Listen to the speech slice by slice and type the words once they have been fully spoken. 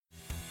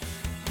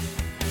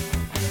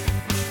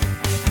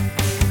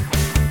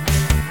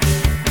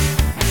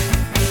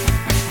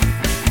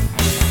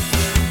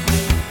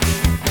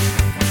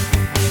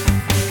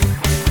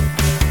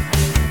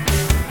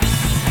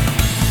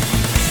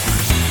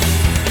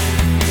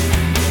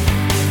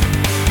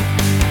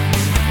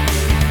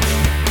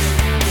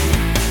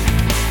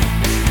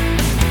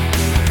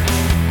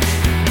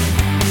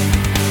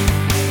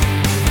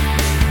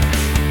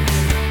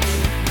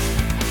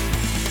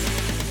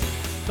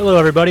Hello,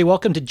 everybody.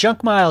 Welcome to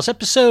Junk Miles,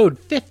 episode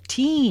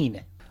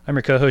 15. I'm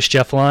your co-host,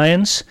 Jeff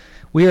Lyons.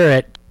 We are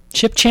at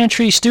Chip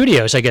Chantry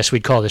Studios, I guess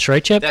we'd call this,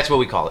 right, Chip? That's what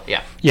we call it,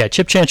 yeah. Yeah,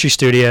 Chip Chantry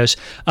Studios.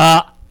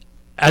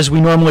 As we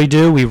normally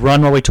do, we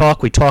run while we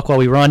talk while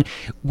we run.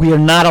 We are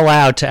not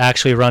allowed to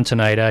actually run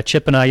tonight.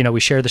 Chip and I, we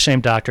share the same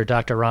doctor,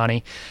 Dr.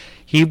 Ronnie.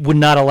 He would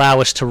not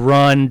allow us to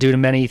run due to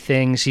many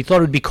things. He thought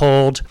it would be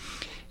cold.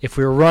 If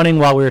we were running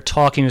while we were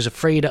talking, he was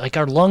afraid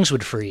our lungs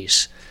would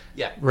freeze.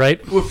 Yeah. Right?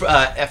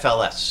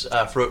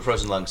 FLS,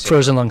 frozen lung syndrome.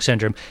 Frozen lung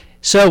syndrome.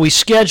 So we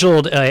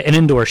scheduled an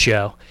indoor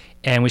show,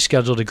 and we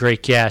scheduled a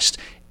great guest.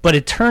 But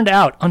it turned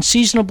out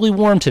unseasonably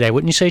warm today,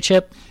 wouldn't you say,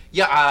 Chip?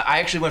 Yeah, I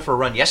actually went for a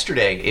run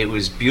yesterday. It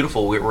was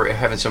beautiful. We were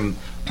having some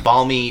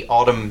balmy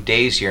autumn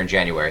days here in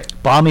January.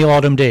 Balmy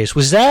autumn days.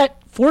 Was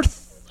that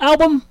fourth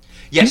album?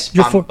 Yes,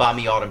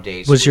 balmy autumn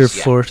days. Was your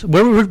fourth?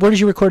 Where did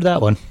you record that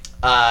one?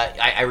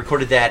 I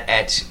recorded that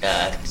at.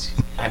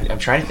 I'm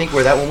trying to think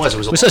where that one was.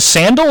 Was it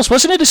Sandals?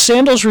 Wasn't it a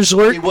Sandals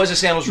resort? It was a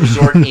Sandals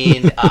resort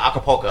in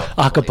Acapulco.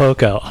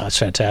 Acapulco. Oh, that's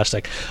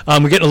fantastic.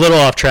 We're getting a little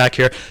off track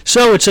here.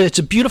 So it's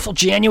a beautiful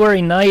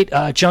January night,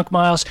 Junk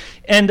Miles.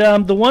 And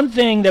the one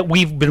thing that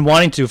we've been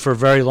wanting to for a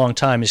very long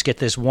time is get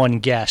this one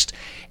guest.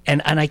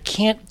 And I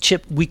can't,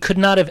 Chip, we could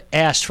not have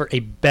asked for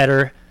a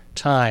better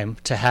time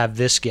to have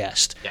this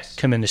guest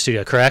come in the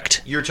studio,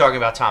 correct? You're talking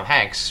about Tom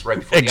Hanks right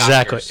before the Oscars.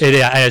 Exactly.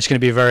 It's going to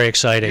be very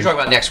exciting. You're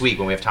talking about next week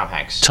when we have Tom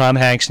Hanks. Tom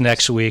Hanks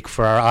next week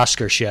for our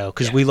Oscar show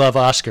because we love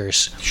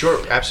Oscars.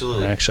 Sure,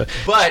 absolutely. Actually.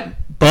 But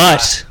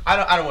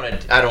I don't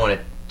want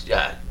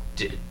to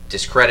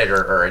discredit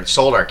or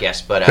insult our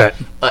guest, but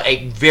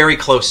a very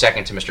close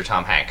second to Mr.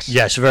 Tom Hanks.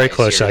 Yes, very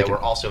close second. That we're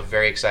also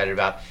very excited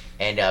about,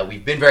 and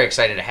we've been very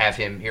excited to have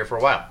him here for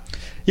a while.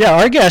 Yeah,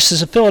 our guest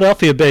is a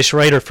Philadelphia-based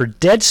writer for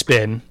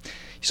Deadspin.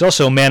 He's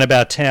also a man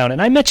about town,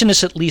 and I mention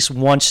this at least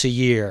once a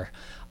year.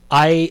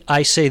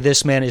 I say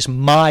this man is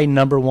my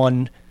number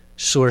one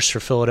source for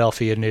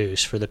Philadelphia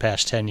news for the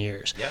past 10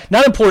 years. Yeah.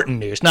 Not important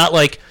news, not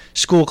like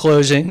school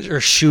closings or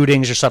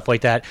shootings or stuff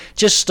like that.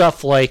 Just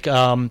stuff like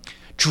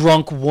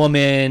drunk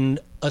woman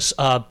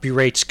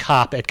berates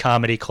cop at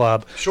comedy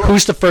club. Sure.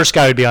 Who's the first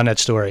guy who'd be on that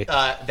story?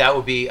 That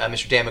would be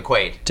Mr. Dan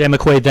McQuaid. Dan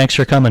McQuaid, thanks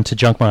for coming to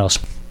Junk Miles.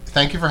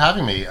 Thank you for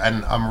having me,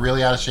 and I'm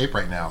really out of shape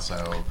right now, so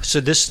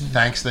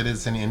thanks that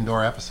it's an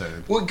indoor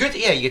episode. Well, good.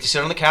 Yeah, you get to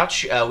sit on the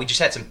couch. We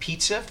just had some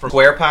pizza from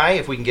Square Pie.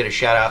 If we can get a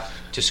shout out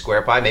to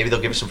Square Pie, maybe they'll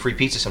give us some free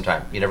pizza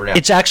sometime. You never know.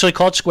 It's actually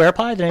called Square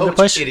Pie, the name of the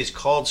place? It is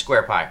called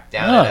Square Pie,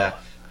 down at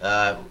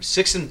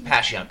 6th and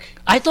Passyunk.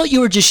 I thought you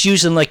were just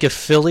using like a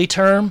Philly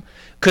term,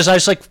 because I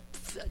was like,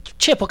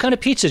 Chip, what kind of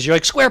pizzas? You're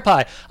like, Square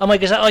Pie. I'm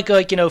like, is that like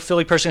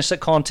Philly person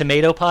that call them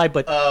tomato pie?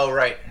 But oh,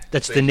 right.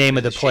 That's the name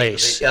of the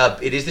place.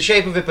 It is the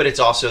shape of it, but it's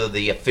also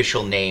the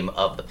official name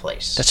of the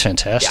place. That's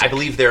fantastic. Yeah, I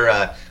believe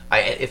they're.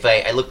 If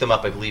I look them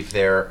up, I believe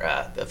their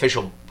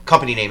official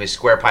company name is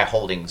Square Pie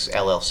Holdings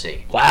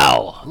LLC.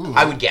 Wow. Ooh.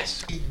 I would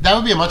guess. That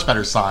would be a much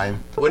better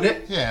sign, wouldn't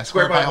it? Yeah,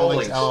 Square Pie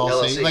Holdings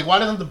LLC. Like, why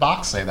doesn't the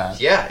box say that?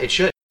 Yeah, it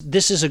should.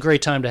 This is a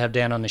great time to have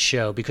Dan on the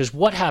show because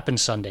what happened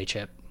Sunday,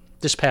 Chip?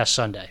 This past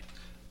Sunday.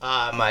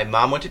 My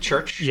mom went to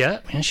church. Yeah,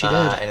 she did.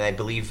 And I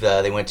believe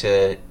they went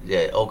to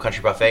the Old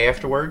Country Buffet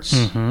afterwards.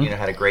 Mm-hmm.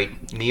 Had a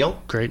great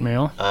meal. Great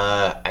meal.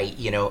 I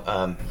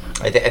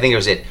think it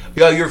was it.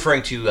 You're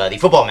referring to the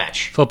football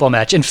match. Football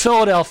match in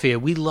Philadelphia.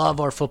 We love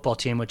our football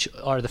team, which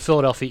are the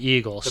Philadelphia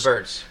Eagles.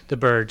 The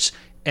Birds.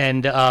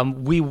 And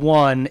we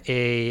won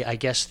the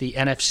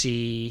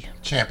NFC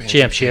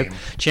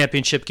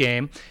championship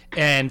game,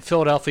 and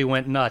Philadelphia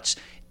went nuts.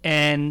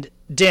 And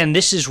Dan,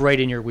 this is right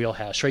in your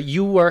wheelhouse, right?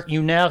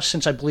 You now,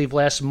 since I believe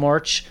last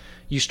March,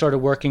 you started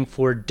working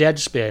for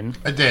Deadspin.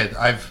 I did.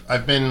 I've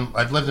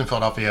lived in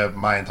Philadelphia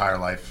my entire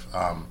life,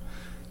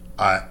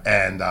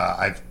 and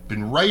I've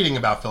been writing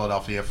about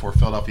Philadelphia for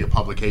Philadelphia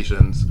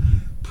publications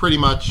pretty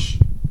much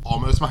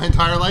almost my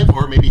entire life,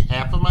 or maybe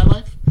half of my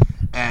life.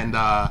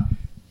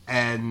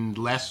 And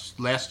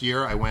last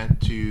year I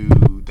went to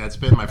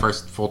Deadspin, my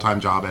first full-time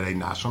job at a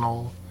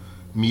national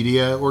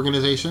media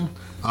organization.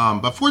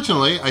 But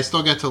fortunately, I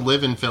still get to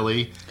live in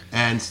Philly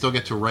and still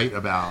get to write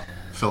about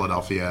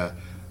Philadelphia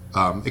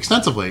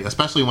extensively,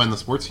 especially when the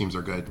sports teams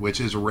are good,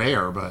 which is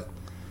rare, but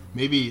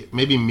maybe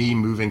me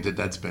moving to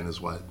Deadspin is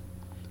what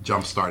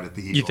jump-started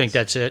the Eagles. You think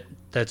that's it?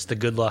 That's the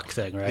good luck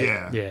thing, right?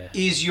 Yeah.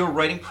 Is your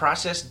writing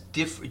process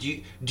different?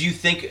 Do you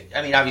think,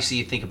 I mean, obviously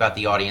you think about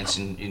the audience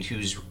and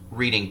who's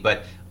reading,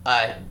 but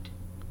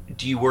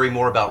do you worry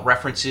more about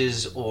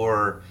references,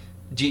 or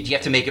do you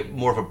have to make it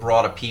more of a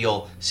broad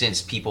appeal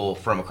since people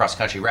from across the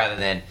country rather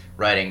than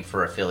writing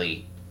for a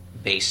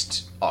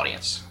Philly-based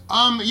audience?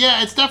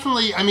 Yeah, it's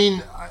definitely, I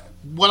mean,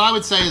 what I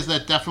would say is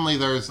that definitely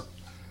there's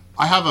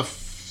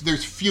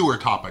fewer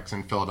topics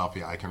in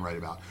Philadelphia I can write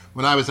about.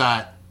 When I was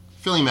at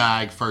Philly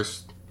Mag,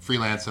 first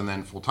freelance and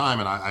then full-time,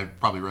 and I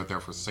probably wrote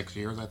there for 6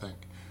 years, I think,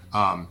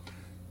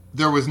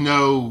 there's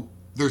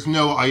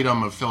no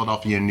item of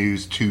Philadelphia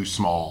news too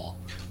small.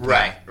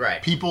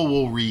 Right. People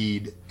will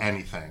read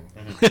anything.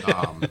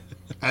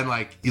 And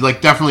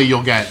definitely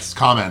you'll get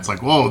comments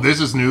like, whoa,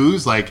 this is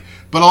news. But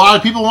a lot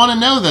of people want to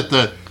know that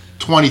the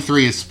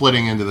 23 is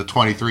splitting into the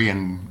 23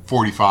 and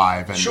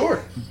 45, and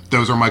Sure.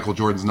 those are Michael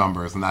Jordan's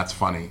numbers, and that's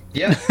funny.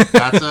 Yeah.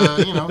 That's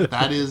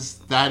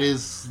that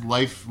is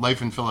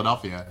life in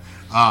Philadelphia.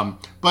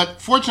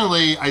 But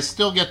fortunately, I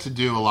still get to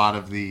do a lot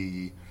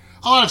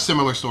of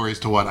similar stories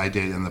to what I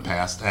did in the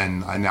past,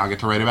 and I now get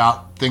to write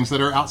about things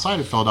that are outside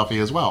of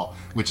Philadelphia as well,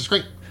 which is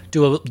great.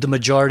 Do the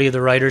majority of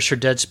the writers for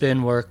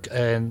Deadspin work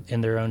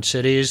in their own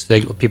cities?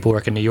 People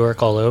work in New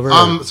York all over?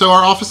 So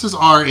our offices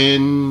are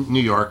in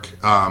New York,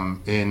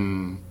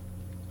 in,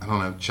 I don't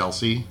know,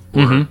 Chelsea,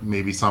 or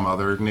maybe some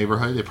other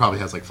neighborhood. It probably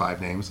has like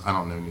 5 names. I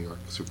don't know New York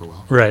super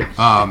well. Right.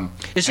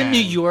 Isn't and-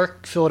 New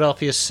York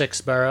Philadelphia's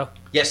 6th borough?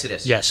 Yes, it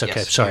is. Yes, okay.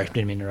 Yes. Sorry,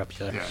 didn't mean to interrupt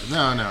you there.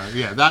 Yeah, no,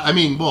 yeah. That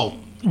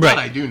Right.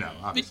 I do know,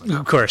 obviously.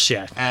 Of course,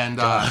 yeah.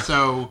 And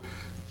so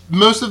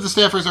most of the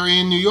staffers are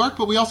in New York,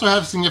 but we also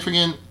have a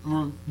significant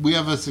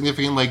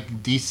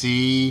like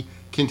DC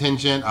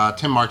contingent.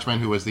 Tim Marchman,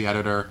 who was the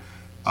editor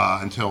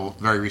until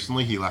very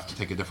recently, he left to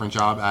take a different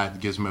job at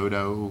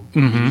Gizmodo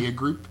Media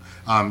Group.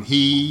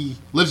 He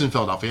lives in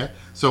Philadelphia,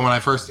 so when I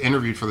first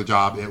interviewed for the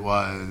job, it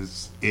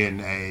was in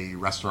a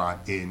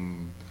restaurant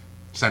in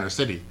Center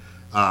City.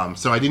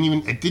 So I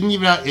didn't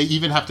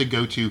even have to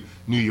go to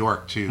New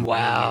York to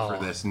Wow. interview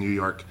for this New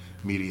York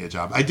media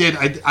job. I did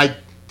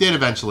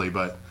eventually,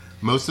 but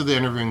most of the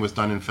interviewing was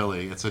done in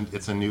Philly.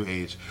 It's a new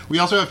age. We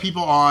also have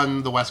people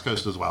on the West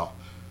Coast as well.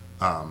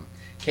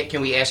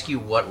 Can we ask you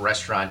what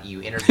restaurant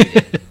you interviewed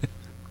in?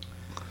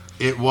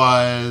 It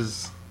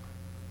was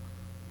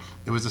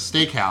a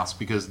steakhouse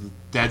because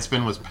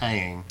Deadspin was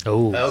paying.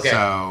 Oh, Okay.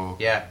 So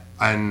Yeah.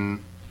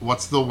 and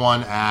what's the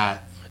one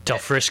at? Del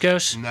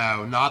Frisco's?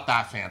 No, not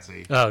that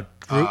fancy. Oh,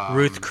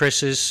 Ruth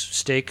Chris's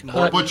steak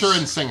hut? Butcher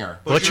and Singer.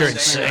 Butcher and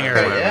Singer.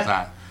 That's where it Yeah. was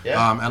at.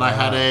 Yeah. And I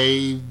had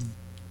a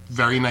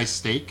very nice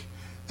steak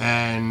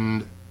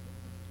and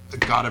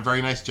got a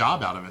very nice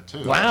job out of it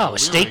too. Wow, a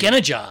steak and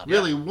a job.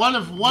 Really, one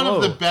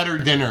of the better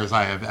dinners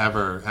I have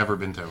ever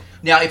been to.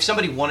 Now, if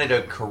somebody wanted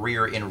a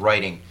career in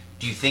writing,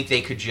 do you think they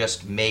could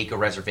just make a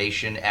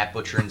reservation at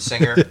Butcher and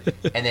Singer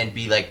and then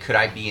be like, could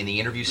I be in the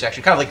interview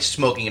section? Kind of like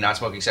smoking and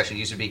non-smoking section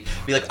used to be.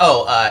 Be like,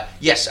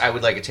 yes, I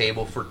would like a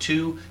table for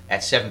 2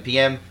 at 7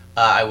 p.m.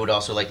 I would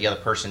also like the other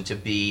person to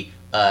be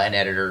an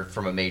editor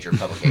from a major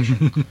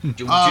publication.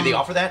 Do they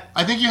offer that?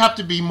 I think you have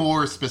to be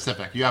more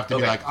specific. You have to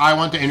be like, I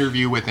want to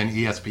interview with an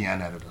ESPN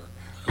editor.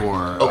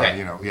 Or, Okay.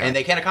 yeah. And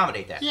they can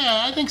accommodate that.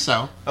 Yeah, I think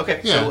so. Okay.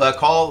 Yeah. So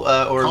call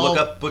or Call look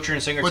up Butcher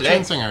and Singer Butcher today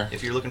and Singer.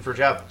 if you're looking for a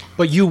job.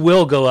 But you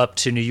will go up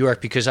to New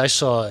York because I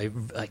saw it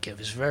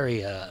was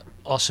very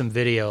awesome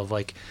video of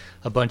like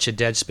a bunch of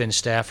Deadspin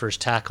staffers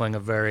tackling a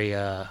very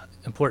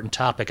important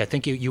topic. I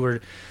think you were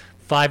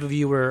 5 of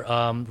you were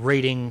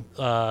rating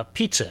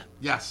pizza.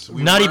 Yes.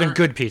 Not even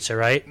good pizza,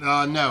 right?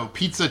 No,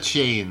 pizza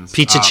chains.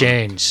 Pizza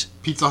chains.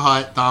 Pizza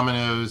Hut,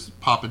 Domino's,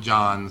 Papa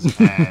John's,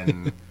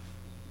 and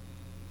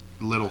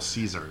Little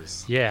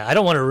Caesars. Yeah, I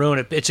don't want to ruin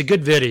it. It's a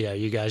good video,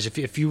 you guys.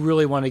 If you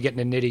really want to get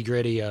in the nitty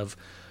gritty of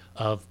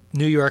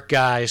New York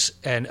guys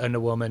and a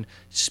woman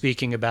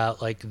speaking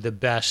about like the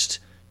best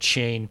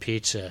chain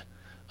pizza,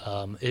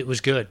 it was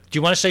good. Do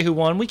you want to say who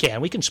won? We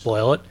can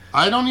spoil it.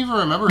 I don't even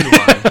remember who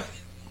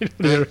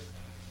won.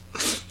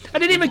 I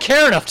didn't even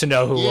care enough to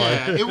know who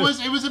Yeah, won. it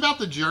was about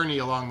the journey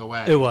along the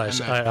way. It was.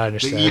 And I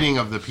understand. The eating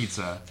of the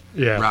pizza,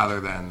 Yeah. rather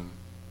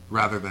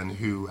than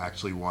who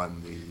actually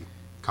won the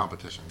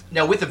competition.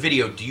 Now, with the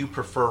video, do you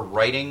prefer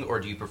writing or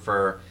do you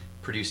prefer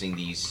producing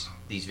these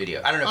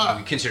videos? I don't know if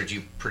you considered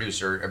you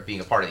producer or being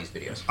a part of these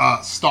videos.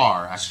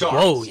 Star, actually. Star.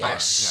 Whoa, Star.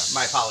 yes.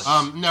 My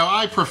apologies. No,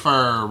 I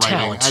prefer writing.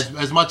 Talent.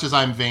 As much as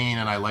I'm vain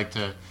and I like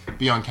to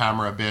be on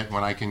camera a bit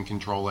when I can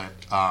control it,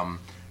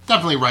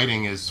 definitely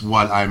writing is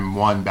what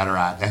I'm, better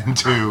at, and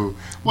 2,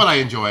 what I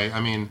enjoy. I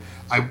mean,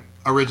 I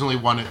originally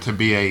wanted to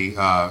be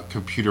a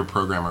computer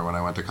programmer when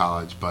I went to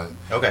college, but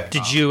Okay.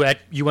 Did you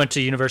went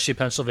to University of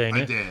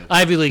Pennsylvania? I did.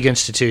 Ivy League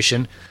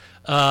institution.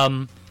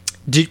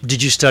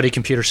 Did you study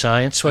computer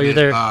science while you're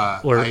there?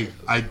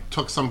 I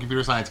took some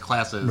computer science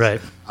classes,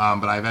 Right.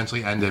 But I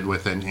eventually ended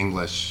with an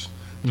English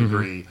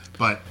degree.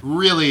 But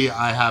really,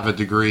 I have a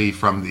degree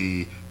from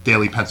the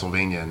Daily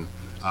Pennsylvanian,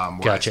 where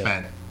Gotcha. I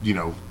spent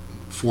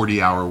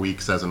 40-hour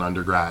weeks as an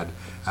undergrad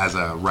as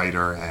a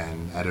writer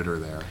and editor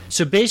there.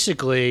 So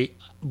basically,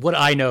 what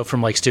I know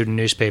from like student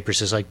newspapers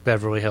is like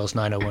Beverly Hills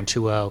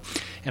 90120,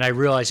 and I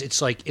realize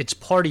it's like it's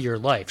part of your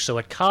life. So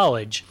at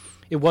college,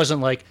 it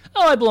wasn't like,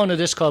 oh, I belong to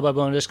this club, I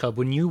belong to this club.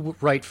 When you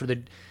write for the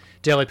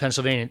Daily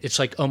Pennsylvanian, it's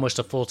like almost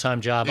a full-time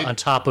job on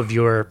top of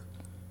your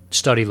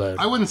study load.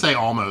 I wouldn't say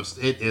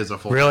almost. It is a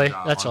full-time Really?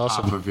 job That's on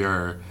awesome. top of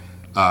your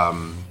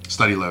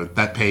study load.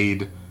 That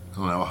paid, I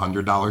don't know,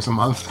 $100 a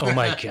month. Oh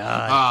my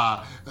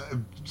god!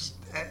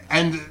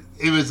 And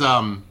it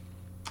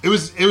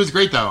was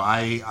great though.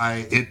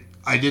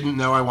 I didn't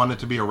know I wanted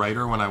to be a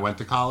writer when I went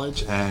to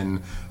college,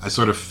 and I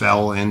sort of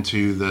fell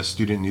into the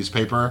student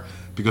newspaper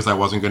because I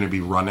wasn't going to be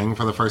running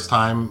for the first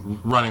time,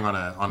 running on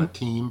a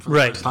team for the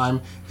Right. first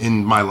time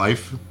in my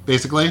life,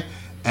 basically.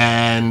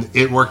 And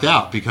it worked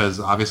out because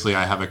obviously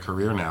I have a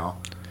career now.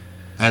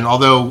 And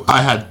although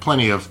I had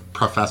plenty of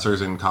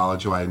professors in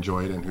college who I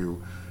enjoyed and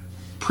who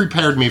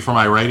prepared me for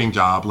my writing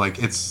job, like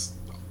it's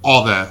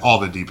all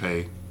the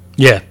DP.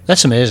 Yeah,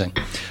 that's amazing.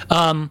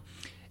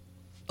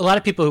 A lot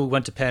of people who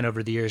went to Penn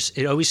over the years,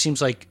 it always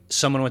seems like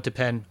someone went to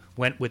Penn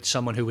went with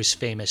someone who was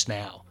famous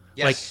now.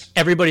 Yes. Like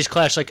everybody's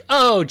class, like,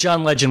 oh,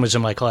 John Legend was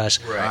in my class.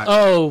 Right.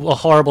 Oh, a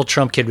horrible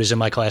Trump kid was in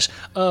my class.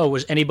 Oh,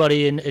 was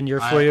anybody in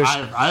your 4 years?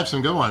 I have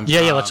some good ones.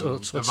 Yeah, let's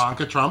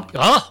Ivanka Trump.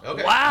 Oh,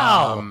 Okay.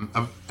 wow.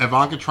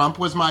 Ivanka Trump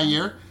was my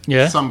year.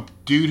 Yeah. Some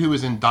dude who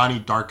was in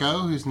Donnie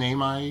Darko, whose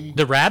name I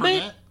The rabbit?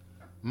 forget.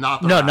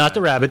 Not the No, rabbit. not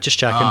the rabbit. Just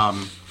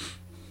checking.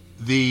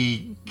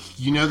 The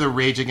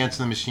Rage Against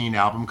the Machine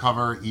album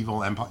cover,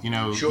 Evil Empire.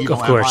 Sure. Evil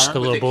Of course, Empire. the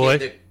little the boy,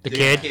 kid- the the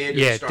kid, kid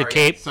yeah, who's the starring.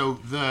 cape. So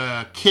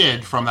the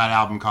kid from that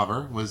album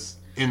cover was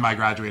in my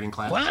graduating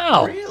class.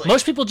 Wow. Really?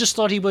 Most people just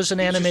thought he was an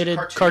just a animated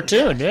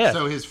cartoon, Yeah.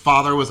 So his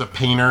father was a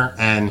painter,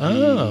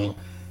 and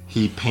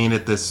he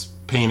painted this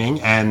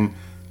painting, and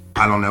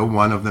I don't know,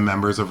 one of the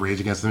members of Rage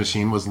Against the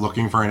Machine was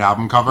looking for an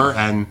album cover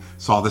and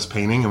saw this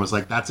painting and was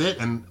like, "That's it,"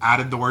 and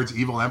added the words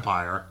 "Evil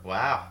Empire."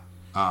 Wow.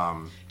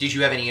 Did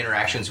you have any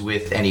interactions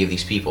with any of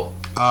these people?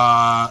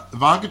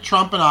 Ivanka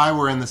Trump and I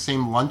were in the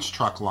same lunch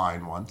truck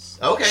line once.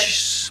 Okay.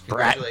 Bra-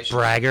 Congratulations.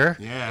 bragger.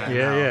 Yeah, I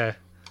Yeah, know.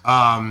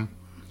 yeah.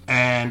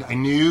 And I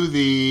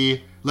knew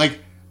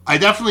I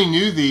definitely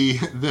knew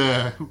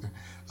the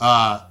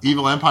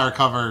Evil Empire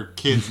cover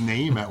kid's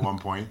name at one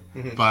point,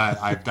 but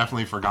I've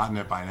definitely forgotten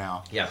it by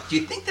now. Yeah. Do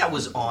you think that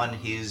was on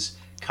his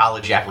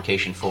college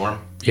application form?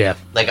 Yeah.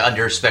 Like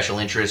under special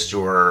interest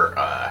or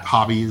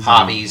Hobbies.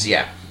 hobbies?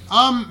 Yeah.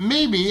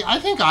 Maybe. I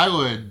think I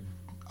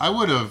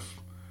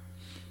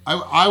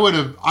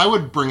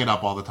would bring it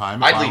up all the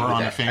time if I'd I lead were with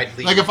on that. a fan. I'd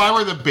lead Like with if I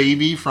were the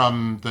baby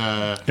from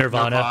the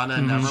Nirvana.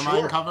 Nevermind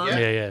Sure. cover,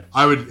 Yeah. Yeah.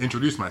 I would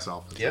introduce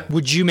myself. Yeah.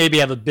 Would you maybe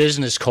have a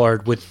business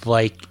card with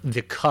like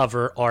the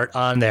cover art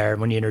on there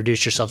when you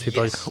introduce yourself to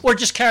people? Yes. Or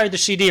just carry the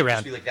CD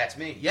around? Be like, that's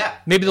me. Yeah.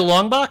 Maybe the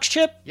long box,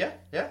 Chip? Yeah.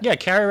 Yeah. Yeah,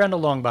 carry around a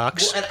long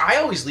box. Well, and I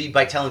always lead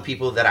by telling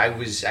people that I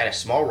was at a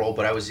small role,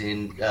 but I was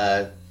in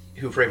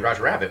Who Framed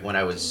Roger Rabbit when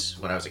I was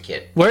a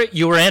kid. Where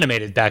you were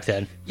animated back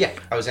then. Yeah,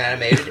 I was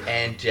animated,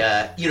 and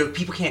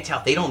people can't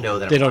tell. They don't know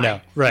that. They I'm don't lying.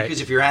 know, right.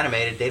 Because if you're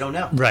animated, they don't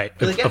know. Right,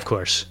 They're like, of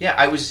course. Yeah,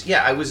 I was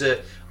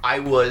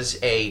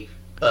a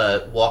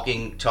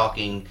walking,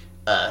 talking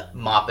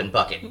mop and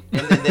bucket, and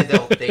then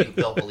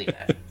they'll believe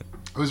that.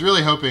 I was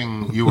really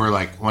hoping you were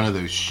like one of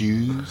those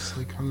shoes,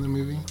 like from the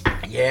movie,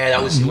 Yeah,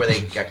 that was where they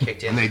got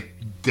kicked in. and they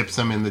dips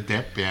them in the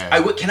dip. Yeah. I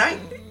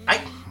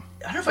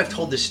don't know if I've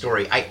told this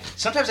story.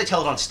 Sometimes I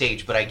tell it on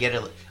stage, but I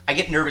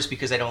get nervous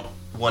because I don't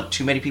want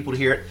too many people to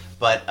hear it.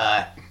 But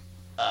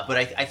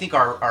I think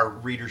our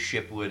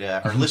readership would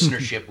our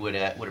listenership would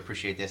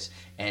appreciate this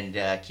and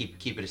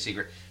keep it a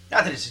secret.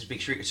 Not that it's a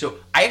big secret. So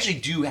I actually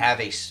do have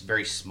a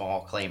very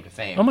small claim to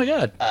fame. Oh my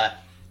God.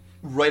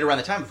 Right around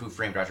the time of Who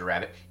Framed Roger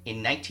Rabbit, in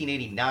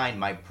 1989,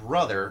 my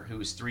brother, who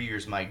was 3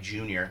 years my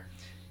junior,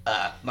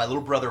 my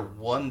little brother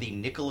won the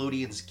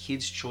Nickelodeon's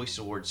Kids' Choice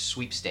Awards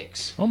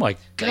sweepstakes. Oh my Like,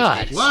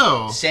 God. they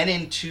Whoa. Sent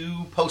in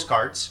 2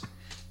 postcards,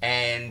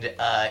 and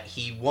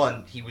he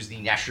won. He was the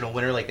national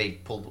winner. Like they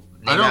pulled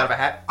name out of a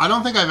hat. I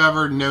don't think I've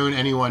ever known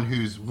anyone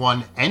who's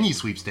won any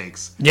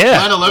sweepstakes. Yeah.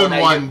 Let alone Well,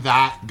 now one you-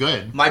 that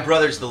good. My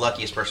brother's the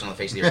luckiest person on the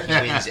face of the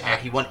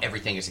earth. He won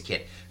everything as a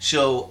kid.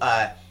 So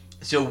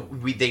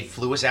they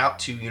flew us out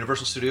to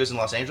Universal Studios in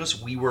Los Angeles.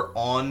 We were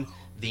on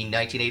the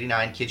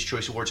 1989 Kids'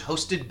 Choice Awards,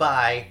 hosted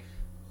by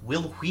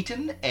Will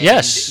Wheaton and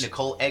Yes.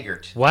 Nicole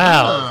Eggert. Oh,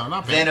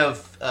 not bad. Then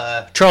of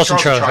Charlton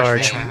Charge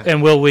Charge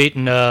and Will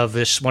Wheaton of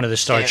one of the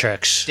Star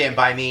Treks. Stand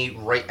By Me,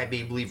 I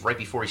believe right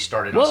before he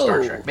started on Star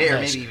Whoa, Trek. Or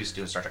nice. maybe he was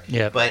doing Star Trek.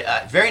 Yeah.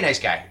 But very nice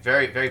guy.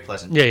 Very, very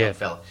pleasant Yeah.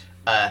 fellow.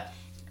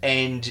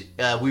 And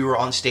we were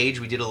on stage.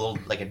 We did a little,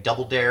 like a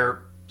double dare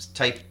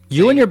type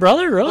You thing. and your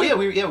brother, Oh really?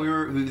 yeah, we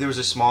were. There was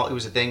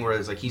a thing where it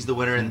was like he's the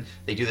winner, and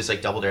they do this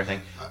like double dare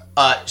thing.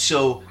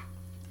 So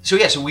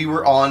we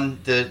were on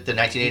the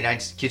 1989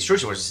 Kids'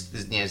 Choice Awards.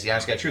 It's the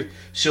honest guy truth.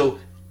 So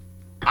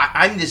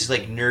I'm this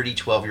like nerdy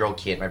 12-year-old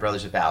kid. My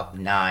brother's about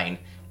 9,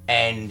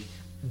 and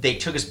they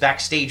took us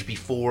backstage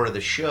before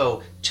the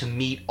show to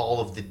meet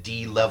all of the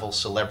D-level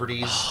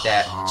celebrities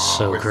that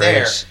So were great.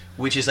 there.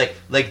 Which is like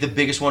the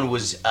biggest one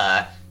was.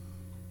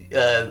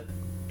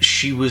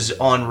 She was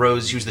on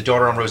Rose. She was the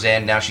daughter on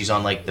Roseanne. Now she's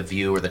on like The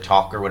View or The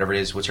Talk or whatever it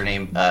is. What's her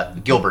name?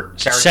 Gilbert.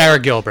 Sarah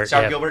Gilbert,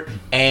 Sarah yeah. Gilbert.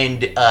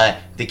 And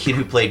the kid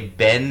who played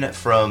Ben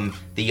from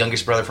the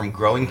youngest brother from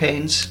Growing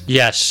Pains.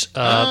 Yes.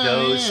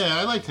 those. Yeah,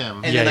 I liked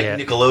him. And Yeah, then like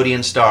yeah.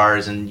 Nickelodeon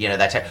stars and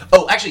that type.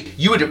 Oh, actually,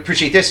 you would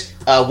appreciate this.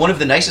 One of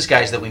the nicest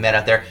guys that we met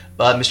out there,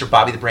 Mr.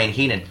 Bobby the Brain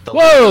Heenan. The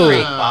Whoa!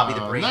 great Bobby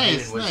the Brain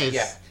Nice, Heenan was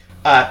nice.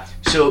 yeah.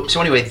 So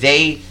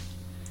anyway,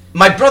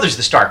 my brother's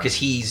the star because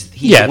he's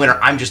Yeah. the winner.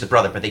 I'm just the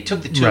brother. But they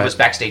took the two Right. of us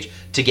backstage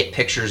to get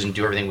pictures and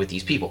do everything with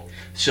these people.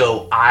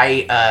 So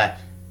I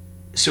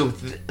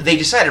they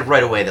decided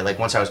right away that like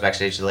once I was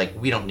backstage, they're like,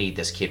 we don't need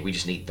this kid, we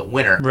just need the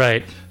winner.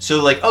 Right.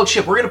 So like, oh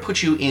Chip, we're gonna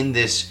put you in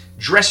this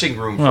dressing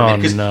room for a Oh, minute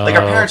because no. like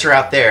our parents are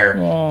out there,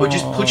 but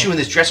just put you in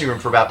this dressing room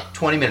for about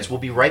 20 minutes. We'll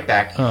be right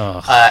back.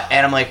 Ugh.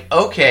 And I'm like,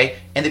 okay.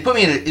 And they put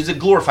me in. It was a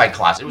glorified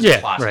closet. It was Yeah, a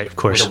closet, right, of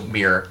course. with a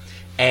mirror.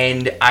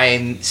 And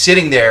I'm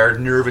sitting there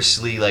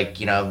nervously, like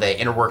the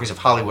inner workings of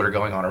Hollywood are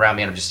going on around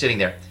me, and I'm just sitting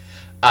there,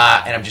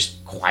 and I'm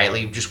just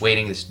quietly just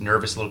waiting. This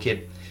nervous little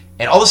kid,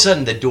 and all of a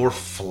sudden the door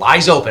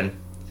flies open,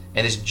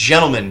 and this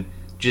gentleman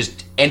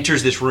just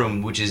enters this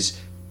room, which is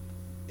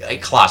a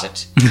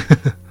closet,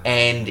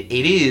 and it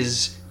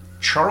is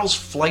Charles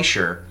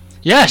Fleischer,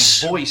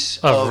 Yes. the voice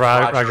Of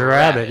Roger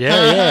Rabbit.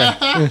 Yeah,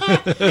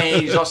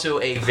 and he's also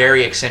a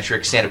very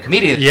eccentric stand-up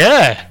comedian.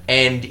 yeah.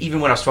 And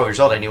even when I was 12 years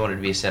old, I knew I wanted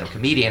to be a stand-up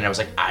comedian. And I was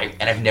like,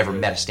 I've never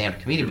met a stand-up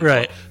comedian before.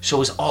 Right. So I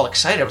was all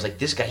excited. I was like,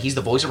 this guy, he's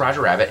the voice of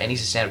Roger Rabbit, and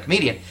he's a stand-up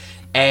comedian.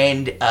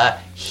 And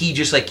he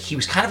just like, he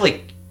was kind of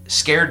like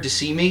scared to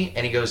see me,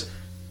 and he goes,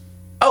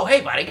 oh,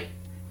 hey, buddy.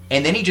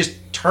 And then he just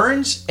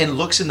turns and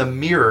looks in the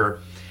mirror,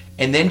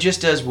 and then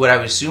just does what I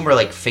would assume are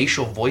like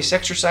facial voice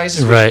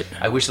exercises. which Right.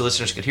 I wish the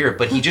listeners could hear it,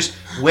 but he just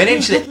went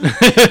into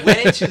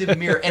the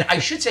mirror, and I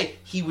should say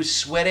he was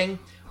sweating.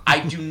 I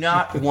do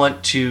not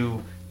want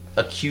to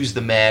accuse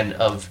the man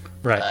of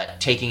Right.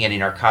 taking any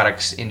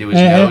narcotics into his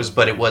nose,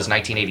 but it was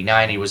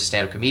 1989. And he was a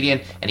stand-up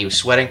comedian, and he was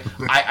sweating.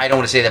 I don't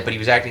want to say that, but he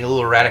was acting a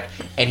little erratic,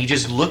 and he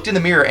just looked in the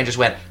mirror and just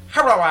went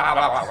for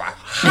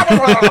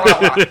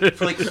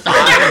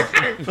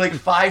like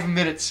 5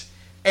 minutes.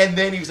 And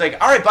then he was like,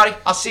 all right, buddy,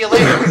 I'll see you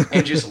later,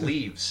 and just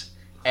leaves.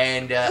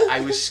 And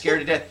I was scared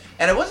to death.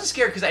 And I wasn't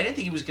scared because I didn't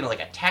think he was going to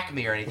like attack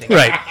me or anything.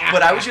 Right.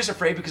 But I was just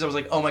afraid because I was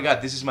like, oh my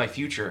God, this is my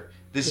future.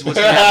 This is what's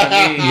going to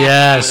happen to me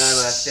Yes.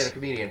 when I'm a stand-up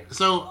comedian.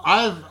 So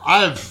I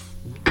have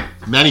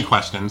many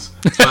questions,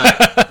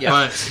 but, Yeah.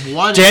 but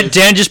one Dan, is,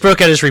 Dan just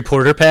broke out his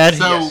reporter pad.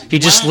 So He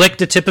just when- licked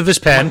the tip of his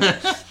pen.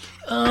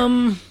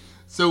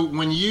 So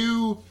when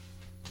you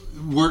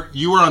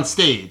were on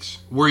stage,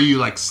 were you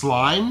like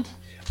slimed?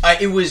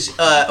 It was,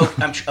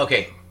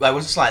 okay, I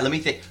wasn't slide. Let me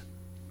think.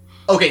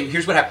 Okay,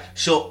 here's what happened.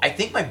 So I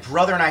think my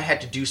brother and I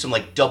had to do some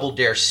like double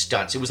dare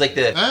stunts. It was like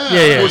the, Ah,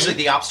 Yeah, yeah. it was like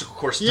the obstacle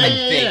course type Yeah,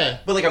 yeah, thing, yeah.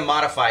 but like a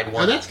modified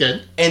one. Oh, that's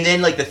good. And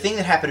then like the thing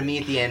that happened to me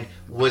at the end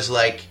was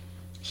like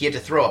he had to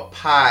throw a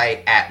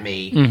pie at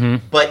me,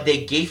 but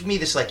they gave me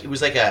this like it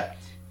was like a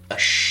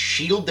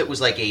shield that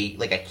was like a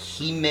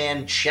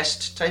He-Man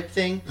chest type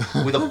thing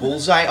with a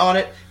bullseye on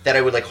it that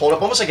I would like hold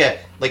up almost like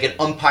an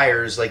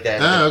umpire's like that,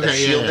 Oh, that okay,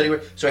 shield yeah. that he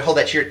would. So I held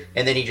that shield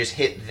and then he just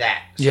hit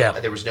that. So Yeah.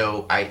 there was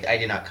no I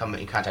did not come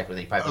in contact with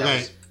any pipe. That Okay.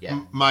 was, yeah.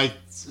 My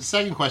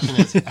second question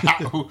is,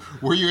 how,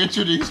 were you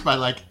introduced by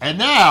like, and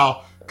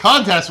now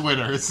contest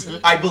winners?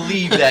 I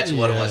believe that's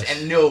what it was, Yes.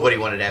 and nobody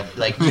wanted to have,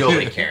 like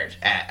nobody cared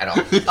at all.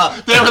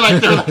 They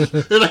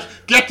were like,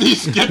 get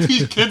these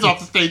kids off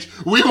the stage.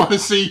 We want to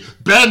see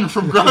Ben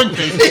from Growing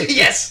Pains.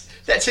 Yes,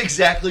 that's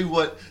exactly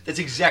what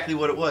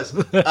it was.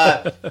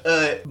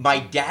 My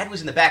dad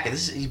was in the back, and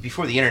this is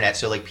before the internet,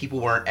 so like people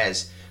weren't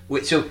as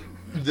so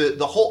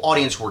the whole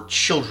audience were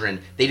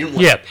children. They didn't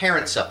want Yeah.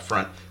 parents up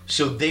front,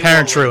 so they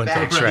Parents were all ruin in the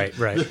back. things,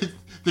 right.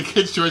 The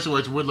Kids' Choice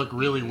Awards would look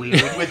really weird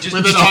Just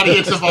with an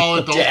audience of all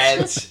adults.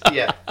 dads.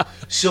 Yeah.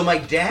 So my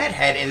dad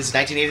had, and this is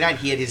 1989.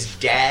 He had his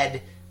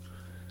dad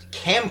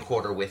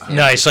camcorder with him.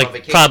 Nice, on like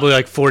vacation. probably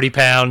like 40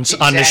 pounds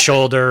on his Exactly.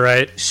 shoulder,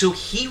 right? So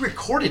he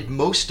recorded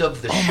most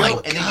of the Oh show, my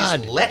and they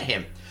God. just let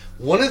him.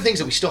 One of the things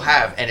that we still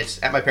have, and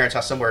it's at my parents'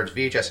 house somewhere, it's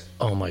VHS.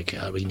 Oh my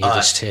God, we need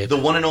this tape. The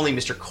one and only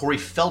Mr. Corey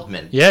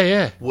Feldman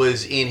Yeah.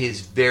 was in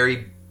his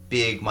very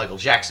big Michael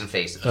Jackson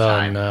phase at the Oh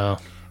time. no.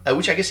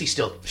 Which I guess he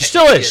still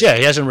Still is, yeah.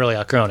 He hasn't really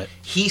outgrown it.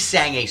 He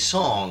sang a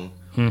song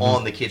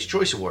on the Kids'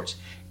 Choice Awards.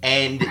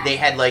 And they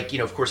had like,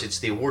 of course it's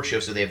the award show,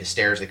 so they have the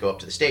stairs that go up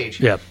to the stage.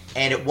 Yep.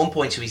 And at one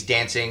point, so he's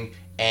dancing,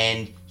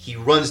 and he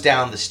runs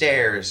down the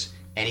stairs,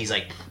 and he's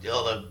like,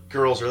 oh, the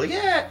girls are like,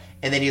 yeah.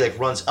 And then he like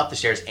runs up the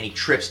stairs, and he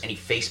trips, and he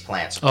face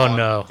plants on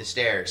no. the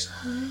stairs.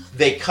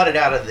 They cut it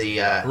out of the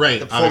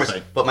Right, the performance,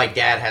 obviously. but my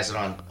dad has it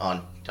on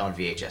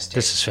VHS tape.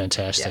 This is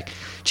fantastic. Yeah.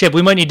 Chip,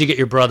 we might need to get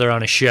your brother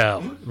on a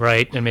show,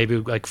 right? And maybe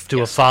like do a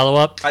Yes.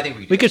 follow-up. I think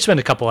we could We do could that. spend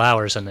a couple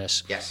hours on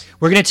this. Yes.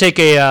 We're going to take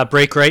a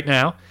break right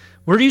now.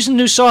 We're using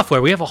new software.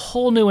 We have a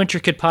whole new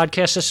intricate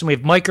podcast system. We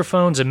have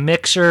microphones, a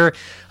mixer.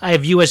 I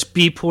have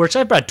USB ports. I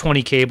have about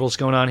 20 cables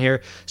going on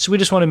here. So we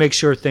just want to make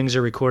sure things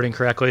are recording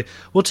correctly.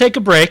 We'll take a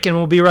break and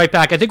we'll be right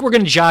back. I think we're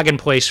going to jog in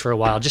place for a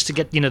while just to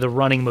get, the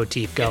running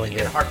motif going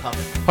Get here. heart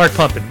pumping. Heart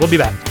pumping. We'll be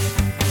back.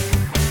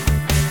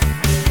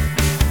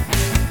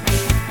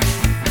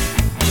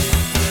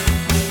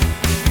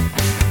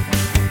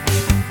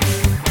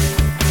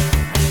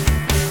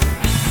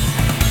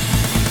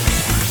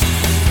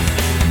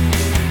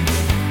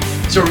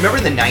 So remember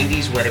in the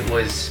 90s when it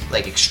was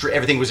like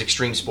everything was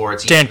extreme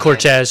sports? Dan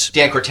Cortez.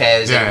 Dan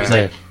Cortez, and Yeah, it was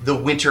yeah. like the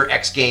Winter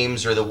X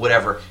Games or the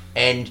whatever.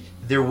 And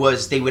they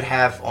would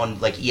have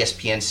on like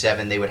ESPN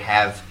 7, they would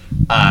have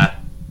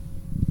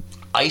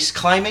ice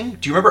climbing.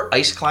 Do you remember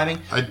ice climbing?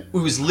 I- It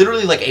was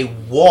literally like a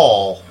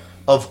wall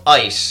of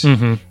ice,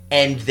 Mm-hmm.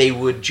 and they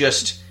would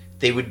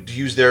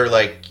use their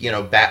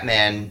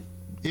Batman.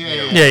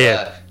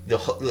 Yeah.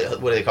 What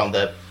do they call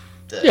them?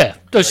 Yeah,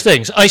 those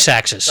things, ice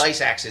axes.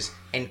 Ice axes,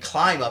 and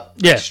climb up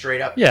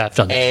straight up. Yeah, I've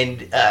done that.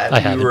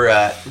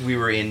 And we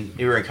were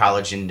in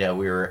college, and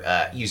we were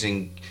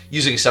using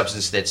a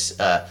substance that's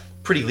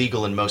pretty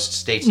legal in most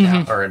states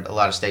now, or in a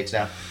lot of states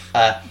now.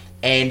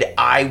 And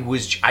I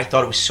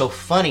thought it was so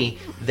funny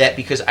that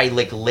because I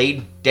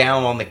laid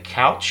down on the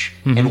couch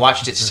and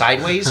watched it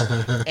sideways,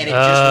 and it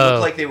just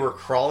looked like they were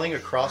crawling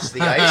across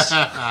the ice.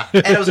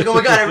 And I was like, oh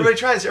my god, everybody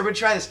try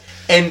this.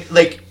 And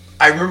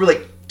I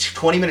remember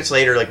 20 minutes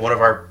later, one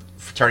of our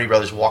fraternity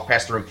brothers walked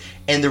past the room,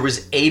 and there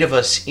was 8 of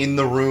us in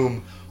the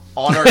room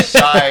on our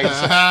sides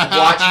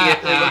watching it.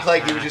 It looked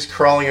like they were just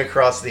crawling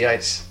across the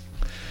ice.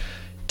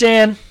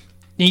 Dan,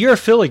 you're a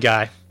Philly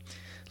guy.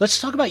 Let's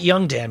talk about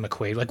young Dan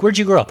McQuaid. Where'd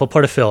you grow up? What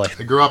part of Philly?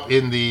 I grew up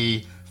in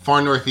the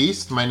far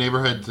northeast. My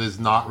neighborhood does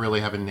not really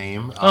have a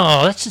name.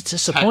 Oh, that's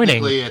disappointing.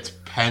 Technically, it's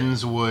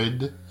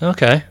Pennswood.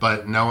 Okay.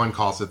 But no one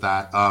calls it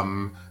that.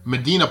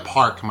 Medina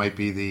Park might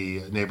be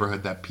the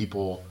neighborhood that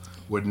people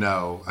would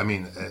know. I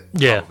mean,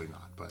 probably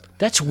not. But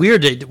that's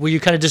weird. Were you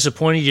kind of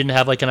disappointed you didn't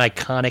have an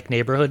iconic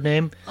neighborhood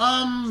name?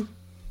 I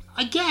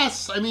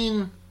guess. I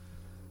mean,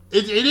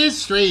 it is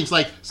strange.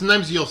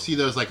 Sometimes you'll see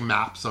those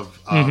maps of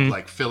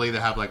Philly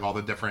that have all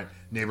the different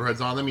neighborhoods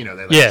on them.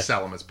 They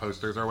sell them as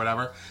posters or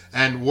whatever.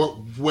 And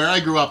where I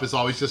grew up is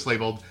always just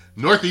labeled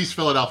Northeast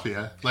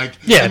Philadelphia. And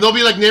there'll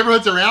be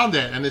neighborhoods around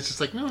it, and it's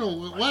just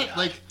no,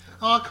 what?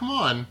 Oh, come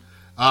on.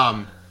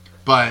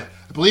 But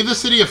I believe the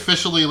city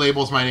officially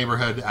labels my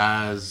neighborhood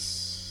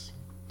as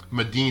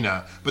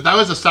Medina, but that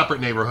was a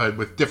separate neighborhood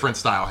with different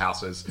style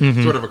houses,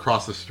 sort of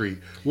across the street.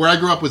 Where I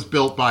grew up was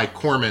built by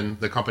Corman,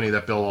 the company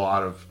that built a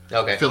lot of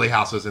Philly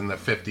houses in the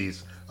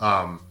 50s.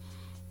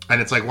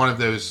 And it's one of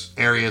those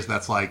areas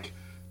that's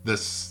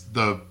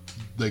the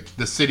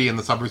city and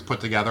the suburbs put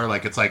together.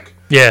 It's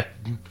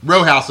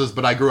row houses,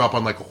 but I grew up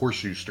on a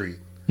horseshoe street.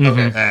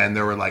 Okay. And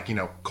there were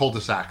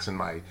cul-de-sacs in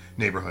my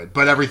neighborhood,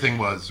 but everything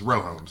was row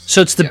homes.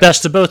 So it's the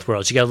best of both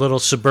worlds. You got a little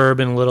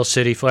suburban, a little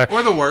city flair.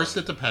 Or the worst,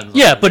 it depends.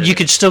 Yeah, but you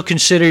could still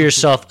consider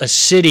yourself a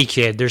city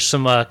kid. There's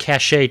some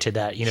cachet to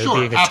that, sure,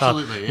 being a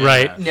absolutely, top,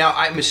 right? Now,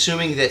 I'm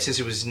assuming that since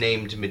it was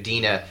named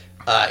Medina,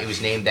 it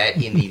was named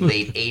that in the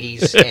late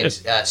 80s,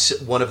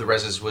 and one of the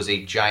residents was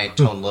a giant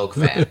Tone Loc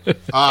fan. Is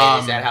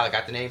that how it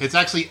got the name? It's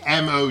actually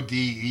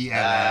Modena.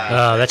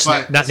 That's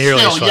not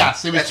nearly as fun.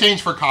 Yes, it was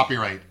changed for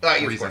copyright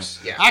reasons. Of course,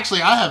 yeah.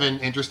 Actually, I have an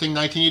interesting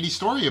 1980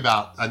 story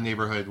about a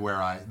neighborhood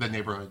where I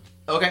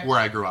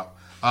grew up.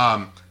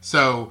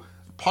 So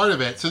part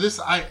of it. So this,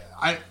 I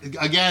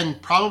again,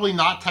 probably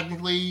not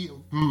technically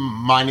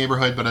my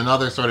neighborhood, but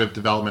another sort of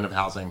development of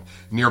housing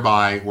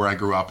nearby where I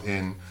grew up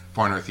in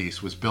far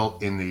northeast was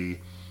built in the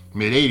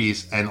mid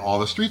 80s, and all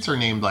the streets are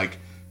named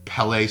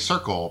Pele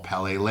Circle,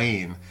 Pele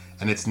Lane,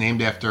 and it's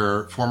named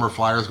after former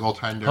Flyers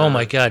goaltender. Oh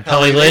my God,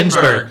 Pele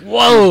Lindbergh!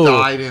 Whoa, who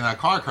died in a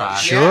car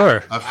crash.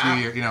 Sure, a few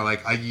years,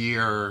 a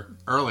year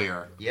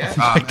earlier. Yeah,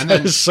 and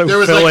then so there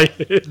was Philly.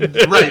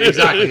 Right,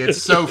 exactly.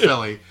 It's so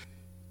Philly.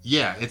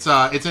 Yeah, it's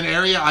an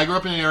area. I grew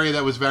up in an area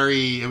that was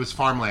it was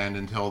farmland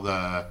until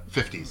the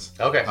 50s.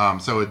 Okay.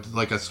 So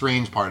it's a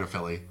strange part of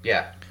Philly.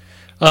 Yeah.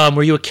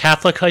 Were you a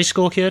Catholic high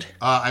school kid?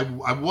 I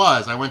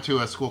was. I went to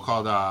a school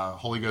called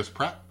Holy Ghost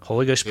Prep.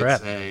 Holy Ghost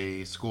Prep. It's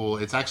a school.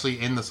 It's actually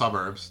in the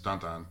suburbs. Dun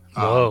dun.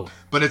 Whoa.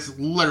 But it's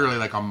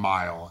literally a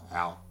mile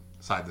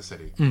outside the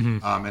city.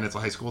 And it's a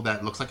high school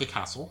that looks like a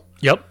castle.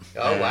 Yep.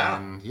 Oh,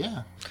 wow.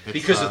 Yeah.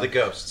 Because of the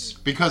ghosts.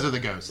 Because of the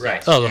ghosts. Right.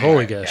 Yes. Oh, the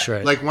Holy Ghost,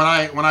 right. When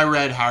I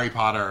read Harry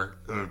Potter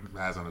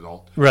as an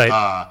adult.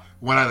 Right.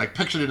 When I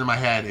pictured it in my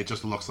head, it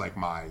just looks like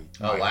my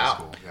high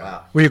school. Yeah.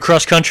 Wow. Were you a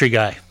cross country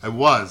guy? I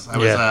was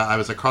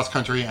a cross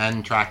country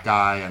and track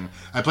guy, and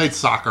I played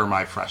soccer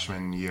my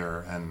freshman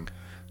year, and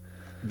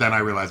then I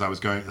realized I was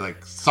going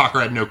soccer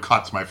had no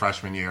cuts my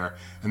freshman year,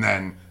 and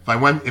then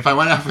if I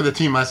went out for the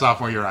team my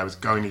sophomore year, I was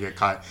going to get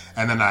cut,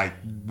 and then I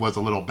was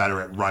a little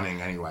better at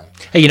running anyway.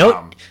 Hey,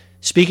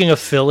 speaking of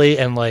Philly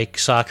and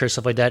soccer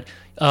stuff like that,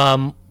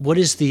 what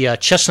is the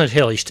Chestnut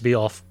Hill used to be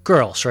all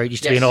girls, right?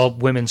 Used to be an all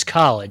women's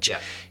college. Yeah.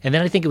 And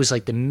then I think it was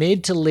the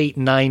mid to late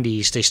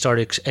 90s they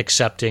started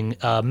accepting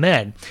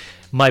men.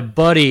 My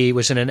buddy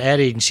was in an ad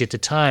agency at the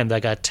time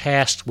that got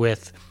tasked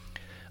with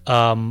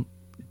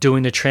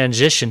doing the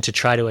transition to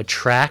try to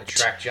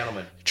attract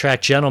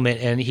gentlemen,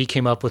 and he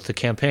came up with the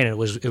campaign. It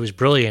was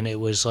brilliant. It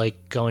was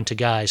going to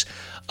guys,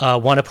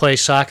 want to play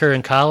soccer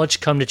in college?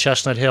 Come to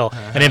Chestnut Hill,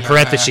 and in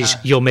parentheses,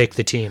 you'll make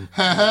the team.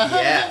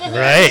 Yeah,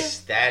 right.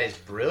 That is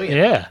brilliant.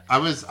 Yeah, I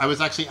was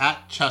actually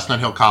at Chestnut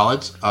Hill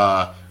College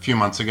a few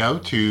months ago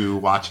to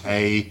watch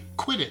a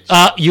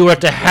Quidditch. You were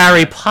at the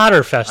Harry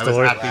Potter Festival.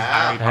 I was at the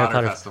Harry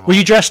Potter Festival. Were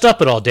you dressed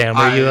up at all, Dan?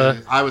 Were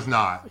you? I was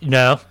not.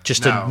 No,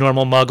 just a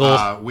normal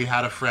Muggle. We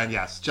had a friend.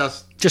 Yes,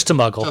 just a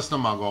Muggle. Just a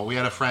Muggle. We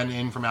had a friend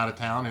in from out of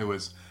town who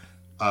was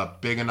a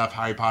big enough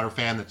Harry Potter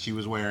fan that she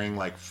was wearing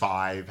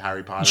 5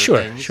 Harry Potter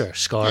things. Sure,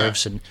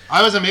 scarves and.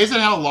 I was amazed at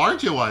how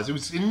large it was. It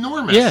was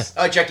enormous.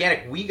 Yeah,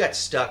 gigantic. We got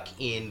stuck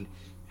in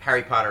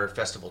Harry Potter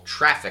Festival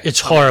traffic. It's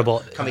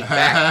horrible. Coming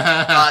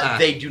back.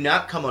 They do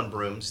not come on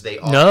brooms. They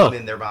all No. come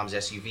in their mom's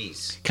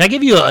SUVs. Can I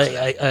give you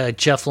a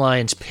Jeff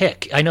Lyons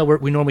pick? I know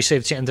we normally say it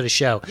at the end of the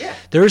show. Yeah.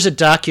 There is a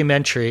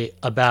documentary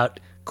about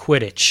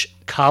Quidditch,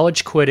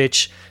 college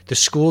Quidditch, the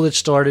school that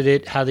started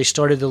it, how they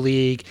started the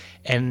league,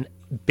 and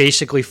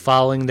basically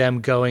following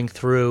them going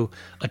through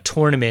a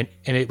tournament,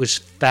 and it was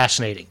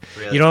fascinating.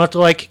 Really? You don't have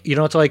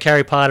to like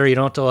Harry Potter. You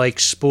don't have to like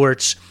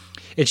sports.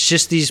 It's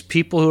just these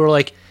people who are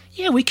like,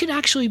 yeah, we could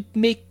actually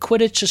make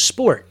Quidditch a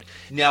sport.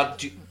 Now,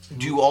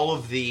 do all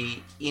of the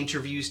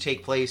interviews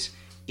take place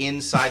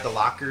inside the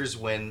lockers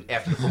when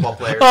after the football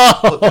players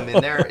put them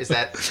in there? Is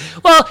that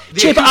Well, the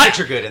Chip, acoustics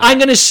are good in I'm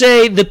that. going to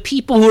say the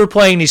people who were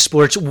playing these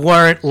sports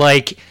weren't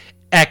like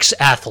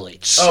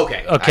ex-athletes.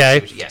 Okay.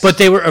 Okay. Yes. But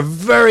they were a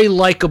very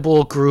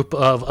likable group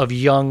of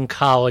young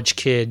college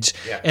kids.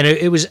 Yeah. And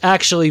it was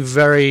actually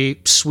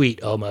very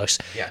sweet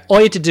almost. Yeah. All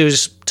you have to do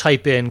is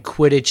type in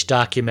Quidditch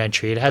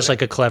documentary. It has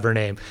like a clever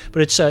name,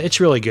 but it's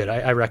really good.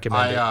 I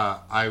recommend it.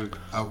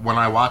 When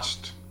I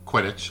watched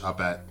Quidditch up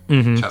at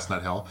Mm-hmm.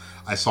 Chestnut Hill,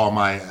 I saw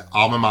my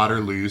alma mater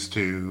lose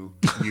to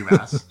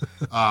UMass.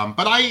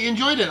 But I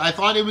enjoyed it. I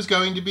thought it was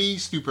going to be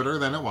stupider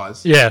than it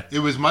was. Yeah. It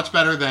was much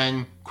better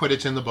than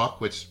Quidditch in the book,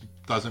 which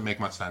doesn't make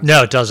much sense.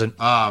 No, it doesn't.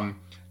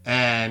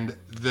 And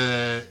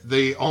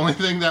the only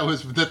thing that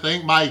was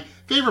my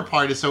favorite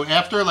part is, so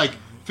after like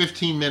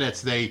 15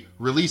 minutes, they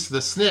release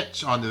the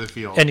snitch onto the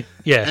field. And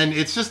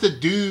it's just a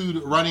dude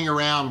running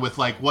around with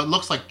like what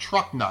looks like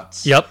truck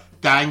nuts. Yep.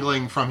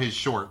 Dangling from his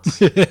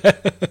shorts.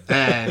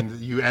 And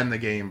you end the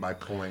game by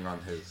pulling on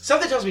his.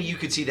 Something tells me you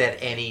could see that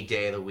any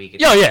day of the week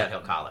at Oh, yeah. Chestnut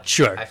Hill College.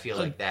 Sure. I feel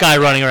like that. Guy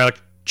running around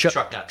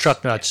Truck nuts.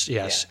 Truck nuts,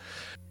 Yeah. yes.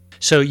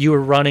 So you were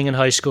running in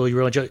high school. You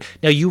really enjoyed.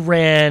 Now you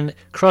ran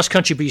cross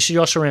country, but you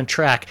also ran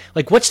track.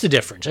 Like, what's the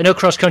difference? I know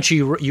cross country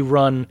you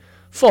run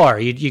far.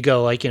 You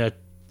go like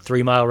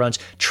 3-mile runs.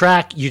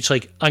 Track, it's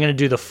like I'm going to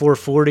do the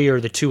 440 or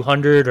the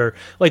 200 or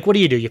like what do?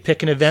 You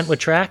pick an event with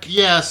track?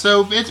 Yeah,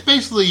 so it's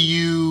basically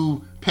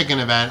you pick an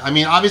event. I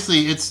mean,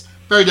 obviously it's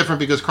very different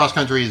because cross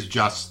country is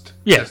just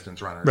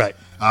distance runners, right?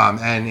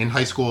 And in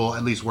high school,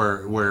 at least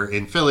we're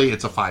in Philly,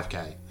 it's a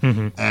 5K,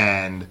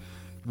 and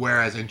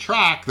whereas in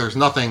track, there's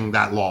nothing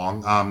that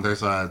long.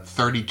 There's a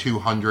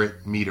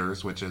 3,200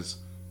 meters, which is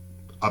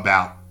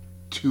about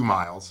 2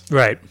 miles,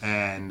 Right.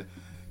 and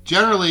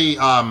generally,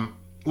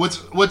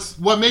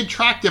 what made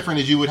track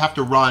different is you would have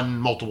to run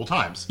multiple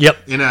times.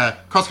 Yep. In a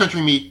cross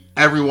country meet,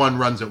 everyone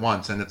runs at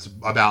once, and it's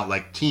about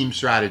like team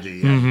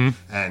strategy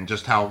and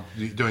just how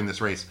doing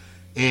this race.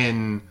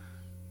 In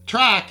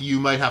track, you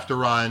might have to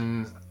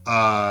run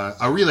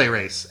a relay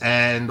race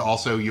and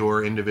also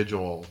your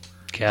individual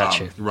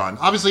Gotcha. run.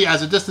 Obviously,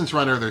 as a distance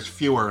runner, there's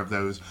fewer of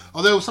those.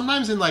 Although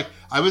sometimes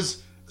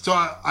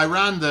I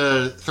ran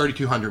the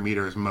 3,200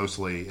 meters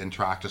mostly in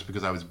track just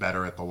because I was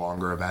better at the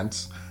longer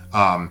events.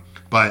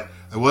 But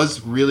I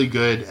was really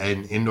good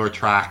in indoor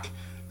track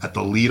at the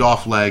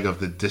leadoff leg of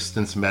the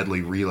distance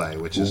medley relay,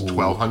 which is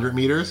 1,200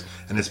 meters,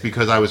 and it's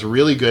because I was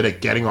really good at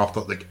getting off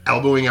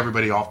elbowing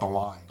everybody off the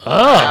line,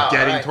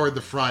 getting toward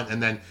the front,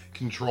 and then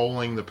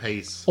controlling the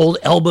pace. Old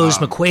Elbows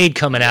McQuaid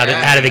coming out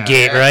of the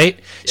gate, right?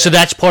 Yeah. So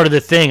that's part of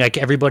the thing. Like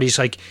everybody's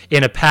like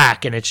in a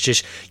pack, and it's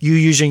just you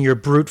using your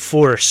brute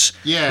force.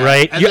 Yeah,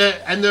 right.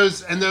 And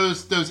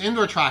those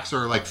indoor tracks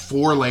are like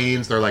 4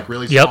 lanes. They're like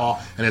really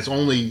small, and it's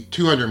only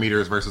 200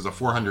 meters versus a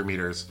 400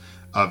 meters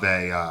of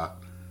an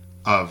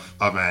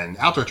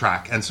outdoor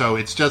track, and so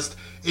it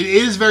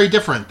is very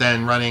different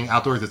than running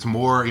outdoors. It's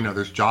more,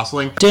 there's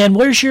jostling. Dan,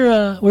 where's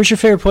your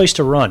favorite place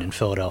to run in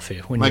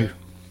Philadelphia?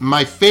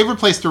 My favorite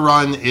place to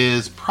run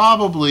is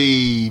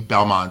probably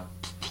Belmont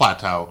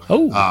Plateau.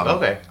 Oh,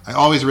 okay. I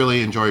always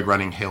really enjoyed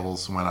running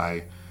hills when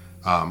I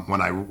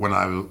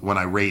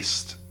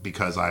raced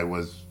because I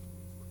was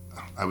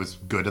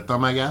good at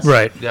them, I guess.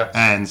 Right. Yeah.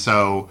 And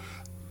so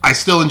I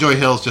still enjoy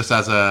hills just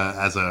as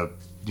a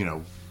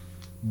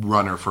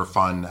runner for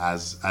fun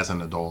as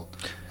an adult.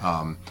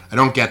 I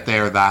don't get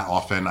there that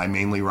often. I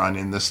mainly run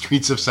in the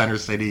streets of Center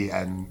City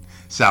and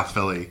South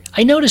Philly.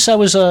 I noticed I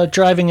was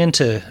driving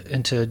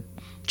into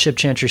Chip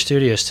Chantry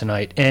Studios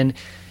tonight, and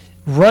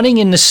running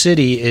in the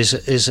city is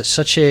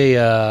such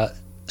a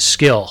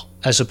skill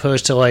as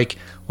opposed to like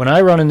when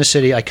I run in the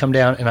city, I come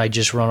down and I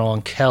just run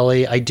along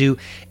Kelly. I do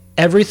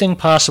everything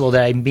possible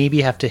that I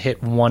maybe have to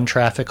hit one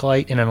traffic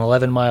light in an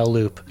 11-mile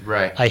loop.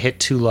 Right. I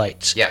hit 2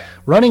 lights. Yeah.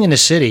 Running in the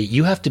city,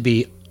 you have to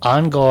be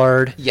on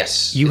guard.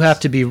 Yes. You have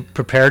to be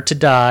prepared to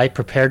die,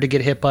 prepared to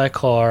get hit by a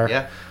car.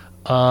 Yeah.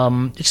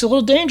 It's a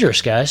little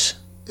dangerous, guys.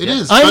 It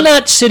is. I'm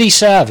not city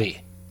savvy.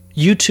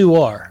 You two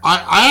are.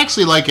 I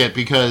actually like it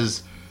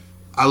because,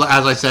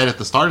 as I said at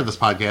the start of this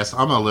podcast,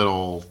 I'm a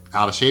little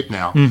out of shape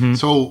now. Mm-hmm.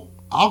 So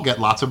I'll get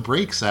lots of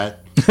breaks at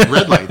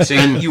red lights. So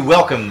you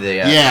welcome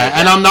the...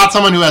 and I'm not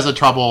someone who has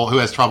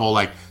trouble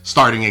like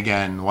starting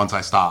again once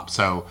I stop.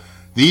 So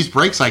these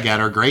breaks I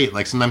get are great.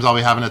 Like sometimes I'll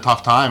be having a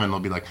tough time and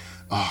they'll be like,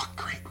 oh,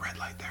 great red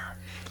light there.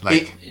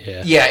 Like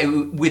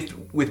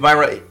with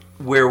my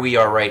where we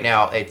are right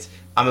now,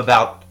 I'm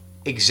about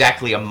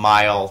exactly a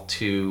mile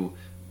to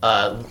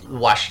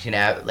Washington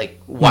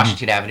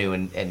Avenue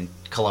and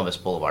Columbus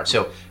Boulevard.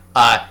 So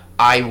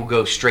I will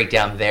go straight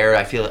down there.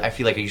 I feel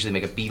like I usually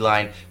make a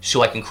beeline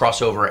so I can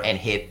cross over and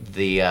hit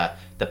the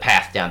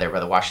path down there by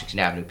the Washington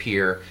Avenue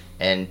Pier,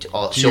 and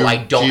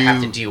I don't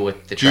have to deal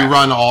with the traffic. Do you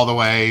run all the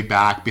way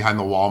back behind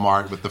the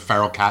Walmart with the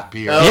feral cat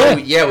pier? Oh,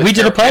 we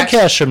did a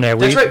podcast from there.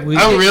 That's right.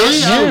 Oh, really?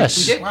 Yes.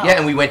 We did. Wow. Yeah,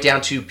 and we went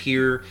down to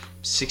Pier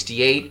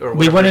 68 or whatever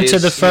We went it into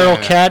is. the feral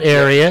cat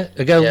area.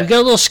 We got a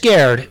little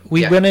scared.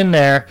 We went in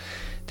there.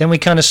 Then we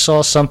kind of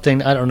saw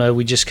something. I don't know.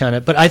 We just kind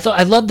of. But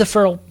I love the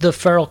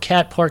feral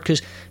cat part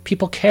because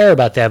people care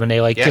about them and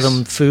they give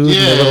them food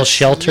and their little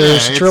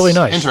shelters. It's really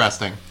nice.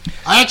 Interesting.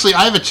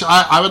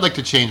 I would like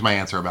to change my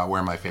answer about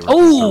where my favorite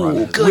place to run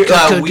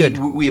is. Good.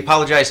 We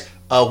apologize.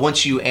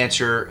 Once you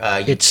answer,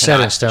 it's set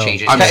in stone.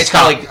 Change it. I'm It's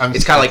kind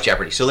stuck. of like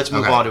Jeopardy. So let's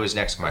move on to his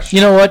next question.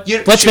 You know what?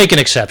 Let's make an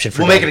exception for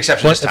We'll Dan. make an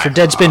exception this time. For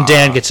Deadspin,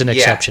 Dan gets an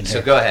exception So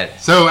here. go ahead.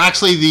 So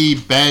actually, the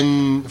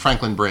Ben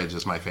Franklin Bridge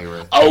is my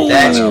favorite. Oh,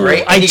 That's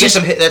great. I And you just-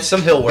 that's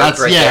some hill work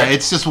right there.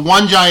 It's just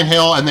one giant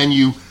hill, and then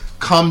you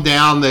come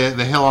down the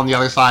hill on the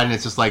other side, and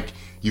it's just like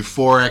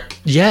euphoric.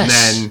 Yes.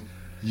 And then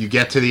you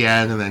get to the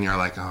end, and then you're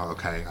like, oh,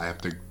 okay, I have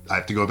to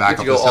go back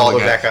You up have to this go all hill the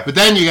way again. back up. But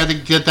then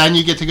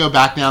you get to go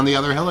back down the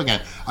other hill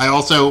again. I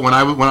also when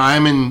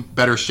I'm in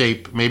better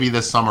shape, maybe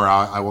this summer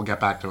I will get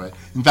back to it.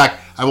 In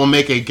fact, I will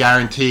make a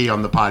guarantee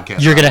on the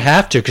podcast. You're going to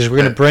have to because we're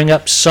going to bring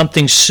up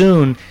something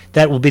soon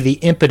that will be the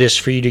impetus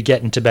for you to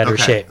get into better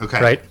shape. Okay.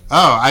 Right?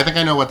 Oh, I think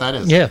I know what that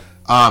is. Yeah.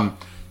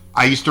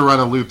 I used to run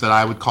a loop that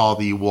I would call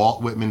the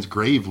Walt Whitman's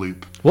Grave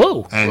loop.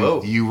 Whoa.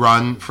 And you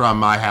run from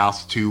my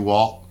house to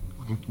Walt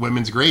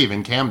Whitman's grave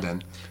in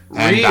Camden.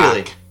 And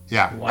Really? back.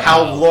 Yeah.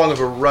 How long of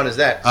a run is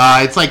that?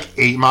 It's like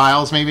 8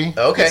 miles, maybe.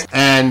 Okay.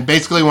 And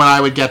basically, when I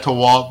would get to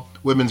Walt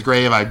Whitman's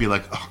grave, I'd be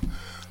like, oh,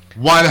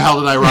 why the hell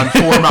did I run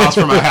 4 miles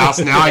from my house?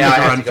 Now I need to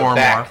have run to go 4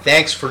 back. more.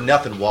 Thanks for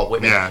nothing, Walt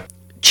Whitman. Yeah.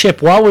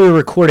 Chip, while we were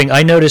recording,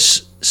 I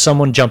noticed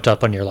someone jumped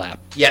up on your lap.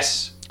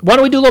 Yes. Why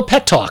don't we do a little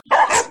pet talk?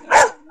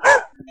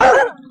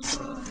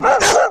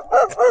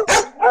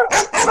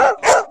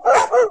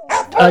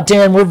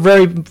 Dan, we're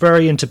very,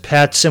 very into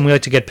pets, and we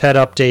like to get pet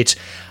updates.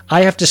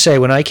 I have to say,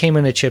 when I came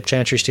into Chip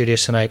Chantry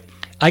Studios tonight,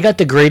 I got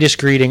the greatest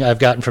greeting I've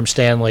gotten from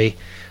Stanley,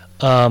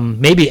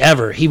 maybe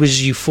ever. He was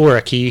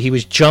euphoric. He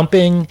was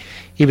jumping.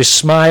 He was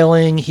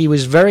smiling. He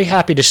was very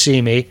happy to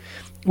see me,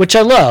 which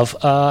I love.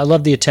 I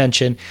love the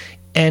attention.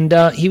 And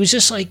he was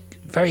just,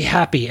 very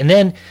happy. And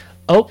then,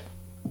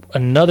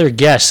 another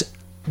guest.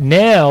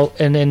 Now,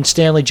 and then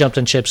Stanley jumped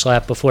on Chip's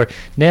lap before.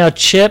 Now,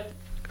 Chip,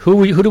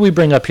 who do we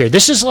bring up here?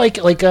 This is like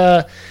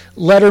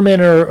Letterman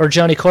or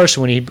Johnny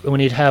Carson when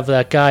he'd have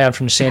that guy on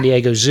from the San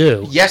Diego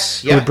Zoo.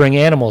 Yes. Who Yeah. would bring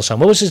animals on.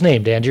 What was his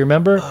name, Dan? Do you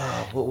remember?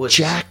 What was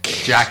Jack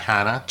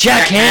Hanna.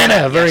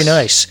 Hanna. Very yes.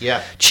 nice.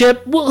 Yeah.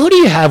 Chip, who do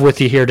you have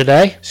with you here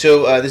today?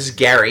 So this is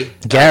Gary.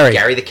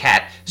 Gary the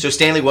cat. So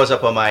Stanley was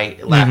up on my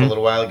lap a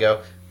little while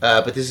ago,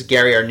 but this is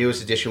Gary, our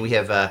newest addition. We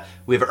have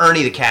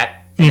Ernie the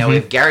cat, and now we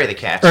have Gary the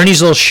cat.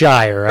 Ernie's a little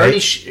shy, right?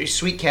 Ernie's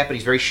sweet cat, but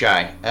he's very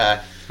shy.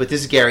 But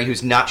this is Gary,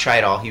 who's not shy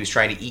at all. He was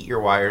trying to eat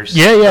your wires.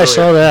 Yeah, earlier. I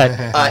saw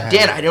that.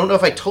 Dan, I don't know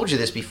if I told you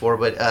this before,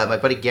 but my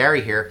buddy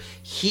Gary here,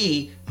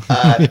 he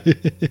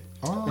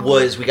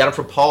we got him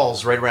from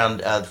Paul's right around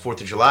the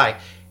 4th of July.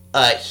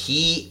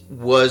 He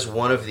was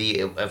one of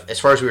the, as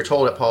far as we were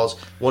told at Paul's,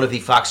 one of the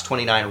Fox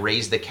 29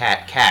 Raise the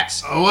Cat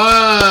cats.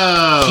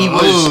 Whoa! He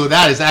was-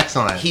 that is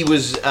excellent. He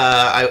was,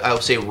 I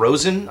would say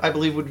Rosen, I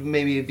believe would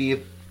maybe be a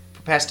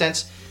past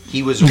tense.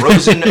 He was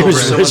Rosen over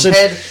someone's Rosen.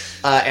 head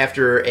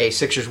after a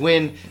Sixers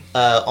win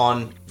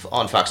on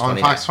Fox 29. on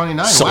Fox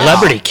 29.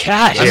 Celebrity wow.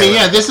 cat. I here. mean,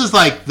 yeah, this is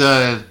like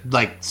the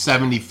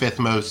 75th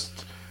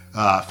most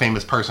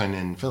famous person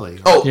in Philly.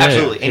 Oh, Yeah,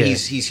 absolutely, and yeah.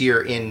 he's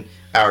here in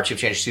our Chip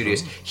Chantry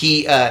Studios.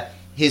 He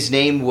his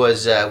name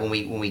was when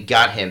we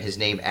got him. His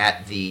name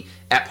at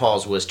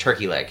Paul's was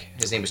Turkey Leg.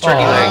 His name was Turkey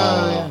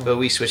Leg, but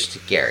we switched to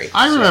Gary.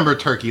 I remember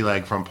Turkey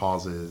Leg from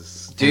Paul's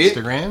Do you?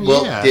 Instagram.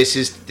 Well, yeah. this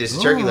is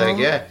Turkey Leg.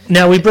 Yeah.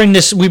 Now we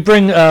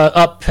bring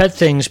up pet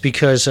things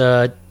because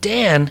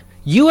Dan,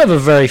 you have a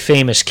very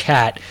famous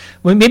cat.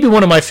 Well, maybe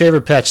one of my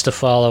favorite pets to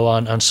follow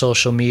on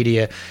social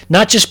media.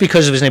 Not just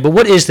because of his name, but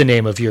what is the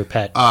name of your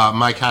pet?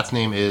 My cat's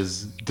name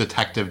is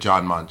Detective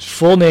John Munch.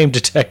 Full name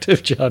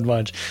Detective John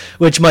Munch,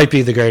 which might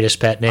be the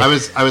greatest pet name. I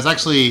was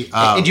actually.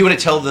 And do you want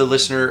to tell the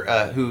listener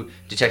who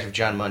Detective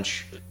John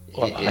Munch is?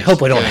 I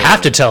hope I don't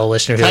have to tell a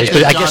listener who it is,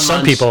 but I guess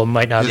some people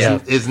might not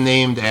know. Is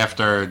named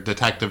after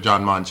Detective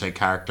John Munch, a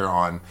character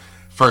on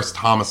first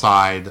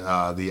Homicide,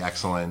 the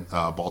excellent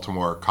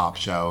Baltimore cop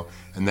show,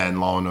 and then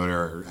Law and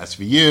Order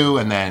SVU,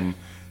 and then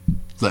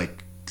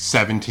like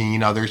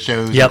 17 other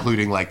shows, Yep.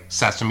 including like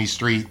Sesame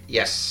Street.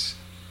 Yes.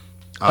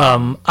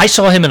 I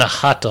saw him in a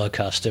hot dog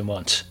costume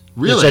once.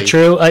 Really? Is that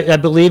true? I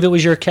believe it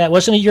was your cat.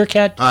 Wasn't it your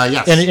cat?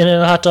 Yes. In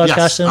a hot dog Yes.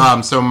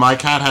 costume? So my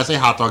cat has a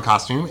hot dog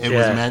costume. It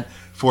was Yeah. meant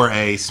for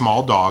a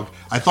small dog.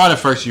 I thought at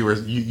first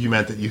you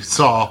meant that you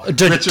saw Richard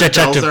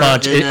Detective Belzer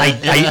Munch. in a I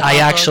hot dog.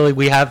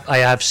 actually I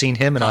have seen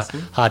him in a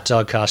hot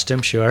dog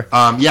costume. Sure.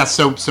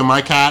 So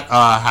my cat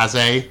has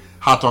a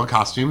hot dog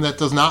costume that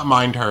does not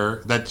mind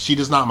her. That she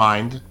does not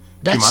mind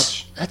too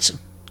much.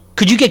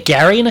 Could you get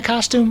Gary in a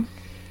costume?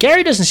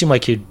 Gary doesn't seem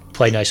like he'd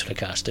play nice with a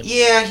costume.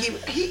 Yeah,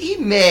 he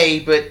may,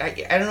 but I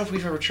don't know if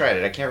we've ever tried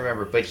it. I can't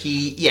remember, but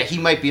he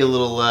might be a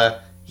little.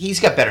 He's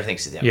got better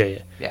things to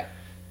do. Yeah.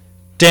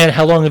 Dan,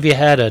 how long have you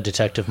had a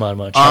Detective Mon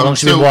Munch? How long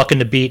have you been walking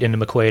the beat in the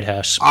McQuaid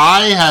house?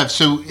 I have.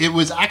 So it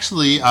was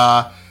actually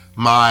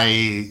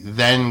my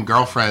then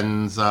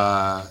girlfriend's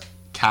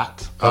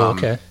cat.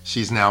 Okay.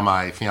 She's now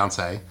my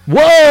fiance.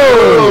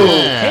 Whoa!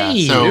 Yeah.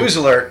 Hey! News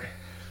alert.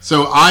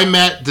 So I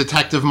met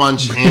Detective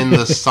Munch in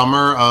the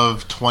summer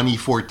of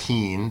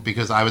 2014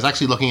 because I was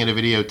actually looking at a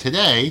video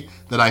today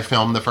that I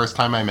filmed the first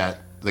time I met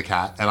the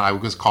cat, and I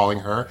was calling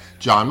her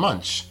John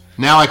Munch.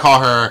 Now I call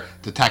her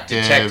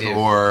Detective.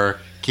 Or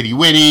Kitty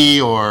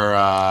Witty or,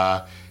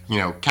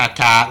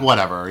 Cat,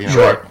 whatever.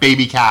 Sure.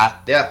 Baby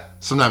Cat. Yeah.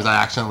 Sometimes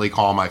I accidentally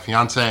call my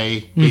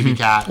fiance Baby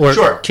Cat.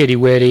 Or Kitty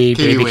Witty,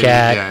 Baby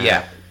Cat.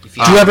 Yeah.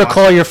 Do you ever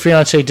call your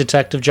fiance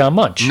Detective John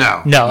Munch?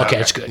 No. Okay,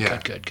 it's good. Yeah.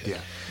 Good. Yeah.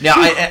 Now,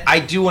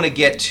 I do want to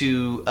get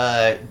to,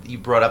 you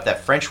brought up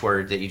that French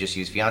word that you just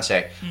used,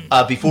 fiance.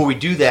 Before we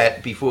do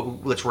that,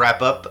 let's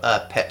wrap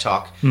up Pet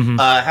Talk.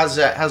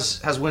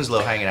 How's Winslow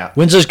hanging out?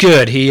 Winslow's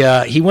good.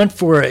 He went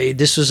for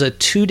this was a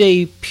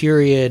 2-day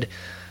period.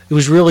 It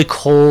was really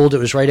cold. It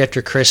was right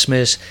after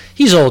Christmas.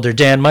 He's older,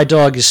 Dan. My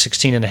dog is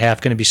 16 and a half,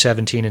 going to be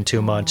 17 in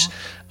 2 months.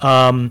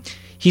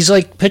 He's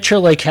like, picture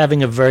like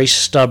having a very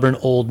stubborn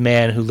old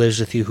man who lives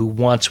with you, who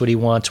wants what he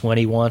wants when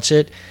he wants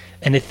it.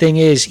 And the thing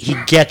is, he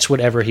gets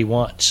whatever he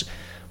wants.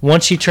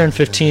 Once he turned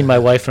 15, my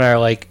wife and I are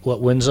like, what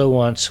Winslow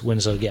wants,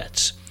 Winslow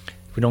gets.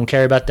 We don't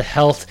care about the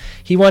health.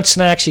 He wants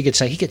snacks, he gets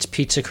snacks. He gets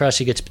pizza crust,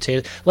 he gets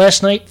potatoes.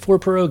 Last night, 4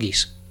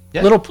 pierogies.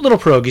 Yeah. Little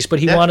pierogies, but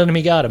he wanted them,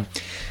 he got them.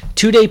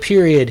 2-day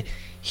period,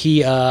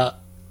 he,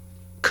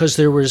 because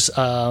there was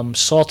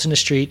salt in the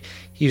street,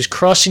 he was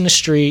crossing the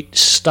street,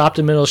 stopped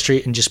in the middle of the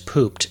street, and just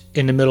pooped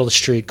in the middle of the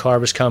street. Car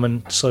was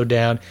coming, slowed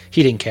down.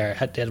 He didn't care.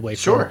 Had to wait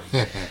for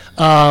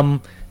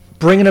him.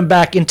 Bringing him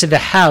back into the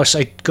house,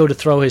 I go to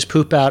throw his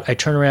poop out. I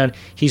turn around.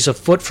 He's a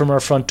foot from our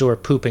front door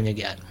pooping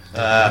again.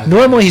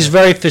 Normally, he's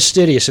very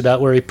fastidious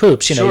about where he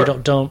poops. He's very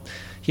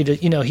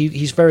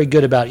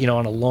good about,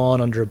 on a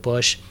lawn, under a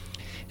bush.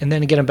 And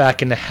then to get him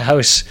back in the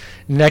house.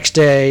 Next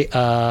day,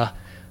 I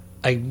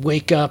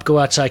wake up, go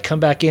outside, come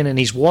back in, and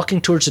he's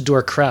walking towards the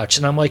door crouched.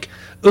 And I'm like,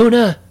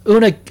 Una,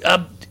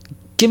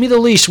 give me the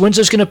leash.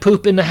 Windsor's going to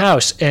poop in the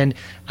house. And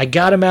I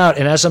got him out,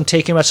 and as I'm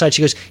taking him outside,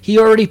 she goes, he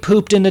already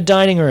pooped in the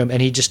dining room.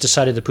 And he just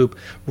decided to poop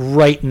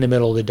right in the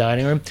middle of the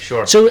dining room.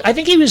 Sure. So I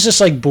think he was just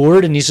like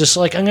bored, and he's just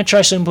like, I'm going to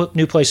try some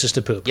new places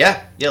to poop.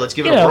 Yeah, let's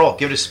give it a whirl.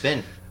 Give it a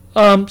spin.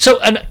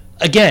 And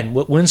again,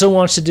 what Winslow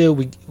wants to do,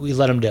 we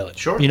let him do it.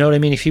 Sure. You know what I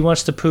mean? If he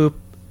wants to poop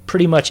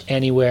pretty much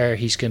anywhere,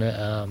 he's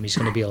gonna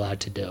be allowed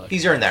to do it.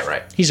 He's earned that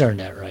right. He's earned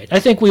that right. I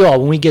think we all,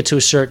 when we get to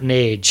a certain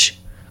age,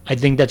 I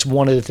think that's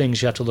one of the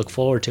things you have to look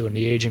forward to in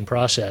the aging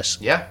process.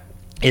 Yeah.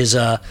 Is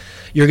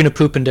you're going to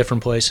poop in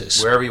different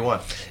places. Wherever you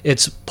want.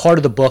 It's part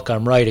of the book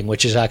I'm writing,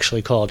 which is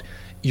actually called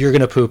You're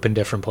Going to Poop in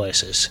Different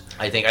Places.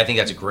 I think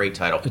that's a great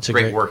title. It's a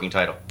great working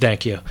title.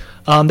 Thank you.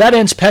 That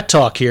ends Pet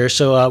Talk here.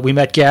 So we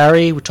met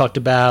Gary. We talked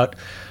about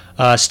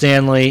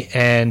Stanley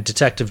and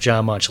Detective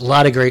John Munch. A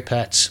lot of great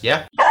pets.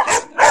 Yeah.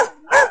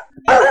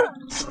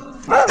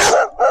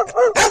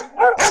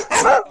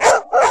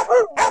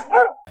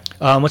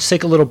 Let's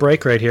take a little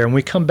break right here. When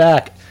we come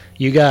back,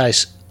 you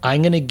guys,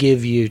 I'm going to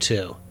give you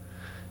two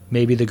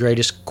maybe the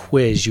greatest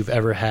quiz you've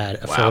ever had,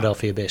 a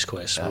Philadelphia-based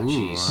quiz. Oh,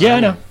 jeez. Yeah, I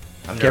know.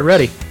 Get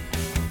ready.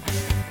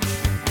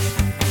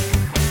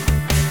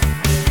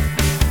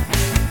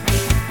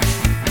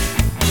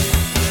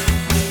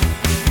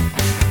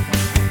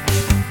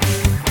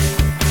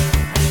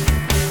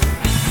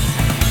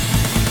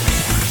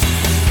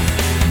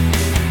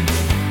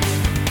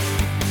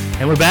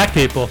 And we're back,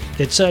 people.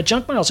 It's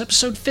Junk Miles,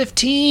 episode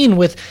 15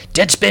 with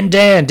Deadspin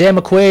Dan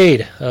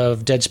McQuaid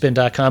of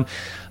Deadspin.com.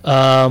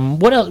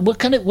 What else?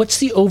 What's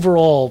the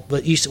overall?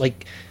 What used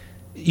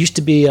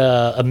to be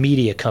a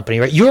media company,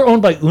 right? You're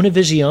owned by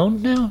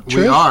Univision now.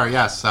 True? We are,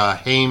 yes.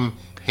 Haim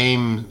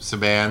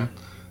Saban.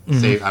 I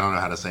don't know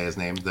how to say his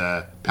name.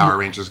 The Power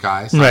Rangers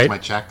guy. Signs my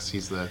checks.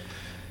 He's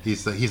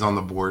on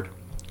the board.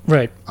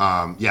 Right.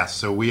 Yes.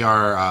 So we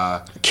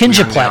are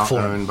Kinja we are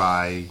platform now owned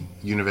by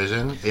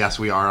Univision. Yes,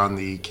 we are on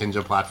the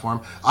Kinja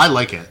platform. I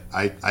like it.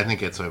 I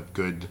think it's a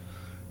good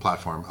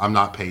platform. I'm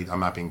not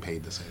being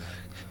paid to say that.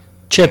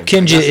 Chip,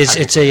 Kinja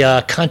it's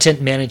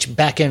a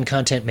back-end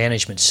content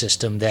management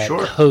system that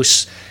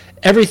hosts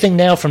everything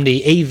now from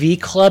the AV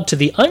Club to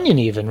the Onion,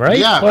 even, right?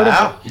 Yeah,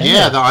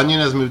 the Onion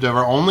has moved over.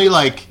 Only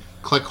like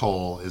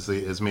Clickhole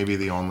is maybe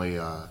the only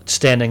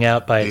standing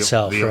out by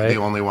itself, right? The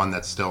only one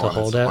that's still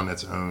on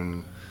its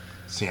own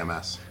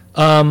CMS.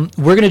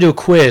 We're going to do a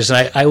quiz,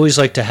 and I always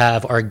like to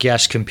have our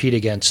guests compete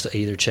against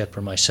either Chip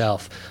or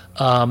myself.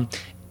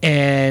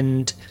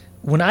 And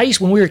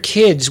when we were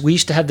kids, we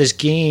used to have this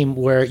game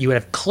where you would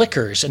have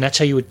clickers, and that's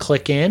how you would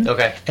click in.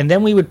 Okay. And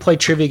then we would play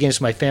trivia games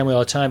with my family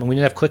all the time, and we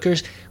didn't have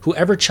clickers.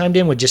 Whoever chimed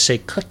in would just say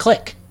click,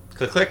 click.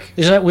 Click, click.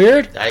 Isn't that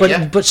weird? But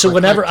Yeah. so Click,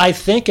 whenever click. I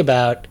think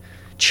about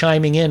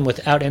chiming in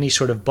without any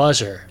sort of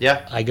buzzer,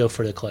 Yeah. I go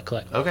for the click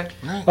click. Okay.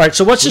 All right,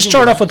 so let's just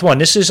start off with one.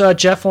 This is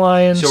Jeff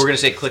Lyons. So we're going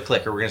to say click,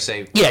 click, or we're going to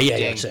say yeah,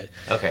 ding? that's it.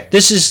 Okay.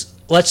 This is,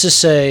 let's just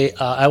say,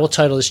 I will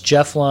title this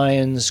Jeff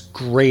Lyons'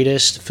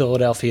 greatest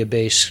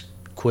Philadelphia-based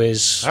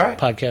quiz, All right.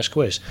 podcast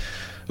quiz.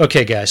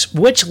 Okay, guys.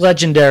 Which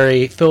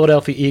legendary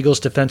Philadelphia Eagles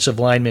defensive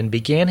lineman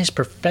began his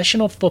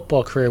professional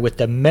football career with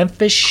the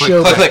Memphis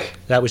Showboats? click, click.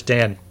 That was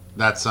Dan.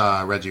 That's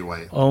Reggie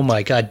White. Oh,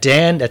 my God.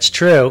 Dan, that's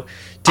true.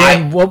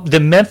 Dan, the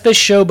Memphis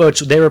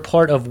Showboats, they were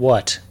part of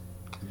what?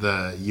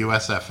 The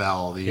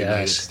USFL, the United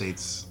Yes.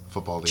 States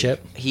Football League.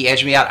 Chip? He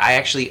edged me out. I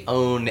actually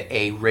own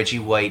a Reggie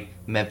White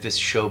Memphis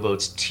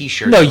Showboats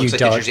T-shirt. No, It you looks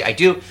like a don't. jersey. I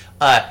do.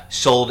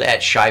 Sold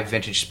at Shibe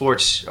Vintage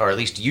Sports, or at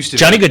least used to.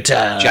 Johnny be.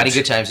 Goodtimes. Johnny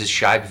Goodtimes is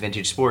Shibe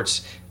Vintage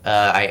Sports.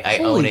 I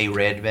own a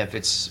red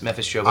Memphis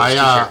Showboats T-shirt.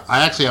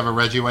 I actually have a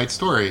Reggie White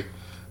story.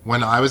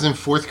 When I was in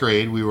 4th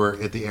grade, we were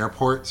at the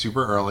airport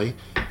super early,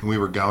 and we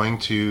were going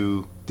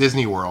to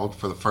Disney World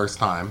for the first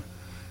time,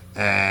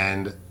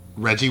 and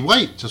Reggie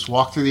White just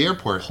walked through the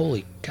airport.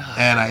 Holy God.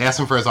 And I asked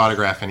him for his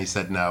autograph, and he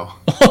said no.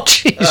 Oh,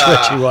 jeez,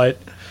 Reggie White.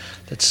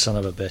 That son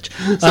of a bitch.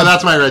 So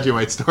that's my Reggie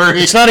White story.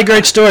 It's not a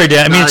great story,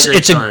 Dan. I mean, Not a great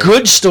it's a story.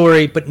 good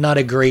story, but not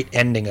a great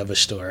ending of a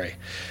story.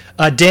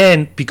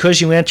 Dan,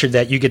 because you answered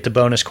that, you get the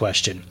bonus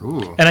question.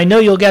 Ooh. And I know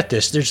you'll get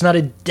this. There's not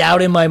a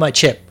doubt in my mind.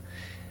 Chip,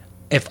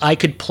 if I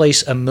could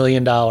place $1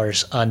 million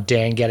on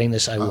Dan getting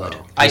this, I would.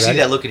 You I see ready?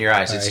 that look in your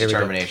eyes. It's here we go.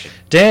 determination.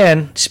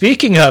 Dan,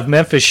 speaking of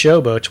Memphis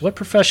Showboats, what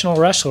professional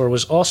wrestler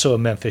was also a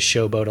Memphis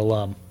Showboat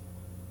alum?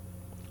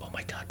 Oh,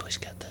 my God, please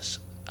get this.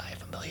 I have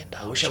 $1 million.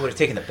 I wish I would have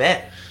taken the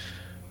bet.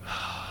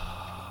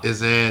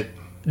 Is it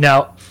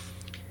Now,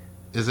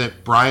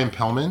 Brian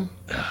Pillman?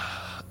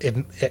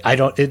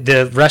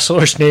 the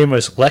wrestler's name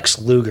was Lex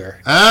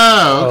Luger.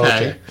 Oh, okay.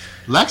 okay.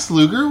 Lex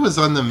Luger was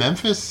on the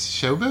Memphis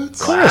Showboats? Of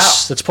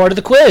course, that's part of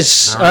the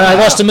quiz. I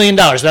lost $1 million.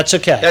 That's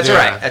okay. That's Yeah.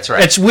 right. That's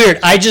right. It's weird.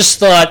 I just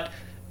thought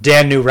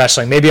Dan knew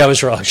wrestling. Maybe I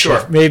was wrong. Sure.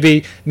 Chef.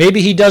 Maybe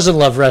he doesn't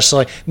love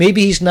wrestling.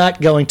 Maybe he's not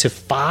going to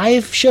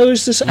 5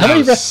 shows this. How No,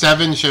 many?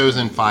 7 shows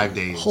in 5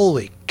 days.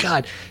 Holy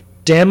God!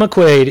 Dan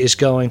McQuaid is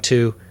going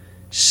to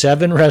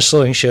 7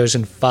 wrestling shows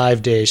in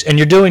 5 days, and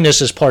you're doing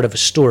this as part of a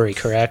story,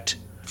 correct?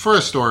 For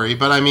a story,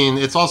 but I mean,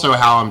 it's also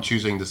how I'm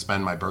choosing to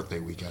spend my birthday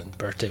weekend.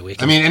 Birthday I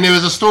weekend. mean, and it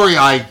was a story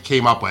I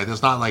came up with.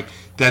 It's not like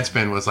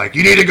Deadspin was like,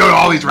 you need to go to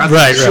all these wrestling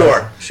Right,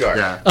 shows. Sure.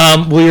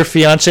 Yeah. Will your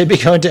fiance be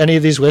going to any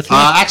of these with you?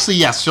 Actually,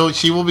 yes. So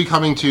she will be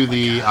coming to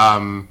the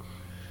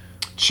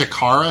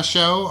Chikara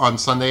show on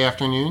Sunday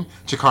afternoon.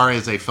 Chikara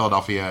is a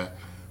Philadelphia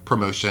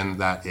promotion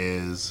that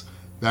is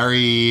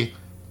very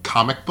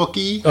comic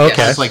booky.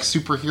 Okay. It's like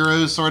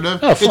superheroes, sort of.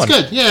 Oh, fun. It's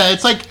good. Yeah,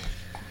 it's like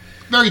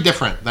very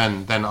different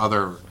than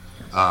other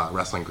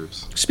wrestling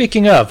groups.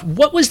 Speaking of,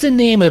 what was the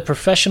name of the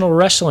professional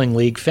wrestling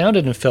league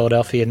founded in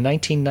Philadelphia in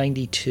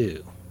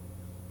 1992?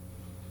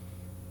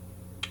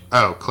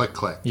 Oh, click,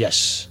 click.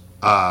 Yes.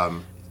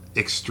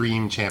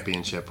 Extreme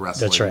Championship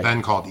Wrestling. That's right.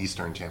 Then called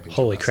Eastern Championship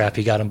Holy Wrestling. crap,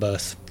 you got them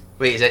both.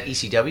 Wait, is that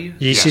ECW?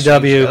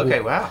 ECW. Okay,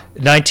 wow.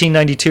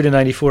 1992 to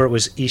 94, it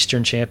was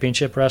Eastern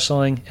Championship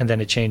Wrestling, and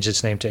then it changed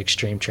its name to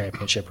Extreme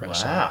Championship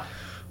Wrestling. Wow.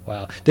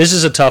 Wow. This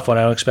is a tough one.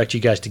 I don't expect you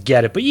guys to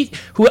get it, but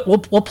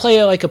we'll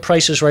play like a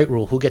Price is Right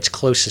rule. Who gets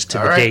closest to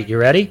All the right. date? You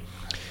ready?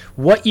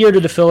 What year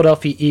did the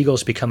Philadelphia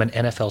Eagles become an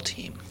NFL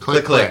team?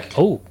 Click, Click. click.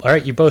 Oh, all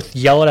right. You both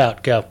yell it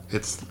out. Go.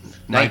 It's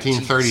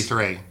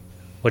 1933.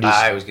 What do you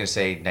I was going to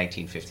say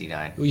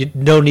 1959.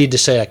 No need to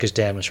say that because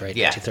Dan was right.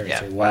 Yeah,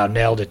 1933. Wow,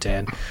 nailed it,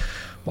 Dan.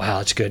 Wow,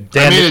 that's good.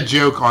 I Dan, made a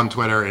joke on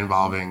Twitter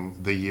involving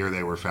the year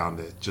they were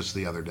founded just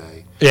the other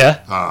day.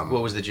 yeah,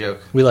 What was the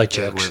joke? we like It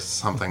jokes. was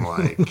something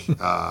like,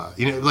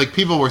 like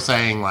people were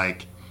saying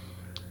like,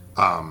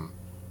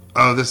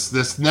 oh,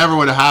 this never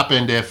would have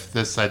happened if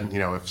this had,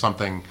 if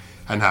something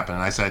hadn't happened.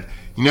 And I said,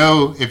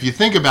 if you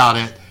think about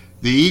it,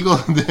 the Eagle,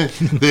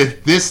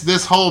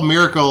 this whole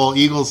miracle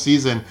Eagles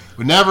season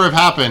would never have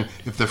happened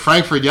if the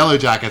Frankfurt Yellow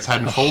Jackets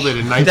hadn't folded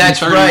in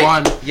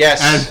 1931. That's right.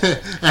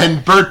 Yes.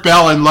 And Burt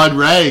Bell and Lud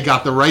Ray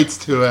got the rights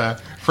to a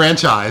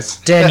franchise.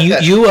 Dan,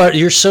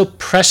 you're so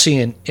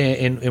prescient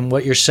in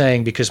what you're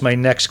saying because my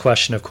next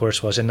question, of course,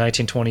 was in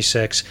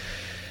 1926.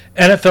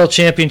 NFL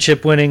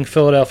championship winning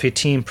Philadelphia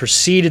team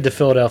preceded the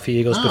Philadelphia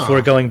Eagles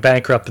before going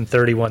bankrupt in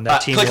 31.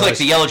 That team Click, was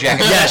the Yellow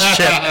Jackets. Yes,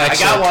 Chip,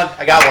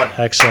 I got one.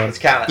 Excellent. Let's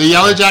count The it.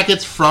 Yellow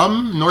Jackets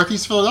from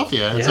Northeast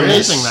Philadelphia. It's Yes.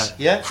 amazing that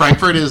Yeah.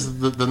 Frankfurt is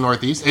the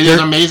Northeast. It is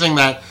amazing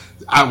that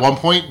at one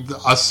point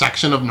a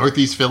section of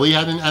Northeast Philly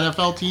had an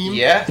NFL team.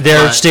 Yeah.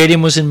 Their But-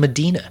 stadium was in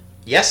Medina.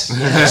 Yes.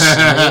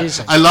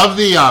 Amazing. I love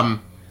the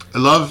I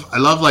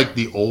love like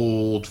the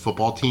old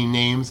football team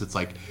names. It's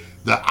like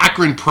the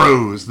Akron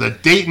Pros, the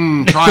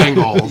Dayton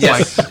Triangles.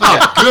 Yes.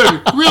 Like,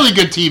 good, really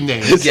good team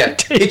names. Yeah.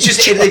 It's just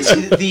it's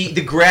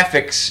the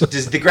graphics.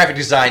 The graphic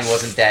design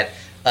wasn't that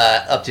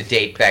up to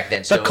date back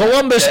then. So The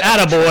Columbus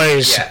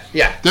Attaboys.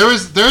 Yeah. There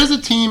was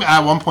a team at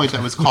one point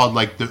that was called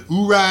like the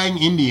Oorang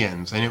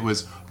Indians, and it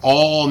was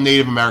all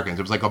Native Americans.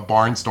 It was like a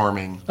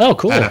barnstorming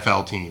Cool.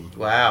 NFL team.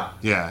 Wow.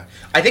 Yeah.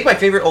 I think my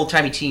favorite old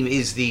timey team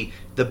is the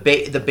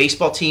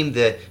baseball team.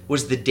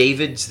 The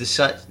Davids,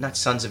 not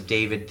Sons of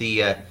David.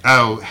 The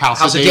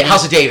House of David.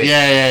 House of David.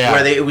 Yeah.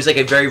 Where it was like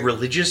a very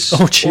religious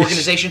jeez.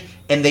 organization,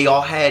 and they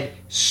all had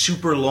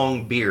super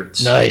long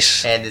beards.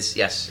 Nice. And this,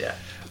 yeah.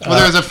 Well,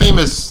 there was a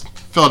famous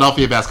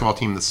Philadelphia basketball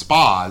team, the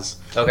Spas,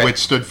 Okay. which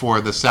stood for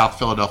the South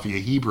Philadelphia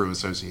Hebrew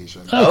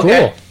Association. Oh, Okay.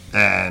 cool.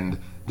 And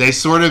they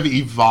sort of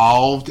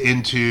evolved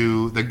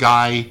into the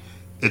guy.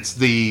 It's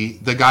the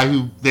guy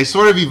who they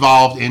sort of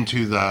evolved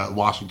into the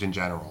Washington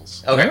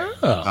Generals, Okay.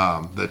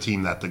 Oh. the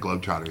team that the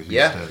Globetrotters used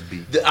Yeah. to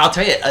beat. I'll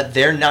tell you,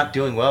 they're not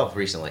doing well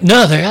recently.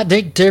 No,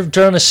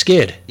 they're on a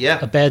skid. Yeah.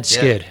 A bad Yeah.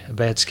 skid. A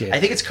bad skid. I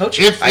think it's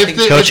coaching. If, I if, think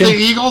the, if Coaching? the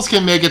Eagles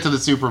can make it to the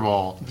Super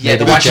Bowl, Yeah,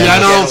 the the Washington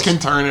Generals Generals can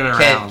turn it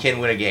around. can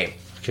win a game.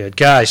 Good.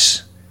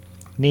 Guys,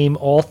 name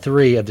all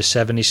 3 of the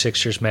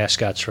 76ers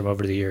mascots from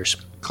over the years.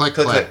 Click,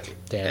 Click, click. click.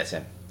 Dan. That's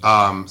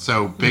him.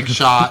 So Big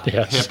Shot,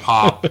 Yes. Hip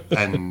Hop,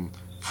 and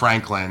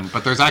Franklin,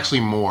 but there's actually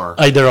more.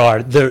 There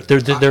are. There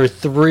are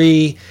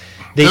 3.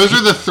 Those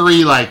are the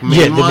 3 like main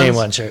Yeah, the ones. main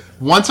ones, right.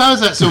 Once I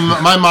was at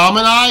my mom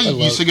and I love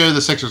used to go to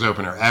the Sixers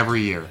opener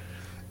every year,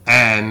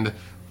 and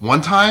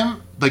one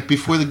time like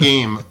before the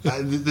game,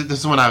 this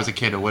is when I was a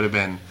kid. It would have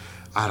been,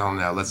 I don't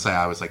know, let's say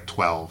I was like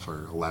 12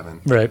 or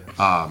 11, Right.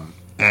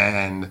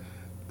 and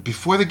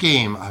before the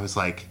game, I was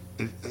like,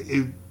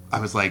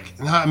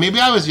 no, maybe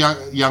I was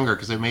younger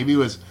because maybe it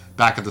was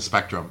back at the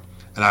Spectrum,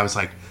 and I was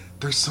like,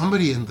 there's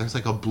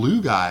like a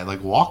blue guy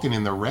like walking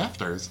in the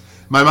rafters.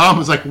 My mom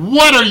was like,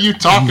 "What are you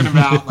talking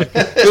about? Like,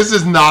 this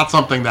is not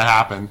something that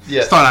happened."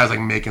 Yeah. She thought I was like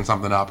making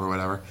something up or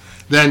whatever.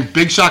 Then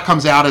Big Shot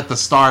comes out at the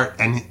start,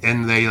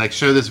 and they like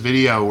show this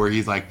video where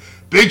he's like,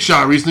 "Big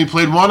Shot recently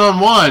played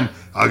 1-on-1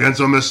 against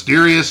a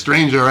mysterious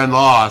stranger and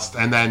lost."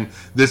 And then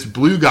this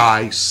blue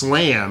guy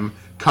Slam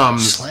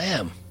comes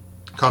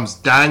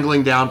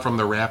dangling down from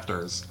the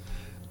rafters,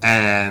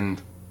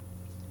 and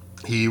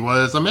he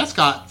was a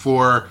mascot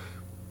for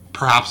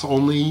perhaps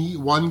only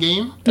one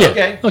game. Yeah.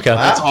 Okay. Okay.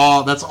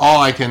 Wow. That's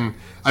all I can.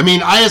 I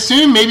mean, I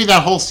assume maybe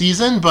that whole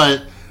season,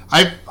 but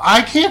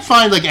I can't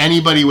find like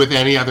anybody with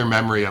any other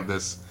memory of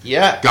this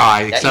Yeah.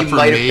 guy That except you for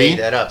might have me. made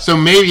that up. So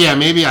maybe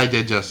I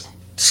did just.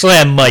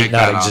 Slam might Make not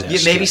that up.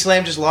 exist. Yeah, maybe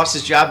Slam just lost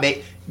his job.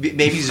 Maybe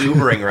he's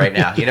Ubering right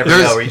now. You never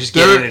There's- know. Where you just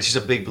get in and it's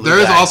just a big blue There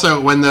is guy. also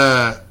when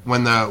the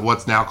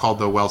what's now called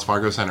the Wells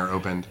Fargo Center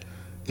opened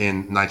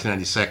in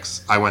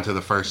 1996. I went to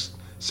the first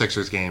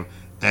Sixers game,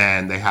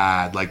 and they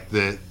had like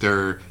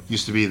there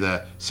used to be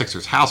the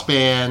Sixers house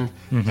band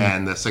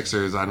and the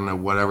Sixers, I don't know,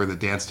 whatever the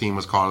dance team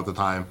was called at the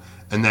time,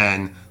 and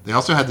then they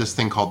also had this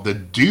thing called the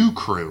Dew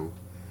Crew,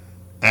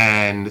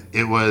 and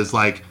it was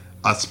like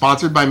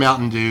sponsored by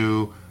Mountain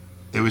Dew.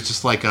 It was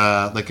just like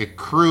a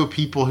crew of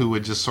people who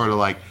would just sort of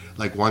like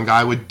one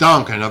guy would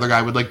dunk, another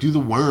guy would like do the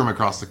worm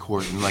across the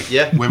court, and like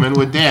Yeah. women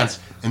would dance.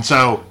 And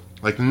so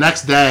like the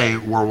next day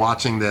we're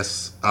watching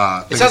this.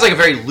 It sounds like a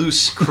very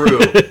loose crew.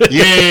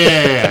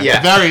 yeah.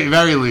 Yeah. Very,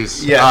 very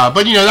loose. Yeah.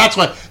 But you know that's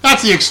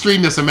the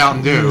extremeness of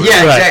Mountain Dew.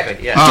 Yeah, Right.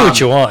 exactly. Yeah. Do what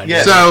you want.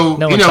 yeah. So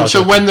No you one know, tells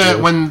so you when what to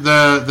do. when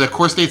the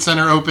Core State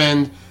Center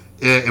opened,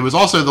 it was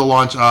also the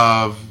launch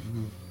of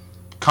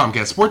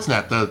Comcast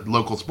Sportsnet, the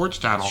local sports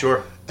channel.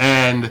 Sure.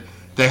 And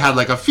they had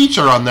like a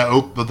feature on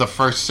the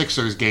first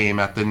Sixers game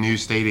at the new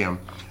stadium,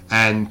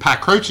 and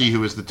Pat Croce, who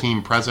was the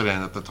team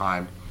president at the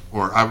time,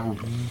 or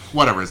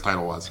whatever his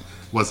title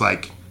was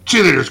like,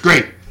 cheerleaders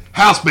great,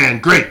 house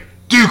band great,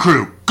 Dew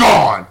Crew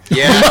gone.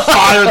 Yeah. He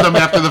fired them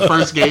after the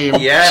first game.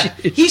 Yeah.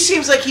 He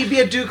seems like he'd be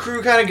a Dew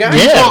Crew kind of guy.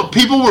 Yeah.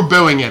 People were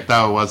booing it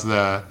though.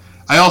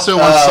 I also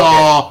once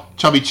saw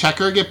Chubby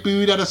Checker get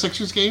booed at a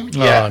Sixers game.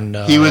 Yeah. Oh,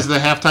 no. He was the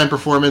halftime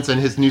performance, and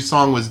his new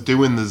song was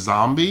 "Doing the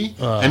Zombie,"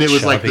 Oh, and it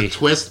was like the Chubby.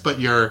 twist, but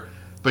your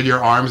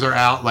arms are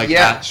out like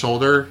Yeah. at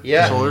shoulder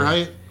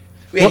height,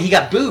 Wait, he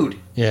got booed.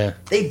 Yeah.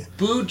 They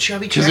booed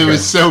Chubby because Checker. it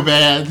was so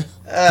bad.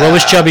 What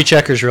was Chubby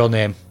Checker's real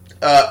name?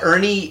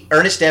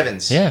 Ernest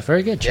Evans. Yeah,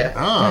 very good. Yeah. Chip.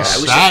 Oh, I wish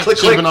that click,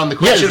 should have click. been on the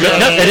Yeah, quiz.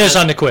 no, it is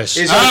on the quiz.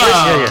 Is it on the quiz?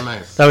 Oh, Yeah.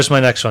 nice. That was my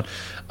next one.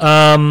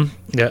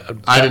 Yeah.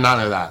 I did not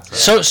know that.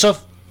 So. So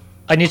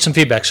I need some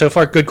feedback. So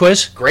far, good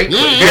quiz. Great,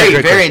 Yeah, quiz. yeah, very,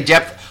 great very quiz. in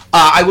depth.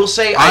 I will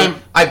say,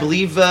 I'm- I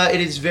believe it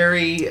is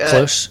very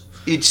Close.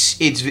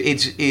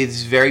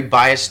 It's very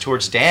biased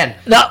towards Dan.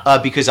 No.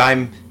 Because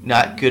I'm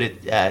not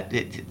good at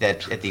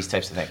these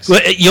types of things.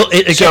 Well,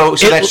 So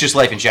that's just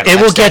life in general.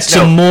 It will That's get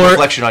to no more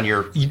reflection on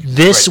your.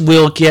 This Right.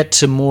 will get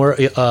to more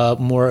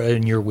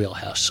in your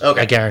wheelhouse.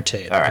 Okay. I guarantee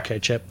it. All right. Okay,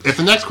 Chip. If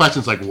the next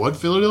question's like, what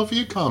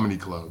Philadelphia comedy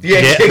club? Yeah,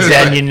 Yeah, exactly.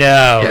 then you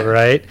know, Yeah.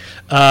 right?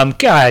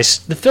 Guys,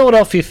 the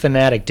Philadelphia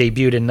Fanatic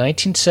debuted in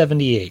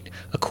 1978.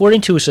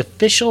 According to his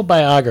official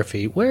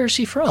biography, where is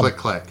he from? Click,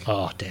 click.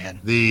 Oh, Dan.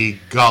 The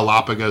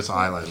Galapagos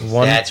Islands.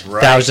 That's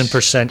right.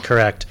 1,000%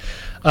 correct.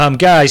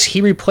 Guys,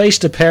 he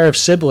replaced a pair of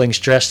siblings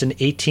dressed in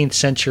 18th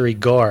century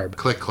garb.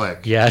 Click, click.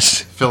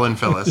 Yes. Phil and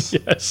Phyllis.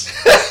 Yes.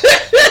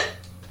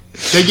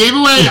 They gave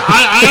away.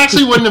 I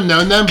actually wouldn't have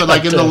known them, but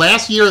like in the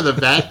last year of the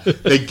vet,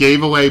 they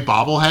gave away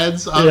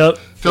bobbleheads of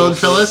Phil and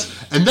Phyllis.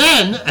 And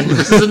then, and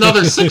this is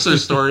another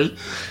Sixers story,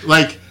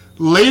 like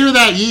later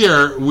that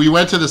year, we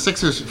went to the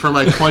Sixers for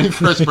my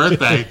 21st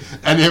birthday,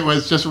 and it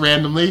was just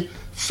randomly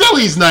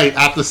Phillies night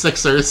at the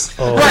Sixers.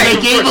 Oh. And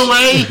they gave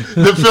away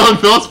the Phil and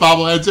Phyllis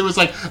bobbleheads. It was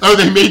like, oh,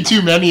 they made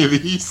too many of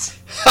these.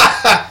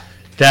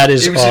 That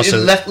is It was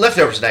awesome.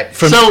 leftovers night.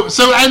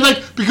 So and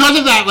like because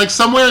of that, like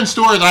somewhere in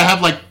stores, I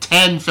have like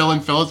 10 Phil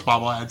and Phyllis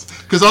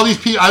bobbleheads because all these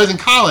people. I was in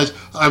college.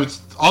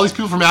 All these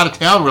people from out of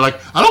town were like,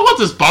 I don't want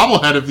this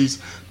bobblehead of these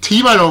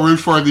team I don't root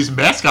for, of these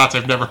mascots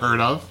I've never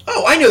heard of.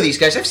 Oh, I know these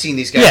guys. I've seen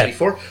these guys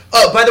before.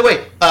 Oh, by the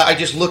way, I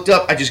just looked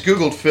up. I just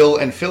Googled Phil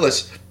and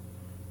Phyllis.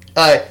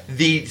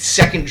 The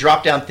second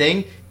drop-down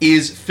thing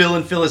is Phil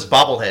and Phyllis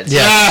bobbleheads.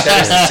 Yeah.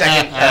 That is the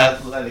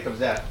second line that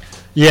comes out.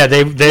 Yeah,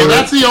 they Well, were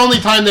that's the only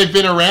time they've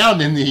been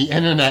around in the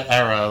internet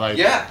era. Like,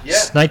 Yeah.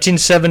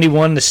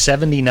 1971 to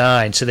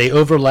 79, so they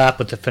overlap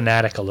with the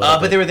Fanatic a little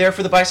But bit. they were there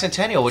for the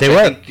bicentennial, which They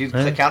I were. think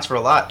Yeah. accounts for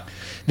a lot.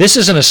 This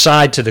is an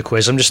aside to the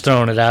quiz. I'm just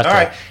throwing it out All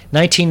there. right.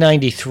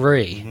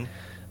 1993,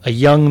 a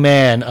young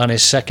man on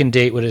his second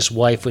date with his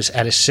wife was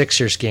at a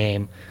Sixers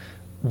game,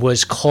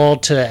 was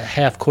called to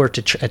half court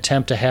to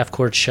attempt a half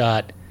court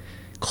shot,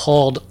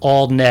 called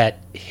all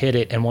net, hit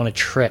it, and won a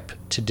trip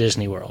to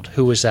Disney World.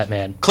 Who was that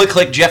man?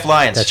 Click, Jeff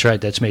Lyons. That's right.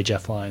 That's me,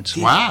 Jeff Lyons.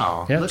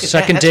 wow. Yeah, Look at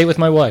second that. date with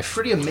my wife.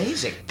 Pretty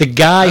amazing. The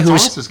guy That's who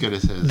almost was as good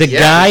as his. the Yeah,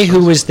 guy that's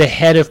who was the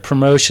head of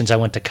promotions I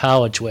went to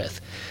college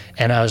with,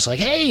 and I was like,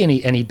 hey,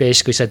 and he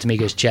basically said to me, he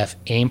goes, Jeff,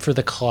 aim for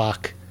the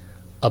clock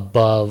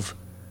above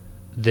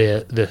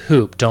the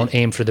hoop. Don't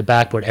aim for the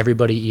backboard.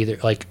 Everybody either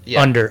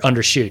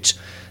undershoots.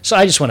 So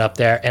I just went up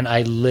there, and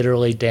I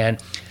literally, Dan,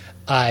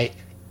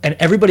 and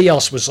everybody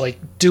else was like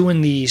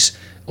doing these,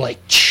 like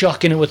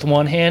chucking it with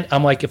one hand.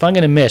 I'm like, if I'm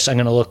gonna miss, I'm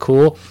gonna look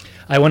cool.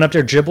 I went up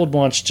there, dribbled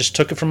once, just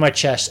took it from my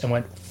chest, and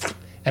went,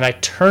 and I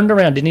turned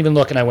around, didn't even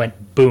look, and I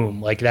went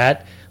boom like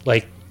that,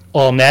 like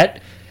all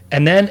net.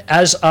 And then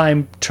as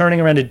I'm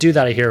turning around to do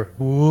that, I hear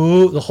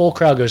woo. The whole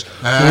crowd goes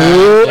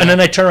woo, and then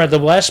I turn around at the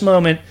last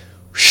moment,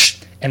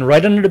 whoosh, and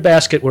right under the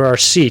basket were our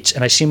seats,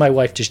 and I see my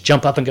wife just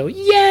jump up and go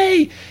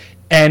yay,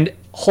 and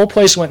whole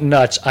place went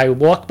nuts. I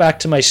walked back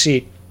to my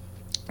seat.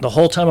 The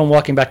whole time I'm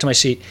walking back to my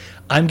seat,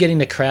 I'm getting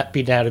the crap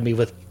beaten out of me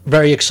with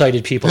very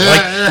excited people. They're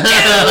like,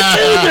 yeah,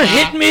 dude, they're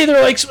hitting me.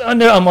 They're like,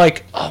 I'm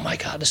like, oh my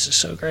god, this is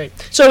so great.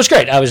 So it was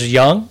great. I was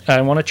young.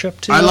 I won a trip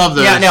to. I love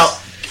those Yeah, now-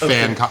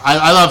 fan.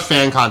 I love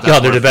fan contests. Oh,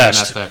 they're where the a fan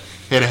best. has to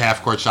hit a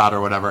half court shot or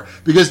whatever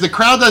because the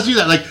crowd does do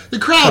that. Like the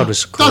crowd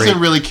was great. doesn't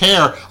really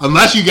care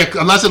unless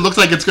it looks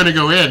like it's going to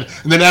go in,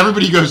 and then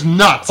everybody goes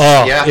nuts.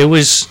 Oh, Yeah. it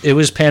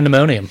was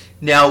pandemonium.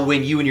 Now,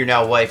 when you and your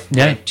now wife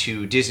Yeah. went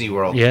to Disney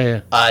World,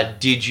 Yeah,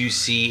 did you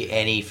see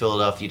any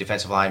Philadelphia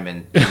defensive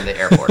linemen in the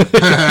airport?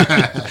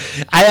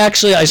 I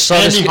saw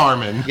Andy this.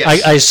 Harmon.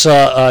 Yes. I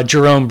saw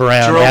Jerome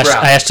Brown. Jerome Brown.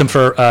 I asked him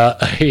for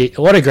an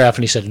autograph,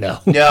 and he said no.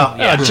 No,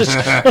 yeah. It just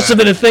must have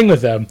been a thing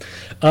with them.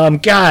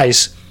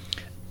 Guys,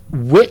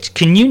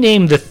 can you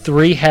name the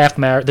 3 half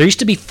marathons? There used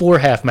to be 4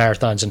 half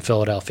marathons in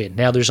Philadelphia.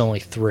 Now there's only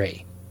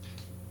 3.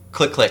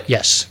 Click.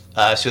 Yes.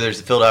 So there's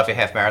the Philadelphia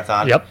half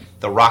marathon. Yep.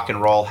 The rock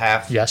and roll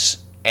half. Yes.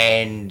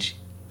 And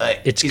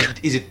It's-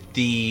 is it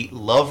the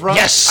Love Run?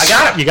 Yes. I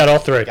got him. You got all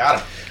 3. Got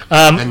him.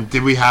 And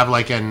did we have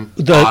like an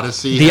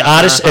Odyssey? The half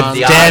Odyssey. marathon?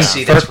 The Dan,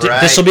 Odyssey, that's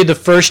right. this will be the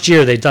first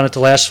year. They've done it the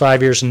last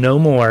 5 years, no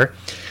more.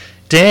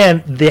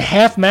 Dan, the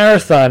half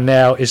marathon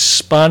now is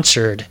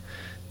sponsored.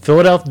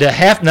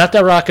 Philadelphia, not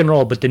that rock and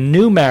roll, but the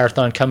new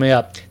marathon coming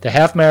up. The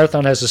half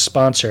marathon has a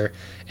sponsor,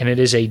 and it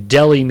is a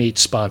deli meat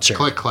sponsor.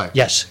 Click.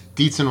 Yes.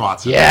 Dietz and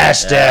Watson.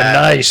 Yes, Dan.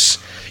 Nice.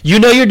 You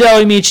know your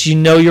deli meats. You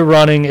know you're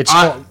running. It's.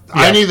 I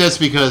yeah. knew this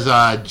because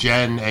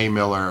Jen A.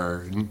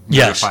 Miller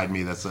Yes. notified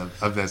me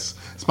of this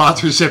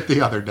sponsorship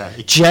the other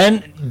day.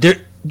 Jen.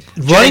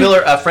 Jenny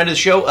Miller, a friend of the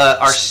show,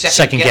 our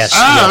second guest.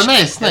 Oh,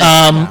 Yes.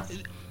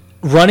 nice.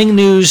 Running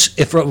news.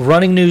 If a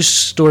running news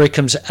story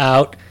comes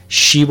out,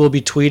 she will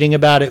be tweeting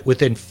about it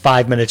within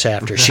 5 minutes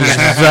after. She's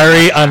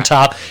very on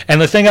top. And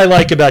the thing I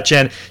like about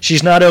Jen,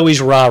 she's not always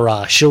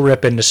rah-rah. She'll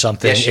rip into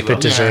something Yes, she if will.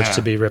 it deserves Yeah.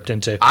 to be ripped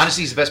into.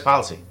 Honesty is the best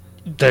policy.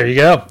 There you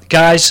go.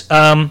 Guys,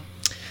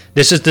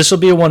 this will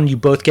be a one you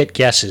both get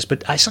guesses,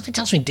 but something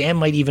tells me Dan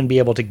might even be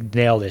able to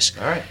nail this.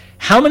 All right.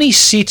 How many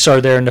seats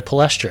are there in the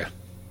Palestra?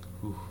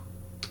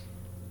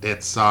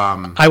 It's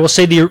I will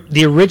say the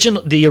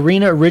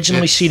arena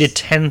originally It's- seated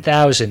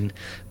 10,000,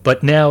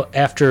 but now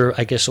after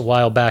I guess a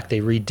while back they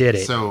redid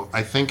it. so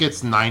I think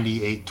it's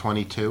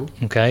 98-22.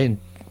 Okay, and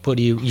what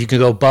do you can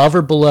go above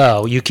or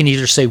below. You can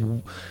either say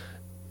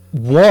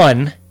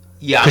 1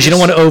 Yeah. because you don't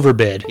want to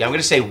overbid. Yeah, I'm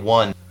going to say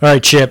 1. All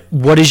right, Chip,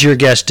 what is your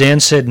guess? Dan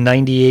said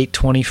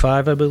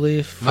 98.25, I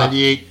believe.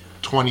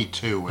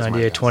 98-22 was my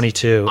guess.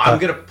 98.22. I'm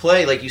going to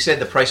play, like you said,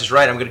 the price is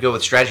right. I'm going to go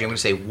with strategy. I'm going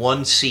to say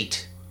 1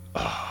 seat.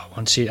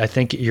 1 seat. I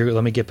think you're.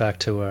 Let me get back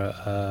to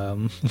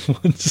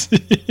 1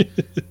 seat.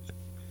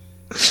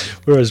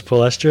 Where is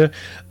Palestra?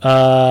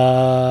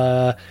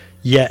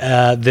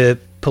 The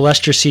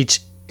Palestra seats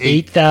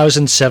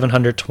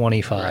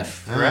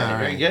 8,725. Right,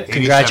 very good.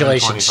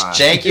 Congratulations. 87.25.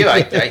 Thank you.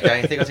 I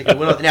think I'll take a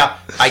win. Now,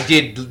 I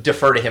did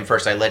defer to him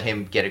first. I let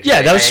him get it.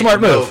 Yeah, that was a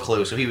smart I had move. No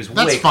clue, so he was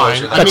That's way fine.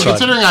 closer. I That's mean, fine.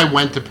 considering I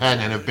went to Penn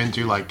and have been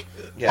to like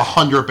Yeah.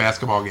 100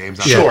 basketball games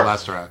at Sure.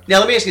 Leicester. Now,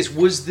 let me ask you this: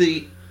 was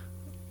the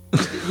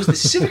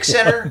Civic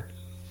Center?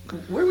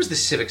 Where was the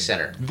Civic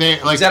Center?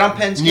 Was that on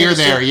Penn's near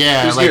campus, there? too?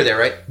 Yeah, It was near there,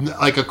 right?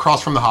 Like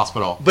across from the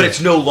hospital. But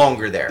it's no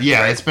longer there.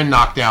 Yeah, right? it's been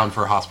knocked down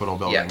for hospital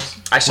buildings.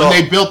 I saw-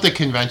 when they built the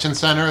convention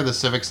center, the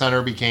Civic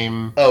Center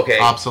became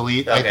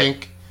obsolete. I Okay.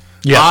 think.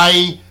 Yeah.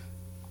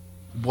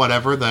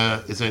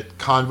 Is it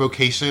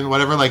convocation?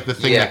 Whatever, like the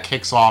thing Yeah. that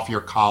kicks off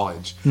your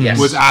college Yes.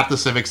 was at the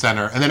Civic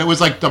Center, and then it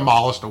was like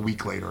demolished a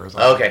week later or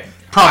something. Okay.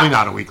 Probably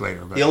not a week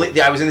later, but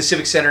I was in the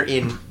Civic Center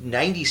in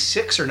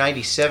 '96 or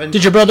 '97.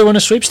 Did your brother win a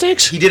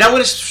sweepstakes? He did not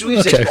win a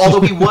sweepstakes, Okay. although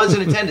he was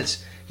in attendance.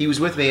 He was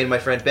with me and my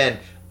friend Ben.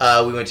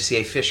 We went to see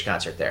a Fish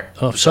concert there.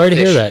 Oh, sorry to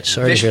hear Fish. that.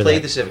 Sorry Fish to hear played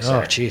that. the Civic Oh,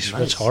 Center. jeez,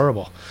 that's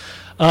horrible.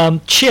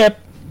 Chip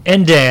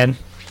and Dan,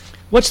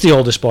 what's the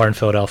oldest bar in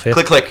Philadelphia?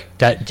 Click, click.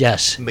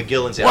 Yes.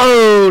 McGillen's out.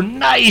 Whoa,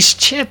 nice.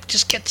 Chip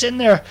just gets in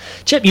there.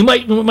 Chip, you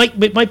might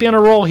be on a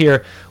roll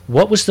here.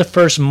 What was the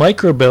first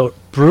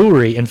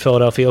microbrewery in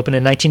Philadelphia? Opened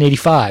in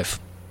 1985.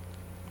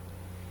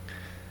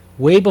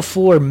 Way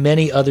before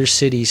many other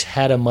cities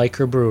had a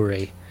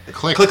microbrewery.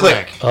 click, Click,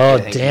 click. click. Oh,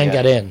 I think Dan you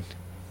got in.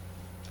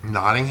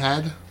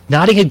 Nottinghead.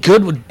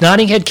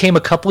 Nottinghead came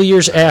a couple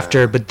years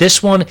after, but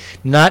this one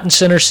not in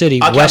Center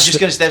City. I was West. just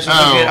going to.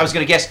 Oh. I was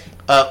going to guess.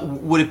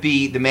 Would it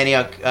be the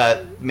Maniac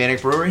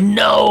Brewery?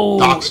 No.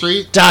 Dock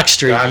Street? Dock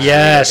Street. Dock Street,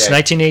 Yes, okay.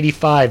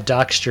 1985.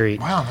 Dock Street.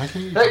 Wow,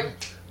 Hey,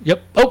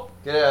 Yep. Oh.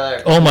 get out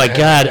of there. Oh my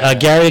God!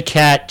 Gary the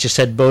Cat just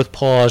had both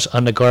paws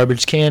on the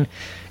garbage can,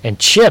 and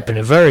Chip, in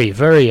a very,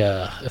 very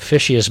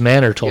officious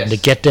manner, told him Yes.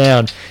 to get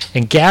down.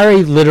 And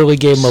Gary literally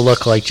gave him a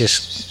look like,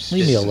 "Just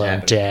leave me This is alone,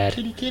 happening. Dad.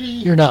 Kitty, kitty.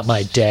 You're not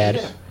my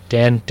dad."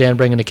 Dan,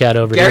 bringing the cat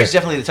over Gary's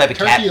here. definitely the type of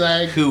Turkey cat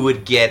leg. who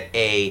would get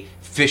a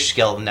fish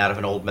skeleton out of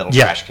an old metal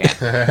Yeah. trash can.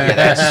 Yeah,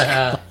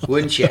 that's,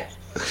 wouldn't you?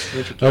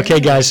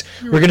 Okay, guys,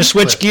 we're gonna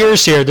switch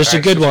gears here. This is a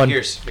good one,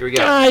 Here we go.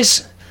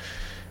 guys.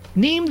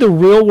 Name the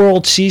Real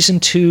World Season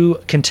 2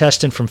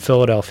 contestant from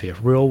Philadelphia.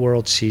 Real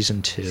World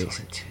Season 2.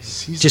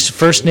 Just the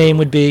first name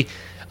would be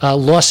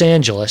Los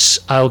Angeles.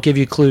 I'll give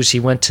you clues. He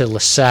went to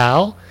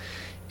LaSalle,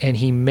 and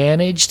he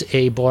managed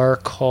a bar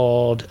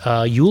called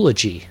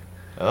Eulogy.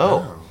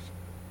 Oh.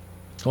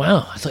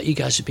 Wow, I thought you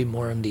guys would be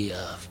more on the...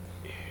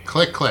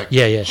 Click, click.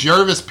 Yeah.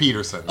 Jervis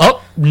Peterson.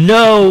 Oh,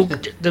 no.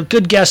 The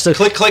good guess.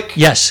 Click, click.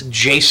 Yes.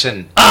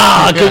 Jason.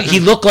 Ah, good. He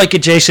looked like a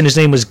Jason. His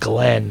name was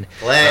Glenn.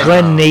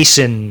 Glenn.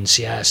 Nasons,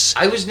 yes.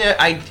 I was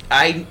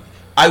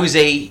I was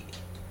a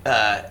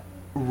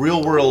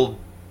Real World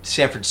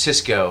San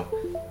Francisco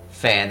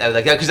fan. That was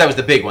like because that was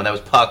the big one. That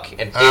was Puck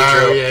and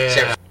Pedro. Oh, yeah.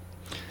 San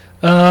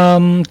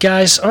Francisco.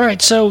 Guys, all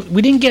right, so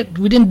we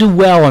didn't do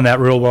well on that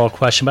Real World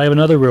question, but I have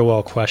another Real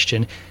World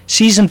question.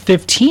 Season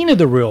 15 of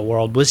the Real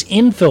World was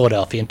in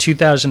Philadelphia in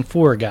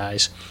 2004,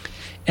 guys.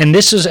 And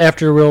this is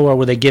after a Real World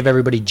where they give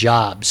everybody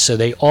jobs. So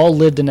they all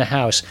lived in a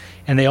house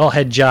and they all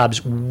had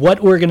jobs. What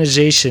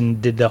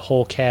organization did the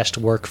whole cast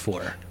work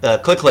for?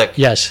 Click, click.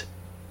 Yes.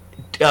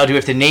 Do we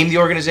have to name the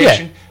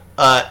organization?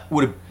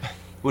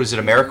 What is it,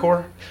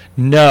 AmeriCorps?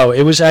 No,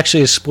 it was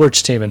actually a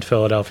sports team in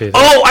Philadelphia.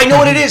 Oh, I know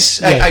what it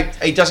is. Yeah.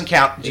 It doesn't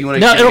count. Do you want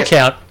to? No, it'll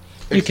count.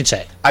 You can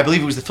say it. I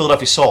believe it was the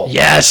Philadelphia Soul.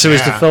 Yes, it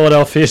was the Yeah.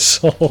 Philadelphia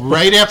Soul.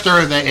 Right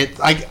after that,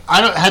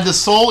 I don't had the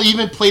Soul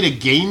even played a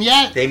game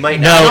yet. They might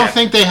No. not. I don't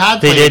think they had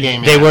They played did. a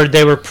game They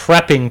yet. were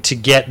prepping to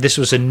get. This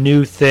was a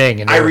new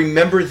thing, and I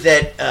remember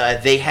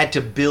that they had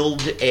to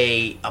build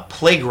a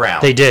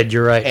playground. they did.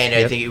 You're right. And I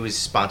Yep. think it was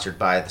sponsored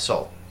by the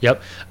Soul. Yep.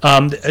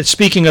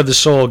 Speaking of the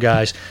Soul,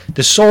 guys,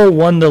 the Soul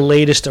won the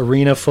latest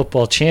Arena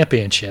Football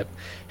Championship.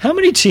 How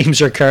many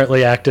teams are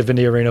currently active in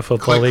the Arena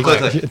Football Click, League?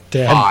 click, click.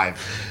 Dan? 5.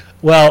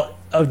 Well,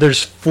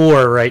 there's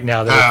 4 right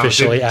now that are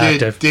officially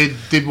active.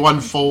 Did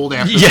one fold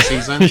after Yeah. the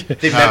season?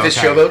 Did Memphis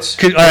okay.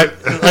 Showboats? All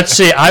right, let's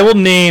see. I will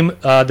name.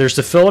 There's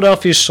the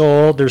Philadelphia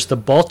Soul. There's the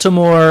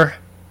Baltimore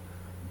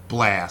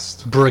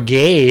Blast.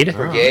 Brigade.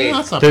 Brigade. Oh,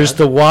 that's not There's bad.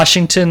 the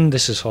Washington.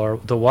 This is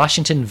horrible. The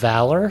Washington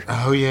Valor.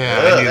 Oh yeah,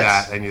 Yeah, I knew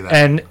that's- that. I knew that.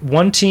 And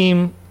one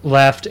team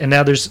left, and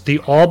now there's the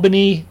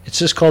Albany. It's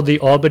just called the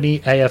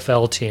Albany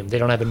AFL team. They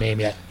don't have a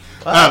name yet.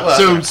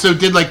 So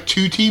did like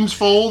 2 teams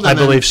fold? I And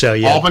then believe so,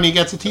 yeah. Albany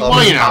gets a team. Albany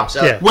Well, you know, pops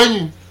up. Yeah.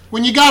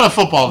 when you got a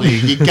football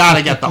league, you got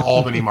to get the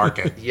Albany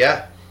market.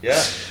 Yeah.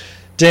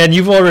 Dan,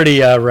 you've already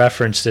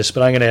referenced this,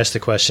 but I'm going to ask the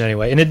question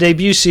anyway. In the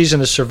debut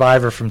season of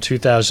Survivor from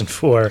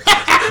 2004,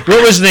 what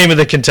was the name of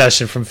the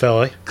contestant from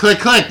Philly? Click,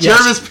 click. Yes.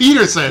 Jervis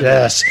Peterson.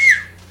 Yes.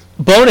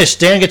 Bonus.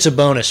 Dan gets a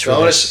bonus for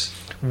Bonus. this.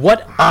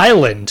 What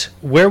island?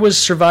 Where was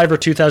Survivor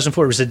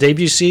 2004? It was the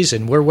debut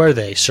season. Where were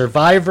they?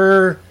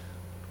 Survivor.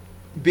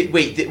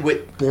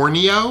 Wait.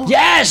 Borneo.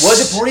 Yes.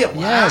 Was it Borneo?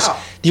 Yes. Wow.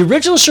 The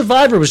original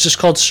Survivor was just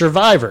called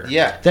Survivor.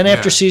 Yeah. Then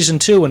after Yeah. season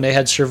 2, when they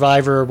had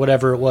Survivor or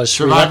whatever it was.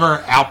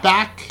 Survivor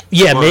Outback?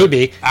 Yeah, Or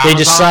maybe. They Amazon?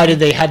 decided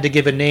they had to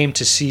give a name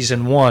to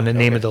season 1, a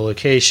name of the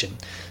location.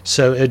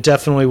 So it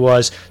definitely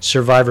was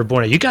Survivor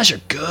Born. You guys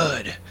are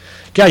good.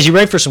 Guys, you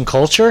ready for some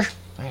culture?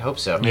 I hope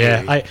so.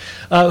 Yeah.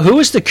 Who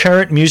is the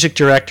current music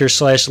director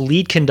 /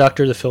 lead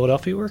conductor of the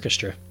Philadelphia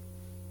Orchestra?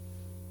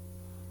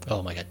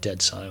 Oh my God,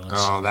 dead silence.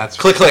 Oh, that's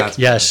Click, click. that's-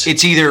 Yes.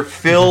 It's either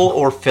Phil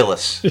or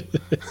Phyllis. Is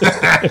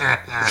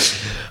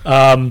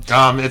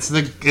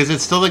it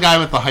still the guy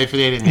with the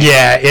hyphenated name?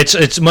 Yeah,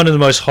 it's one of the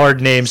most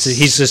hard names.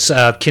 He's this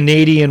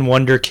Canadian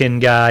wonderkin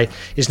guy.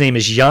 His name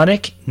is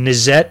Yannick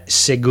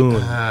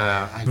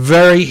Nizet-Segun.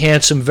 Very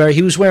handsome.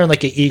 He was wearing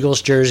like an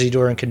Eagles jersey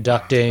during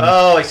conducting.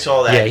 Oh, I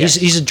saw that. yeah, yes.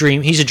 he's a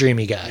dreamy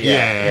guy.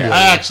 Yeah. Yeah.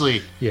 I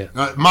actually, Yeah.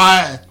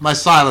 my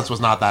silence was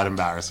not that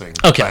embarrassing.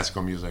 Okay.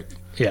 Classical music.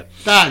 Yeah.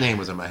 That name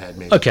was in my head,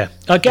 maybe. Okay,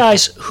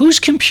 guys, whose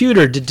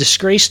computer did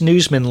disgraced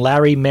newsman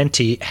Larry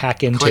Menti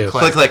hack into?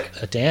 Click, Click,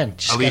 click. Dan.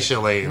 just Alicia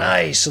Lane.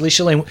 Nice,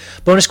 Alicia Lane.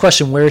 Bonus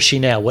question: where is she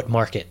now? What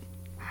market?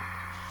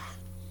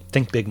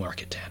 Think big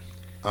market,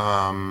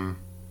 Dan.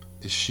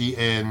 Is she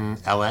in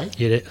L.A.?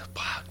 You did.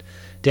 Wow.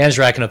 Dan's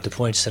racking up the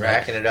points tonight.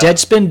 Racking it up.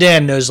 Deadspin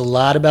Dan knows a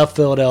lot about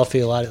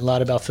Philadelphia, a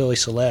lot about Philly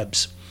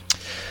celebs.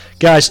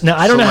 Guys, now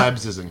I don't know.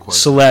 Celebs is in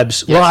quotes.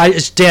 Celebs. Well,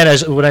 it's Dan.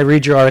 When I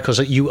read your articles,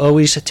 you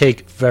always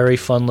take very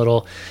fun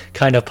little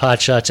kind of pot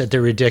shots at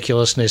the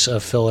ridiculousness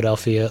of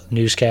Philadelphia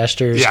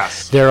newscasters.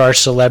 Yes. There are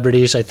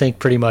celebrities. I think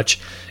pretty much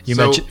you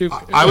So mentioned.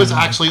 I was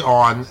actually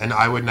on, and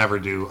I would never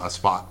do a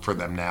spot for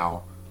them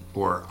now,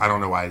 or I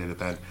don't know why I did it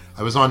then.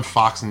 I was on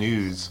Fox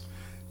News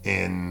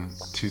in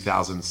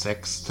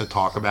 2006 to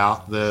talk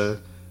about the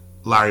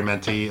Larry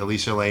Menti,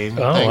 Alicia Lane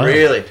Oh, thing. wow.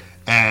 Really?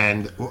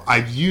 And I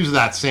used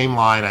that same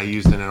line I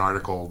used in an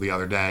article the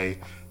other day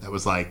that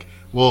was like,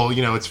 well,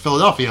 it's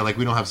Philadelphia, like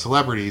we don't have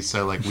celebrities,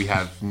 so like we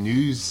have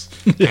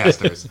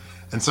newscasters.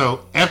 And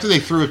so after they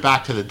threw it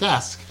back to the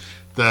desk,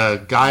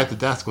 the guy at the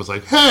desk was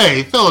like,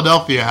 hey,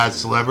 Philadelphia has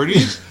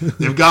celebrities.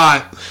 They've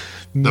got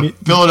the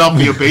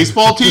Philadelphia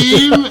baseball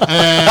team.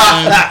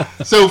 And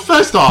so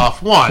first off,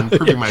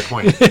 proving my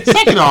point.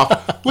 Second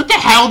off, what the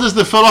hell does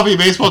the Philadelphia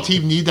baseball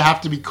team need to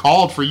have to be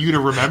called for you to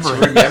remember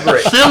it? Remember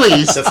it.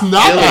 Phillies. It's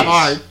not that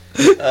hard.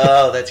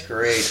 Oh, that's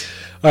great.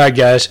 All right,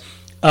 guys.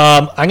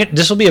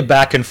 This will be a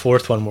back and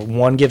forth one where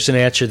one gives an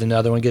answer, then the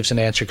other one gives an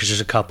answer because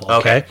there's a couple.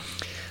 Okay.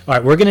 All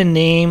right, we're going to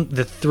name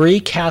the 3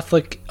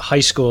 Catholic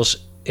high schools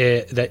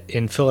that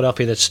in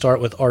Philadelphia that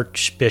start with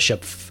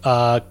Archbishop.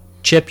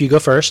 Chip, you go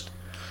first.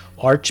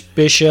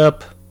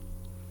 Archbishop.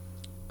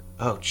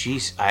 Oh,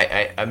 jeez.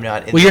 I'm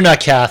not. Well, you're not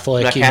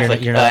Catholic. not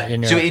Catholic. You're not.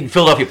 So in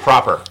Philadelphia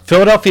proper.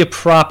 Philadelphia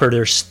proper.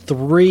 There's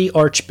 3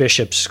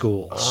 Archbishop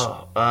schools.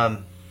 Oh,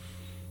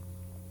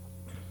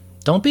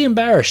 Don't be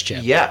embarrassed,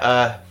 Jim.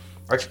 yeah.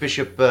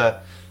 Archbishop. I'm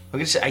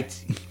gonna say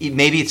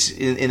maybe it's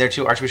in there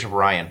too. Archbishop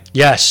Ryan.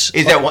 Yes.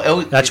 Is that one?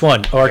 Oh, That's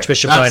one.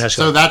 Archbishop Ryan High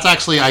School. So that's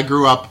actually, I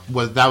grew up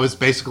that was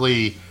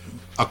basically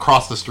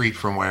across the street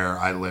from where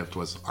I lived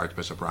was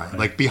Archbishop Ryan,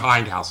 like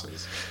behind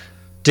houses.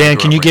 Dan,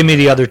 can you give me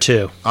the other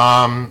 2?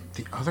 The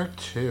other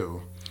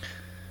 2,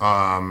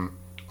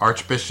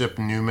 Archbishop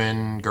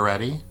Newman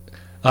Goretti.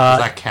 Does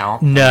that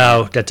count?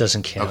 No, that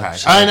doesn't count. Okay,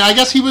 So- and I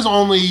guess he was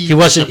only. he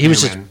wasn't. Bishop He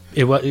was. Newman.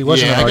 He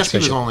wasn't Yeah, an I guess he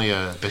was archbishop. only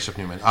a Bishop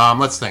Newman.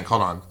 Let's think.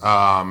 Hold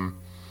on.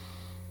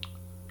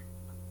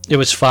 It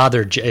was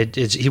Father.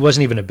 He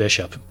wasn't even a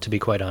bishop, to be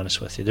quite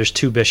honest with you. There's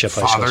 2 bishop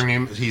high Father schools.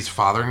 Newman. He's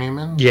Father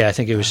Newman. Yeah, I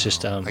think it was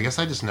just. I guess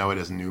I just know it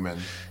as Newman.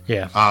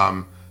 Yeah.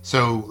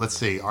 So let's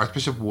see.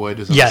 Archbishop Wood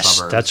is in the Yes,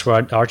 suburbs. that's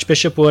right.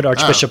 Archbishop Wood,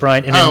 Archbishop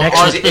Ryan, and Oh, the next.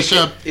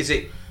 Archbishop. Is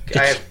it?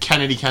 I have,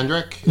 Kennedy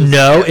Kendrick.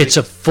 No, it's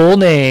a full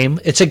name.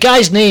 It's a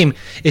guy's name.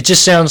 It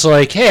just sounds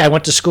like, hey, I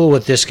went to school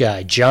with this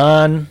guy,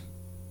 John.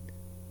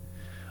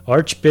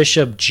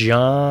 Archbishop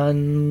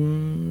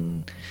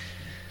John.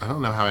 I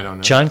don't know how I don't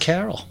know. John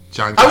Carroll.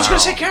 John. I was going Carroll. to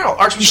say Carol.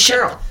 Archbishop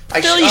Carol.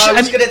 Phil, you should- I was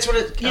I mean- going to sort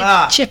of.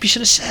 Yeah, Chip, you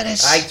should have said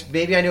it.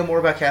 Maybe I know more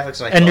about Catholics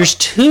than I And thought. there's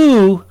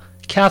 2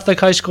 Catholic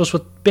high schools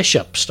with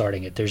bishop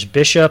starting it. There's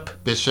Bishop,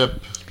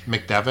 Bishop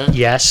McDevitt.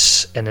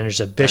 yes, and then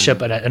there's a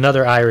bishop and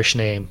another Irish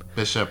name.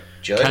 Bishop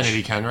Judge?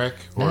 Kennedy Kendrick.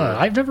 Or No,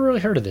 I've never really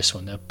heard of this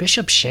one though.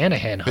 Bishop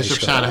Shanahan High Bishop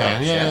School.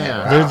 Shanahan. Yeah.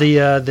 Shanahan.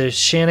 They're the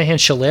Shanahan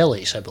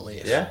Shillelaghs, I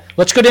believe. Yeah.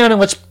 Let's go down and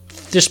let's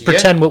just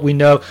pretend what we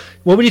know.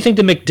 What would you think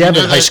the McDevitt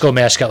You know High that- School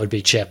mascot would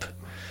be, Chip?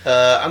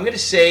 I'm going to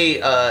say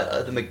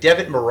the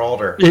McDevitt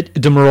Marauder.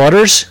 The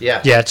Marauders?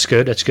 Yeah. Yeah, it's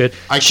good. That's good.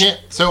 I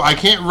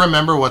can't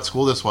remember what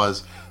school this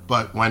was,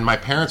 but when my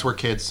parents were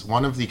kids,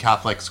 one of the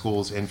Catholic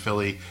schools in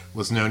Philly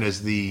was known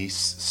as the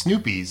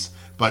Snoopies,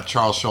 but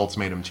Charles Schultz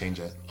made him change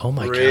it. Oh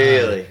my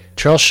Really? God.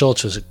 Charles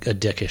Schultz was a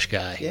dickish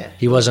guy. Yeah.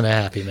 He wasn't a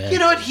happy man. You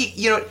know what?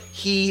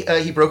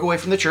 He broke away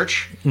from the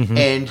church, Mm-hmm.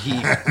 and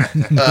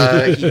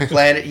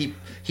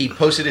he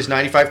posted his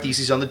 95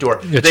 Theses on the door.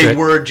 That's They right.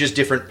 were just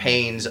different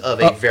panes of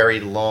a very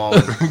long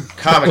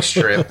comic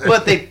strip,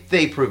 but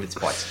they proved its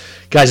points.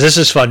 Guys, this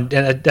is fun.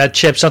 And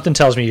Chip, something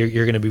tells me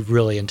you're going to be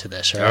really into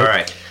this. All right? All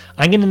right.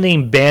 I'm going to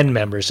name band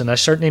members, and I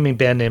start naming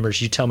band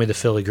members. You tell me the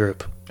Philly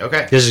group.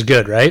 Okay. This is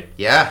good, right?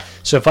 Yeah.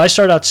 So if I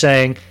start out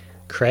saying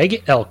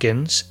Craig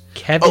Elkins,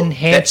 Kevin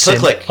Hansen.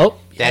 Click. Oh,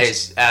 That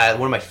yes. is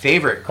one of my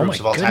favorite groups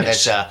my of all time.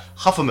 goodness. That's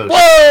Huffamoose.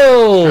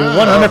 Whoa!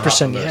 100%.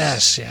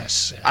 Huffamoose.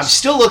 Yes. I'm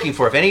still looking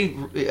for, if any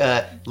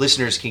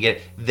listeners can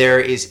get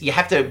it, you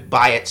have to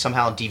buy it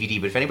somehow on DVD,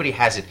 but if anybody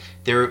has it,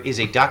 there is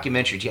a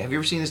documentary. Have you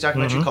ever seen this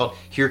documentary Mm-hmm. called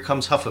Here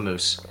Comes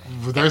Huffamoose?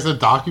 There's a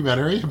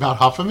documentary about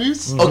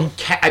Huffamoose. Oh,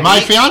 My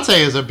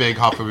fiance is a big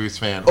Huffamoose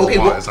fan. Okay,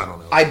 Or well, was, I don't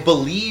know. I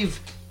believe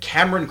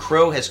Cameron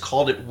Crowe has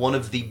called it one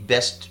of the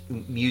best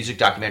music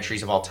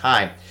documentaries of all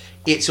time.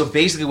 So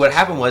basically what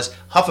happened was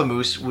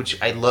Huffamoose,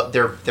 which I love,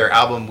 their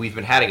album We've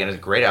Been Had Again is a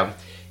great album.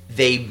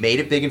 They made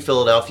it big in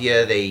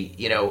Philadelphia. They,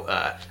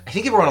 I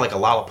think they were on like a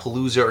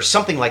Lollapalooza or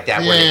something like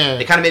that. Where Yeah.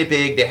 they kind of made it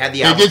big. They had the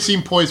They album. did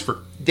seem poised for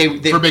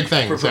big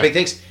things. For yeah. big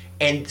things.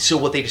 And so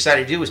what they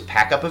decided to do was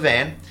pack up a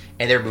van,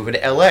 and they're moving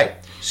to L.A.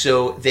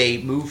 So they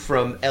moved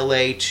from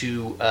L.A.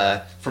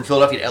 from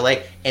Philadelphia to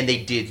L.A., and they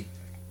did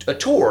a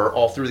tour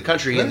all through the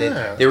country, and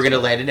then they were going to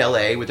land in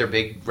L.A. with their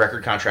big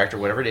record contract or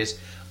whatever it is.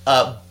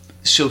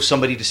 So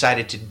somebody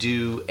decided to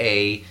do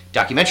a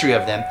documentary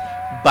of them.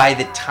 By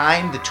the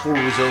time the tour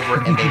was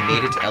over and they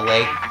made it to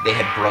LA, they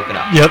had broken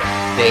up. Yep.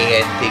 They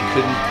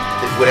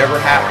couldn't, whatever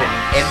happened.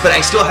 But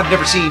I still have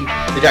never seen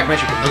the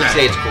documentary, but people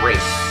say it's great.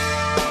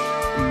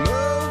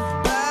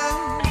 Move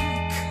back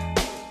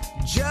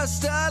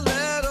just a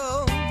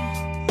little.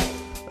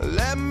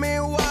 Let me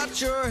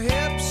watch your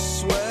hips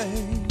sway.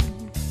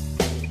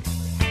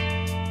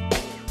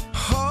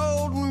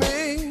 Hold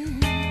me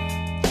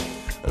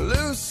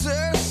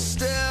looser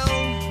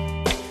still.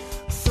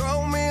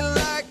 Throw me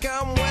like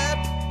I'm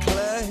wet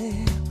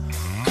clay.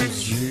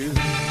 'Cause you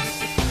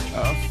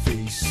a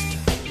feast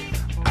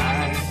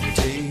I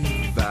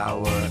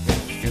devour.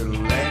 If you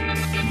let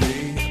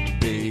me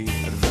be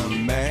the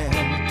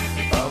man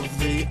of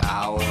the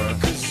hour.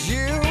 'Cause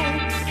you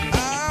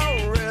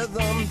are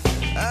rhythm.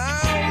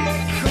 I'm a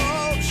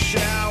cold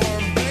shower.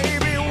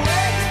 Baby,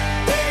 wait.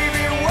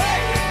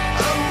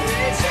 I'm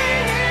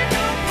reaching in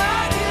your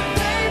pocket.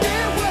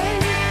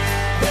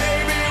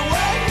 Baby,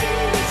 wait.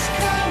 It's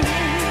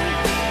coming.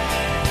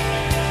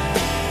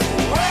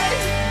 Wait,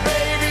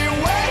 baby,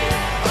 wait.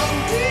 I'm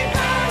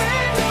deeper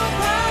in your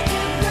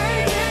pocket.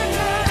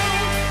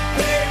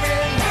 Baby,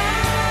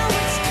 now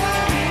it's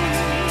coming.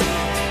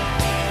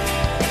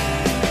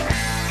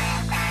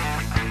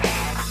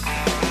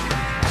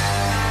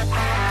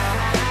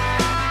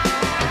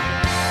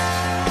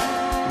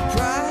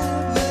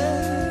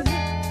 Private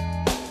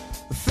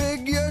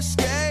figure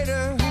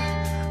skater.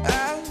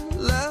 I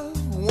love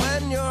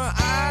when your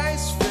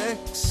eyes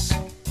fix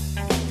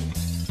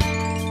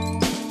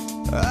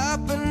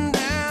up and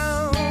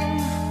down.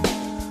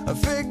 A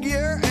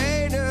figure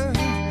eighter.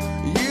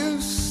 You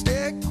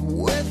stick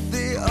with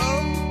the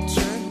old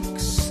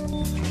tricks.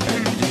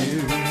 And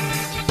you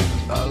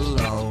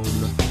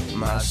alone,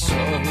 my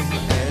soul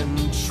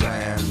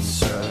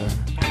entrancer.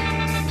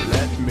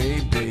 Let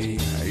me be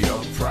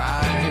your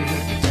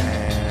private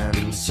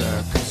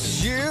dancer.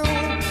 'Cause you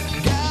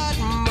got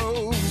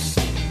moves,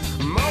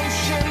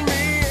 motion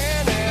me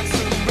and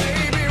answer.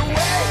 Baby,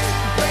 wait.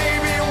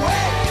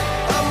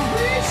 I'm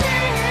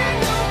reaching in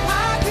your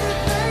pocket.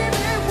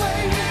 Baby,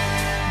 wait.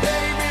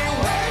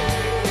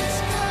 It's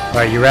coming. All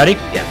right, you ready?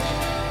 Yeah.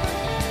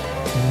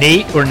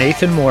 Nate or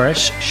Nathan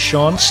Morris,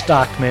 Sean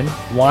Stockman,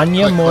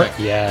 Wanya Click, Moore. click.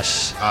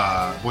 Yes.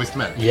 Boys to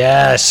Men.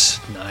 Yes.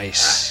 I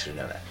Nice. should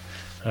know that.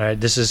 All right,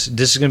 this is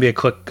going to be a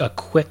quick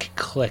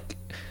click.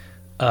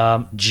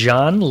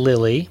 John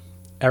Lilly,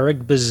 Eric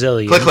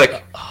Bazillion.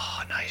 Click.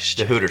 Oh, nice.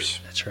 The Hooters.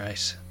 That's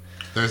right.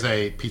 There's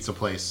a pizza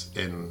place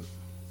in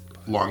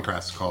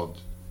Longcrest called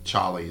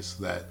Charlie's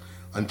that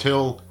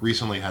until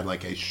recently had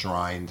like a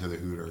shrine to the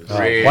Hooters.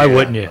 Why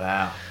wouldn't you?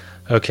 Wow.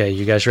 Okay,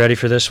 you guys ready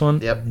for this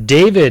one? Yep.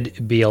 David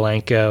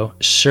Bielenko,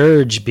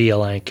 Serge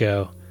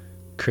Bielenko,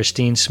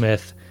 Christine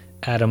Smith,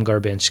 Adam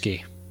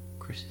Garbinski.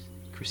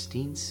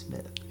 Christine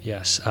Smith.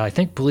 Yes, I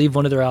believe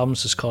one of their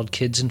albums is called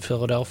Kids in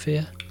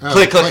Philadelphia.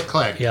 Oh,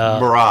 Click. Yeah.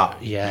 Marat.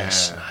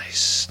 Yes, Yeah.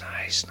 nice.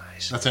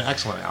 That's an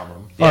excellent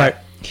album. All right,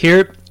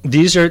 here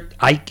these are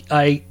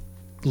I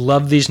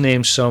love these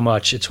names so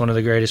much. It's one of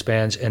the greatest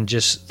bands, and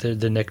just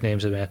the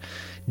nicknames of the band.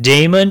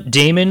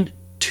 Damon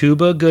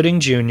Tuba Gooding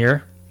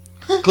Jr.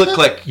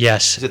 Click.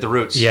 Yes. Is it the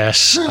Roots?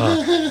 Yes.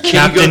 Can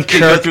Captain you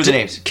go through the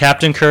names?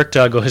 Captain Kirk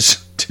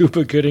Douglas,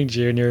 Tuba Gooding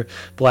Jr.,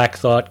 Black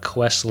Thought,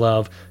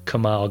 Questlove,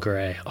 Kamal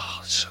Gray. Oh,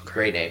 it's so great.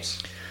 Great names.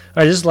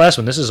 All right, this is the last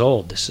one. This is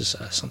old. This is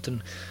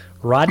something.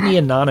 Rodney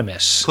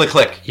Anonymous.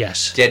 Click.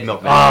 Yes. Dead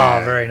Milkman.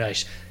 Oh, very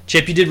nice.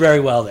 Chip, you did very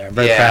well there. I'm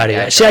very Yeah, proud of yeah,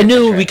 you. that's See, I right, knew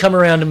that's we'd right. come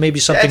around to maybe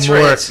something That's more,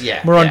 right,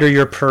 yeah, more yeah. under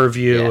your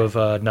purview Yeah.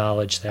 of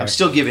knowledge there. I'm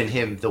still giving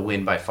him the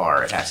win by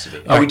far. It has to be.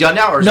 Are All we right. done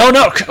now? Or is No.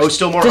 Oh,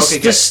 still more? This, Okay,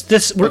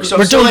 good. we're So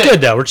I'm still doing in good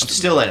it. though. We're I'm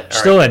still in it. All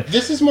still right. in.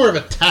 This is more of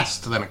a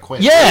test than a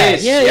quiz. Yeah, It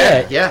is.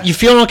 Yeah. You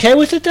feeling okay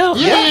with it though?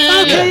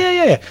 Yeah.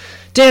 Okay, yeah.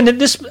 Dan,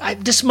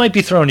 this might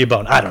be throwing you a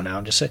bone. I don't know.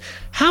 I'm just saying.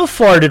 How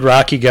far did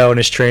Rocky go in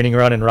his training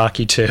run in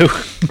Rocky 2?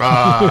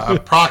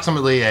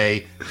 Approximately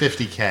a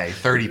 50K,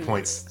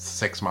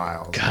 30.6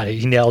 miles. God,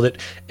 he nailed it.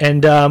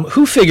 And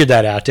who figured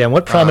that out, Dan?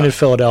 What prominent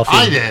Philadelphia?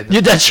 I did.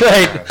 Yeah, that's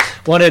right.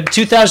 One in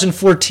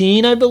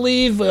 2014, I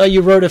believe,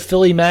 you wrote a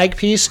Philly Mag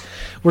piece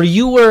where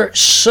you were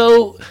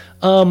so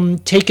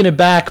taken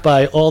aback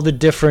by all the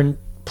different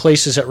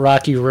places that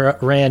Rocky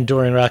ran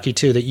during Rocky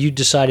 2 that you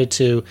decided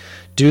to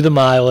do the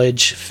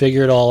mileage,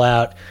 figure it all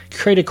out,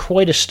 created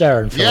quite a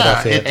stir in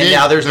Philadelphia. it And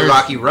now there's a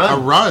Rocky Run.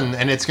 A run,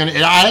 and it's gonna.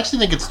 I actually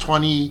think it's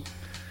 20.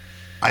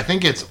 I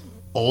think it's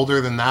older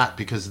than that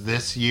because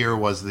this year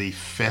was the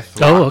 5th.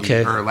 Rocky, Oh,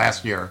 okay. Or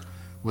last year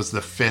was the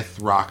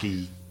 5th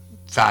Rocky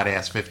Fat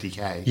Ass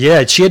 50K.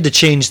 Yeah, she had to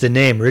change the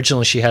name.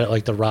 Originally, she had it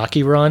like the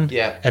Rocky Run.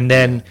 Yeah. And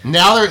then,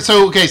 Now there.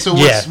 So okay. So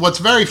Yeah. what's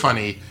very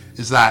funny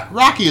is that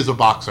Rocky is a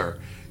boxer.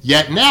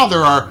 Yet now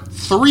there are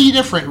 3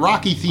 different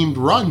Rocky-themed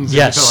runs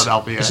Yes. in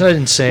Philadelphia. Isn't that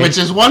insane? Which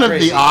is one of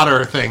Crazy. the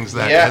odder things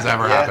that Yeah, has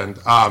ever yeah.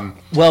 happened.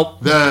 well,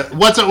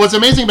 What's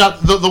amazing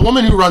about the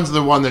woman who runs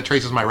the one that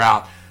traces my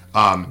route,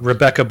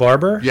 Rebecca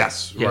Barber.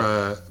 yes,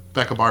 Yeah.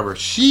 Becca Barber,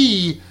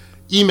 she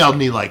emailed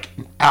me like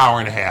an hour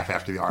and a half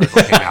after the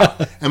article came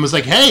out and was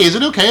like, "Hey, is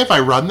it okay if I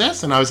run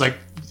this?" And I was like,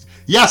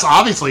 "Yes,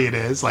 obviously it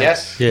is." Like,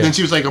 Yes. Yeah. Then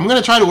she was like, "I'm going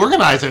to try to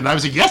organize it," and I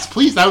was like, "Yes,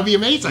 please, that would be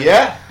amazing."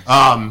 Yeah.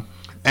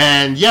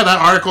 And yeah, that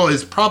article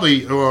is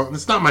probably, well,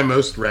 it's not my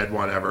most read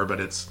one ever, but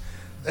it's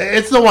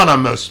the one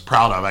I'm most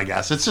proud of, I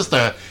guess. It's just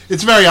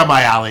it's very up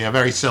my alley, a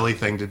very silly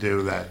thing to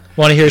do. That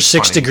Want to hear is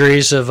 6 funny.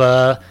 degrees of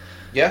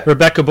Yeah.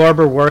 Rebecca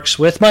Barber works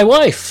with my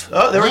wife.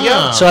 Oh, there we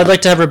Ah. go. So I'd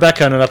like to have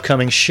Rebecca on an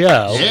upcoming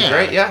show. Yeah.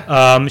 Great.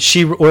 Yeah.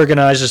 She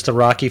organizes the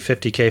Rocky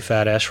 50K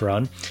Fat Ass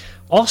Run.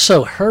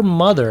 Also, her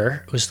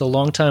mother was the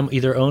longtime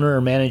either owner or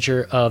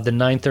manager of the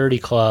 930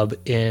 Club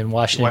in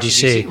Washington,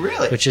 D.C.,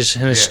 really? which is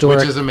an Yeah, historic.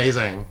 which is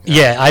amazing.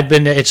 Yeah, I've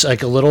been. It's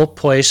like a little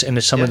place, and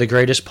it's some of Yeah. the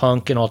greatest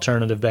punk and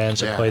alternative bands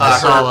that Yeah. play I there.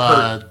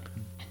 saw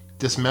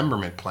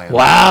Dismemberment Plan.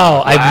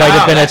 Wow, I might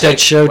have been at that's that a-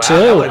 show wow, too.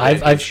 that would've been a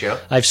good I've show.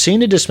 I've seen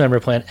the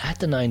Dismemberment Plan at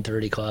the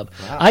 930 Club.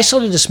 I saw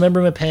the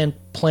Dismemberment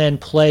Plan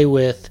play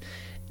with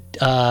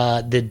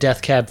the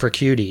Death Cab for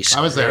Cuties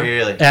I was there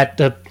Really. at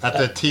the. at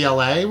the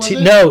TLA. Was it?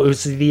 No, it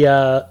was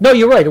the. No,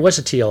 you're right. It was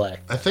a TLA.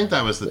 I think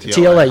that was the TLA.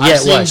 TLA, yeah, I've it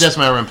seen was.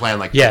 Dismemberment Plan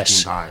like 15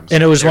 Yes, times.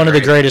 and it was They're one of the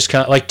great. greatest.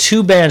 Like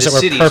 2 bands The that were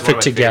City's one of perfect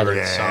my together.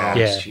 favorite songs.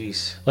 Yeah.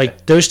 Jeez.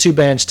 Like those 2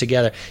 bands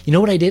together. You know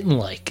what I didn't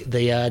like?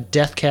 The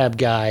Death Cab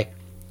guy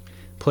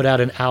put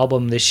out an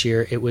album this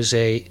year. It was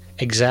a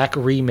exact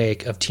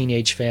remake of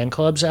Teenage Fan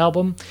Club's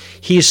album.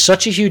 He is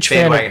such a huge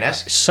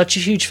Bandwagon-esque? such a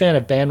huge fan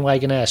of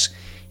Bandwagon-esque.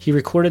 He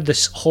recorded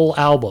this whole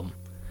album,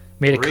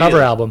 made a cover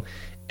Really? album,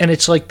 and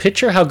it's like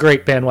picture how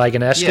great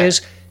Bandwagon-esque Yeah.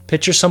 is.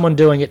 Picture someone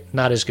doing it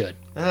not as good.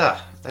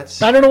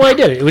 That's. I don't know why I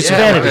did it. It was Yeah, a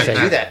vanity why would I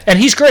thing. do that? And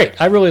he's great.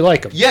 I really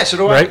like him. Yeah. So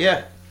do I. Right?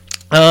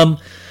 Yeah.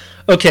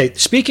 Okay,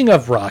 speaking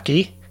of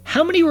Rocky,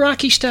 how many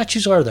Rocky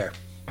statues are there?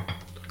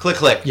 Click.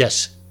 Click.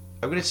 Yes,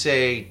 I'm gonna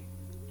say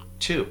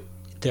 2.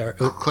 there.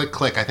 Click,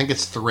 click. I think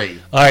it's 3.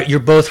 All right, you're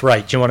both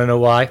right. Do you want to know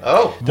why?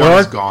 Oh. There One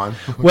is are- gone.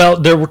 Well,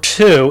 there were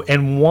 2,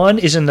 and one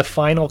is in the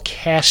final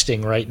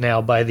casting right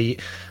now by the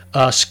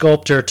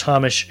sculptor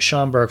Thomas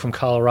Schomburg from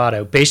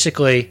Colorado.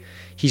 Basically,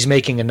 he's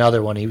making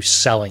another one. He was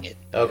selling it.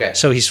 Okay.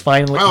 So he's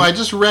finally Oh, I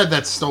just read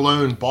that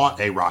Stallone bought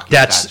a Rocky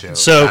That's- statue.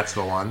 so- That's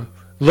the one.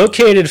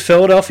 located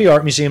Philadelphia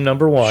Art Museum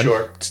number 1.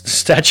 Sure.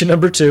 Statue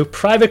number 2,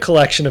 private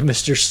collection of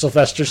Mr.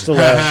 Sylvester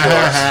Stallone.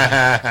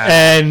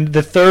 And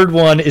the third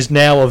one is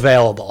now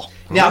available.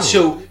 Now,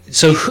 so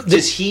So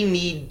does he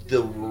need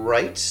the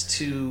rights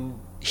to?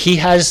 he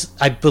has,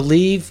 I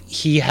believe,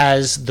 he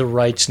has the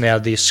rights now,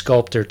 the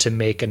sculptor, to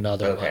make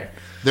another Okay. one.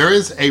 There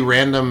is a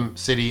random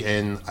city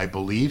in, I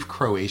believe,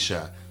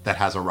 Croatia that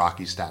has a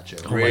Rocky statue.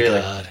 Really? Oh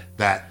my God.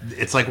 That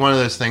it's like one of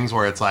those things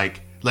where it's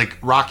like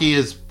Rocky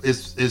is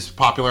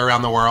popular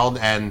around the world,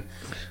 and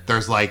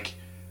there's like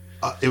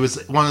it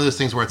was one of those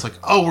things where it's like,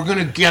 oh, we're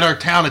gonna get our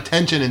town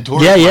attention and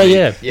tourist Yeah, money.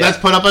 Yeah. Let's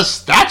put up a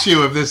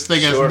statue of this thing.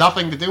 Sure. Has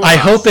nothing to do with I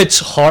us. hope it's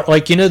hard.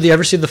 Like, you know, do you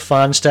ever see the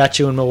Fawn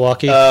statue in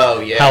Milwaukee? Oh,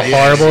 yeah. How Yes,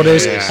 horrible it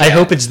is. yes, I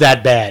hope it's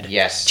that bad.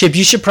 Yes. Chip,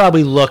 you should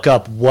probably look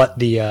up what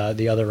the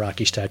other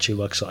Rocky statue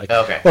looks like.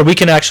 Okay. Or we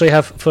can actually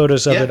have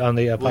photos of Yeah. it on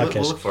the We'll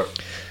podcast. look for it.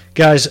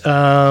 Guys,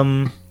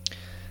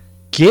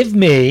 give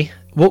me.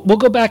 We'll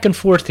go back and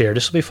forth here.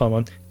 This will be a fun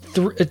one.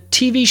 A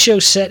TV show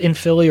set in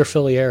Philly or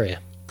Philly area.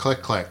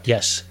 Click, click.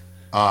 Yes.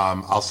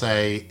 I'll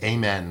say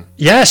amen.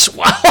 Yes.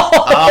 Wow.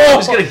 I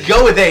was gonna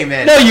go with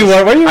Amen. No, you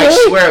weren't. Were you I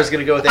really? swear I was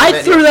gonna go with I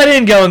Amen. threw that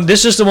in going,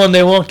 this is the one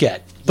they won't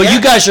get. But Yeah.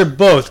 you guys are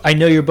both, I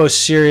know you're both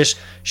serious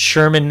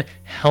Sherman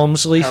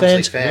Helmsley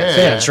fans.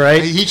 fans.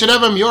 right? He should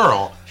have a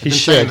mural. I've been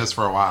saying should. this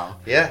for a while.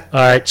 Yeah. All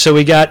right, so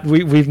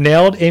we've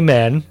nailed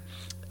Amen.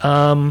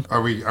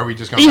 Are we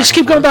just going? You just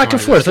keep going back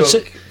and forth. Go, Let's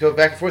go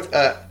back and forth.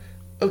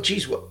 Oh,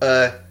 geez.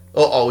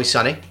 Always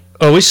Sunny.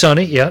 Always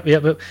Sunny. Yeah, yeah.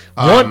 But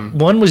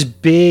one was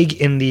big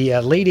in the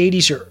late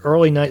 '80s or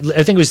early '90s.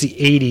 I think it was the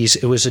 '80s.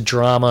 It was a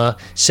drama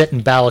set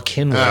in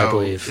Ballackinwood, I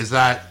believe. Is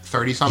that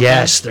 30-something?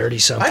 Yes, 30 I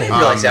something. didn't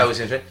realize that was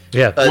interesting.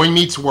 Yeah. Boy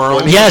Meets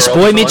World. Yes, World,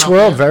 Boy Meets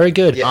Philadelphia. World. Very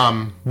good.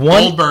 Yeah.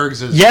 One-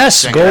 Goldberg's is Yes,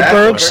 singer.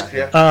 Goldberg's.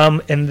 Yeah.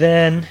 And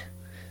then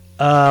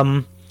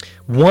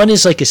one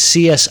is like a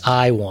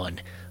CSI one.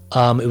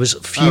 It was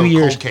a few Oh,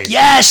 years. Cold Case.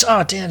 Yes.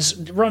 Oh, Dan's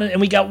running,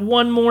 and we got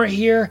one more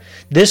here.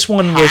 This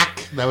one was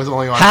Hack. That was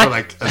only on Hack. for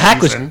like a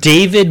Hack was season.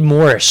 David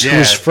Morris, who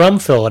was Yeah. from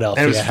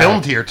Philadelphia. And it was Hack.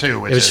 filmed here too,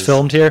 which It was is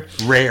filmed here.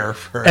 rare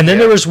for. And then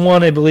there was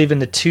one, I believe, in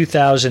the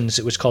 2000s.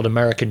 It was called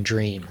American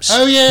Dreams.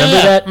 Oh, yeah.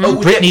 Remember that?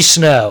 Oh, Brittany yeah.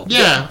 Snow.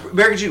 yeah,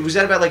 American Dream, was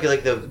that about like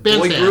the boy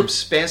Bandstand.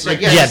 groups,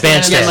 bandstand? like Yeah,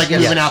 Bandstand. like Yeah.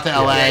 moving out to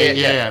LA. Yeah.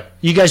 Yeah.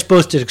 You guys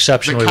both did The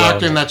exceptionally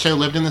character well. in that show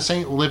lived in the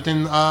same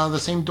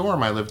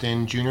dorm I lived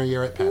in junior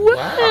year at Penn.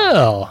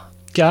 Well,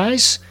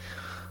 guys,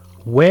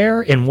 where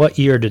and what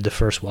year did the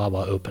first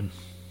Wawa open?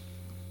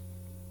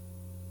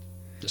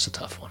 Just a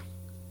tough one.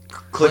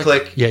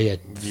 Click. Yeah, yeah,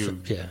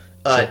 You- yeah.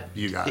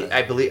 You got it.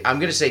 I believe I'm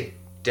going to say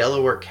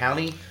Delaware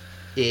County.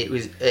 It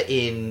was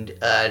in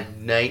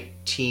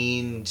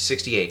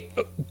 1968.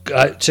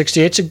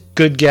 68's a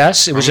good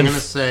guess. It was I'm in.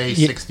 gonna say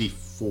yeah.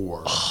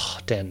 64. Oh,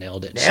 Dan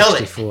nailed it. Nailed it.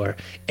 64.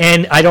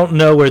 And I don't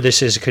know where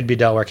this is. It could be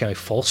Delaware County,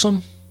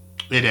 Folsom.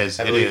 It is.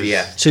 I It believe, is.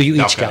 yeah. So you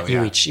each Delco, got.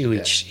 You yeah. each.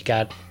 You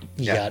got.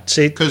 You Yeah. got.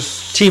 See.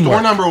 Because Teamwork.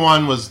 store number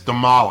 1 was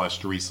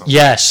demolished recently.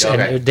 Yes,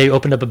 Okay. and they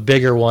opened up a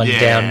bigger one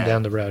Yeah.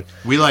 down the road.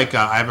 We like.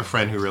 I have a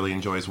friend who really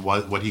enjoys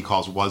what he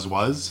calls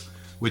was,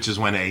 which is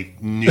when a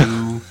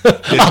new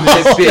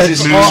business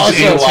Business moves awesome.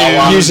 into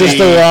Wawa. Uses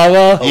the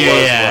Wawa. Oh,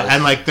 yeah, was.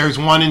 and like there's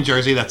one in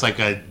Jersey that's like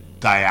a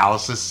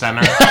dialysis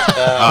center.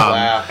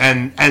 Wow.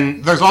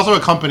 And there's also a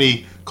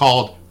company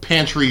called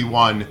Pantry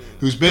One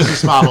whose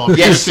business model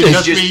Yes,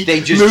 appears to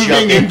they just be just jump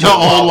moving into into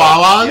old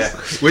Wawa.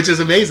 Wawas, which is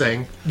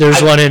amazing.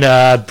 There's one in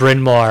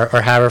Bryn Mawr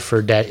or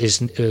Haverford that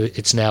is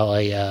it's now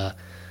a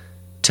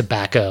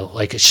tobacco,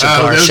 like a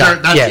cigar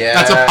shop. That's, yeah.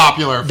 that's a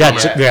popular.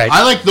 That's format. right.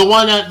 I like the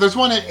one at there's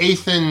one at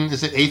Athan.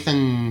 Is it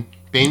Athan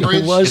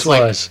Bainbridge? It's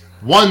like was.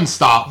 one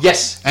stop.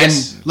 Yes, and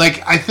yes.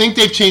 like I think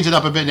they've changed it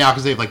up a bit now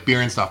because they have like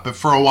beer and stuff. But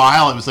for a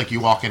while, it was like you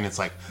walk in, it's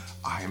like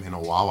I am in a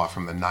Wawa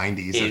from the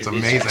 '90s. It's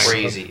amazing.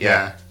 crazy,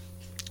 yeah.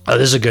 Oh,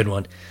 this is a good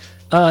one.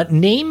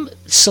 Name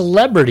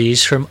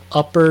celebrities from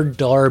Upper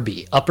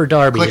Darby. Upper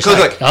Darby. Click, is click,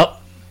 like- click. Oh,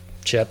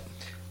 Chip.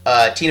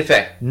 Tina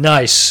Fey.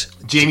 Nice.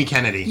 Jamie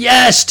Kennedy.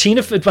 Yes,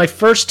 Tina. My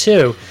first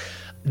two.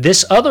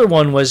 This other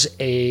one was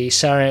a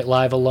Saturday Night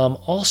Live alum,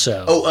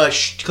 also. Oh,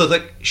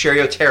 click.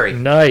 Sherry O'Terry.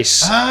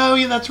 Nice. Oh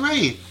yeah, that's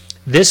right.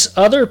 This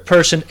other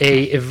person,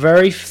 a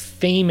very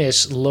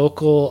famous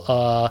local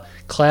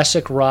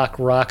classic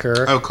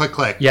rocker. Oh,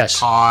 click. Yes.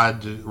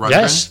 Todd Rundgren.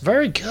 Yes,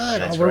 very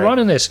good. That's We're right.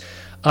 running this.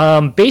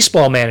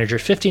 Baseball manager,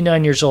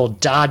 59 years old,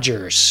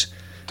 Dodgers.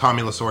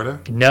 Tommy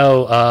Lasorda.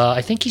 No,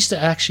 I think he's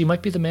actually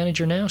might be the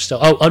manager now still.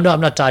 Oh no, I'm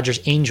not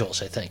Dodgers,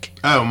 Angels, I think.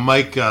 Oh,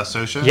 Mike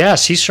Sosha.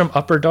 Yes, he's from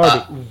Upper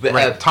Darby.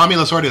 Right. Tommy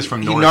Lasorda is from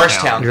Norristown.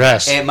 Norristown.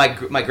 Yes. And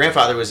my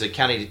grandfather was a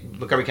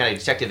Montgomery County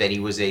detective, and he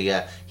was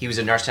a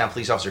Norristown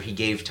police officer. He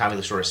gave Tommy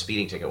Lasorda a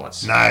speeding ticket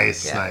once.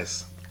 Nice, Yeah.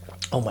 nice.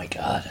 Oh my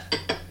God.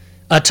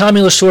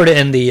 Tommy Lasorda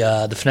and the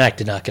Fnac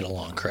did not get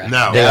along, correct?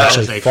 No, they that actually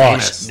was a fought.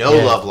 famous- No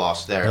Yeah. love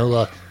lost there. No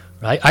love.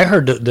 Right? I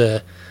heard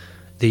the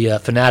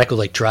Fanatic would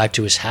like drive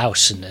to his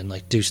house and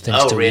like do things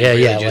Oh, to him. really? Yeah,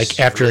 Really yeah. just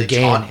Like after really a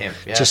game, taunt him.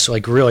 Yeah. just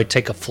like really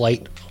take a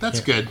flight. That's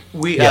good.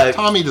 We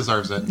Tommy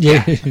deserves it.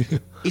 Yeah.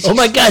 is Oh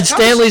my he- God, is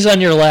Tommy- Stanley's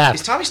on your lap.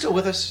 Is Tommy still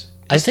with us?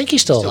 I think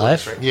he's still still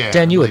alive. alive, right? Yeah,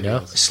 Dan, you I would believe know.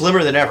 he is.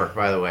 Slimmer than ever,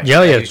 by the way.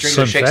 Yeah, yeah, He was drinking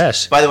slim those shakes.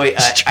 fast. By the way,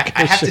 He's I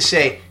drinking have to those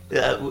say, I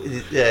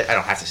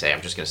don't have to say.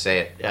 I'm just going to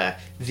say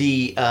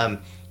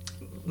it.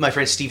 My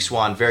friend Steve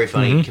Swan, very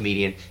funny Mm-hmm.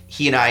 comedian.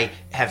 He and I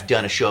have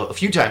done a show a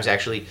few times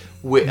actually.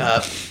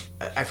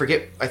 I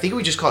forget. I think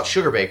we just call it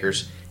Sugar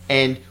Bakers,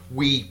 and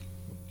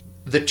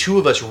the two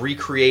of us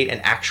recreate an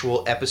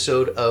actual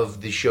episode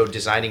of the show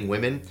Designing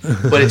Women,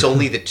 but it's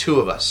only the two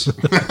of us.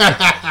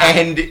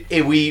 And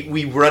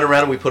we run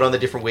around and we put on the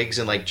different wigs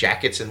and like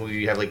jackets and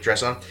we have like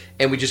dress on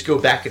and we just go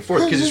back and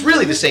forth because it's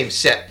really the same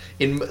set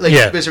in like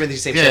Yeah. it's everything the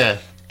same Yeah.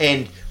 set.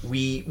 And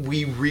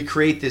we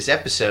recreate this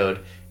episode,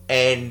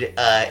 and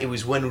it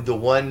was when the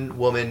one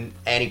woman,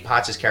 Annie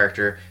Potts'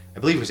 character, I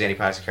believe it was Annie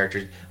Potts'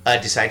 character,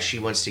 decides she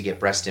wants to get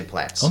breast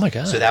implants. Oh my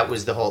God. So that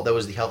was the whole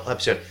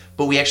episode.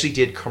 But we actually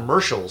did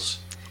commercials.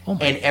 Oh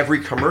my- And every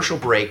commercial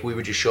break, we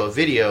would just show a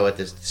video at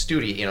the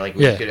studio, you know, like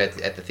we Yeah. could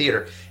at the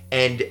theater.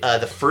 And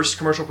the first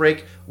commercial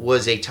break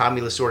was a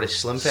Tommy Lasorda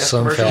Slim Fast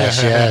Slim commercial.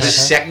 Fast, yes. The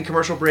second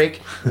commercial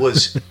break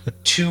was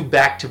two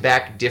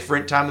back-to-back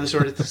different Tommy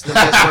Lasorda Slim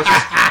Fast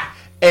commercials.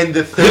 And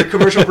the third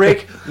commercial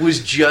break was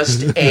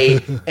just an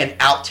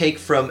outtake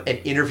from an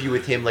interview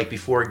with him, like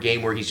before a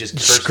game, where he's just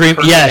Scream.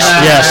 cursing Yes,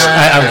 out. yes.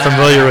 I'm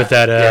familiar with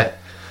that. Yeah.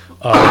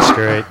 Oh, that's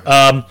great.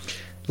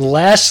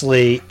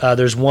 Lastly,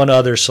 there's one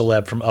other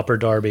celeb from Upper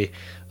Darby.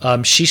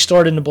 She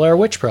starred in the Blair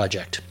Witch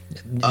Project.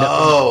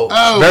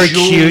 Very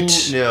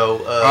Jules, cute.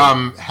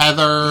 No.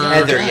 Heather.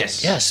 Heather,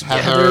 yes. Yes,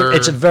 Heather-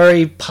 It's a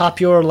very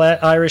popular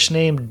Irish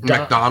name.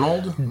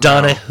 McDonald.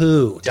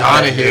 Donahue.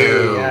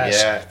 Donahue.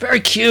 Yes. Yeah. Very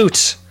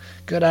cute.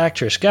 Good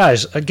actress.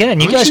 Guys, again,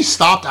 you I think guys... she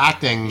stopped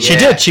acting. She Yeah,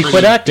 did. She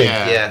quit acting.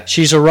 Yeah.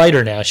 She's a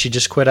writer now. She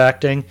just quit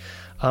acting.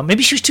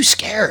 Maybe she was too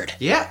scared.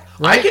 Yeah.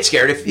 Right? I get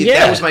scared if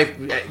Yeah. that was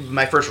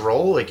my first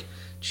role. Like,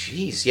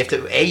 jeez, you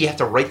have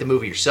to write the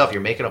movie yourself.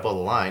 You're making up all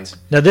the lines.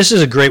 Now, this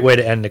is a great way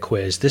to end the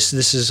quiz. This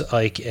is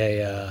like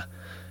a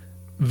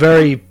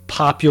very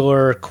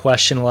popular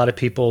question. A lot of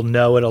people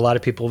know it. A lot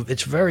of people...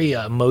 It's very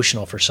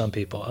emotional for some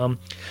people.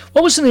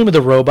 What was the name of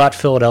the robot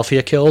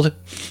Philadelphia killed?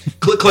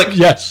 Click, click.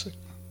 Yes.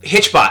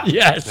 Hitchbot.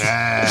 Yes.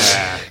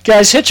 Yeah.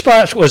 Guys,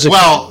 Hitchbot was a...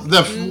 Well,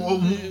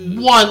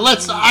 one.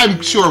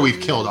 I'm sure we've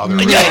killed other.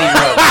 Many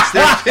robots.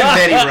 There's been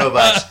many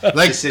robots.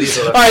 Like The city of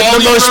all Philadelphia. right, all the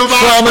these most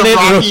robots prominent...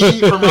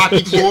 from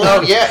Rocky 4.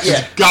 Oh, yeah, yeah.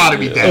 It's gotta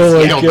be dead. Oh,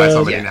 my Killed by God.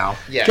 somebody Yeah. now.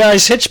 Yeah.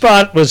 Guys,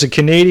 Hitchbot was a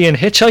Canadian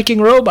hitchhiking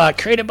robot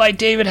created by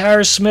David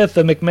Harris Smith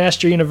of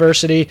McMaster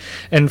University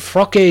and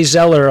Frauke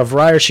Zeller of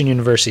Ryerson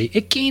University.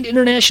 It gained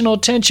international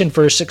attention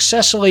for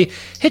successfully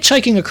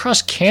hitchhiking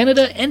across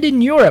Canada and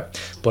in Europe.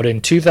 But in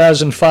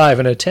 2005,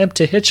 an attempt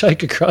to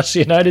hitchhike across the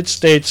United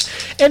States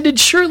ended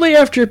shortly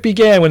after it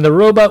began when the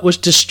robot was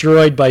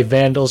destroyed by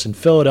vandals in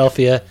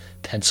Philadelphia,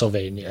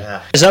 Pennsylvania.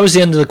 Yeah. As that was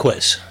the end of the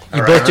quiz.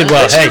 You All both right. did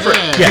well. That's Hey, super.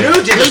 yeah. You know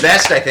who did the Good-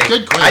 best, I think?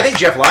 good quiz. I think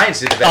Jeff Lyons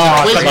did the best.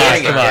 Oh, Quiz come on,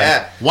 rating, come on.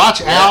 Yeah.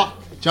 Watch out,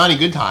 Johnny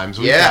Goodtimes.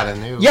 We've Yeah. got a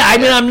new. Yeah, I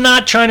mean, I'm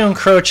not trying to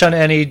encroach on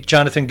any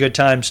Jonathan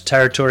Goodtimes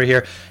territory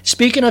here.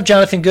 Speaking of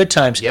Jonathan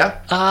Goodtimes,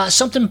 Yeah.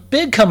 something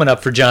big coming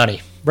up for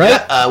Johnny, right?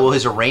 Yeah, well,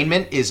 his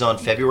arraignment is on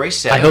February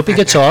 7th. I hope he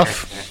gets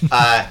off.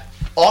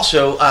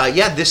 Also,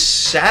 this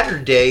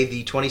Saturday,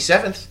 the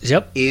 27th,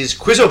 Yep. is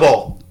Quizzo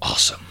Bowl.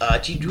 Awesome.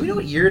 Do we know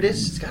what year it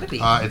is? It's got to be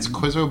It's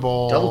Quizzo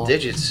Bowl. double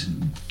digits.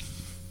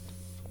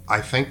 I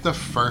think the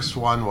first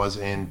one was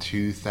in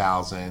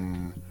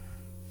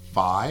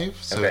 2005.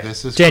 So Okay.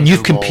 this is Dan, Quizzo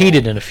you've Bowl.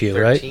 competed in a few,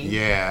 right? 13?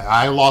 Yeah,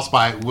 I lost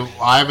by.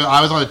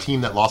 I was on a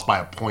team that lost by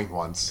a point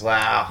once.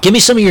 Wow. Give me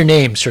some of your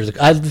names. The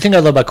thing I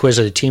love about quiz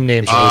are the team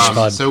names. Are always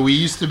fun. So we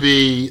used to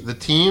be the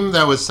team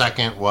that was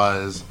second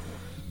was.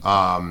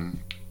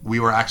 We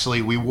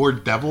wore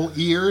devil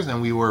ears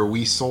and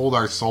we sold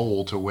our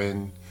soul to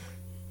win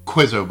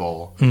Quizzo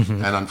Bowl,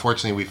 and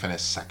unfortunately we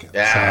finished second.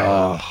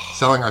 Yeah. So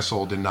selling our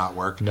soul did not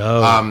work.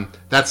 No.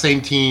 That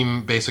same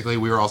team, basically,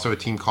 we were also a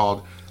team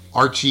called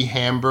Archie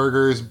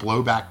Hamburger's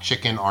Blowback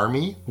Chicken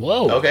Army,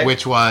 Whoa. Okay.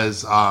 which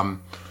was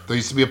there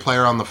used to be a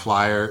player on the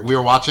Flyer. We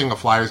were watching a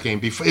Flyers game.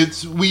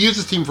 We used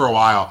this team for a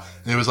while,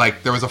 and it was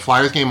like there was a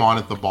Flyers game on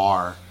at the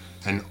bar.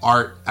 And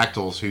Art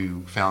Echtels,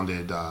 who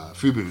founded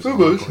Fubu's.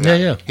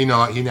 Yeah. He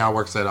now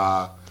works at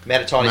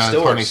Mattotoni Tony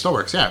Stores.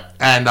 Stillworks, yeah.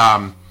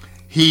 And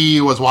he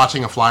was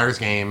watching a Flyers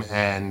game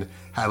and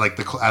had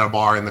at a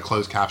bar, and the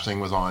closed captioning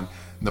was on.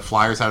 And the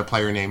Flyers had a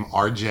player named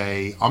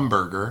R.J.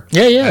 Umberger.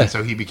 Yeah. And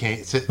so he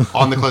became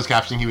on the closed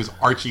captioning. He was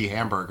Archie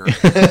Hamburger,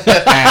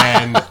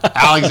 and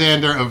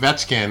Alexander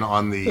Ovechkin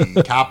on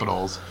the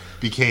Capitals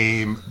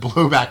became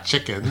Blowback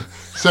Chicken.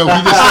 So we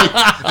just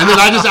and then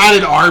I just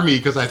added Army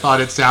because I thought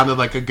it sounded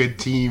like a good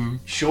team.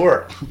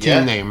 Sure.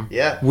 Team name.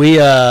 Yeah.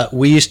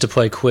 We used to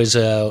play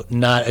Quizzo,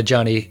 not a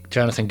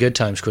Jonathan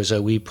Goodtimes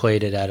Quizzo. We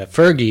played it at a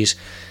Fergie's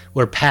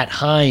where Pat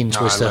Hines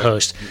was the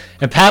host.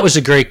 And Pat was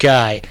a great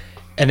guy.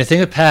 And the thing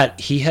with Pat,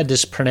 he had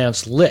this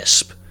pronounced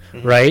lisp,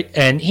 right?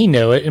 And he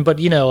knew it. But,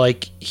 he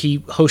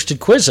hosted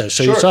Quizzo.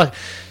 So he was Sure. talking.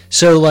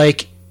 So,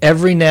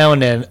 every now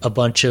and then, a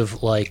bunch of,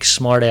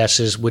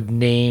 smartasses would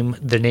name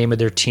the name of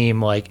their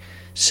team,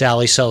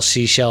 Sally sells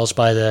seashells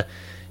by the...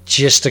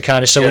 Just to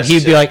kind of... So when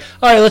he'd be like,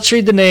 all right, let's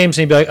read the names.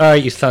 And he'd be like, all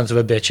right, you sons of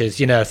a bitches.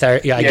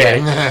 I get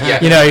it.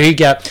 Yeah. He'd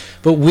get...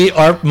 But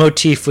our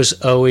motif was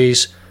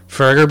always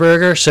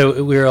Fergerburger.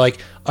 So we were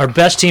our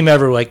best team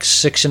ever,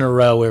 6 in a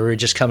row where we were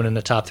just coming in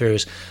the top 3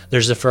 was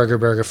there's the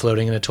Fergerburger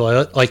floating in the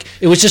toilet.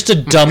 It was just the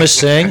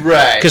dumbest thing.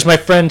 Right. Because my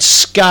friend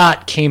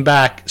Scott came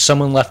back,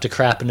 someone left a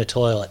crap in the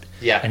toilet.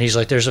 Yeah. And he's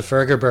like, there's a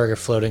Fergerburger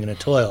floating in a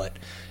toilet.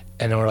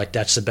 And then we're like,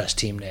 that's the best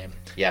team name.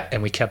 Yeah.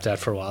 And we kept that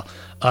for a while.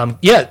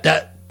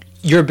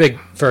 You're a big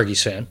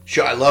Fergie's fan.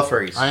 Sure. I love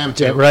Fergie's. I am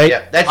too. Right?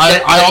 Yeah.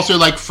 I also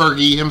like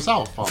Fergie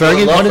himself.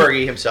 Fergie- I love one of-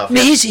 Fergie himself. I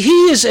mean, Yeah. he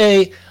is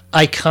a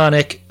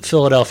iconic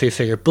Philadelphia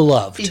figure,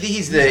 beloved.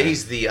 He's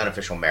the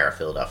unofficial mayor of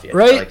Philadelphia.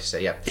 Right? I like to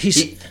say, yeah. He's-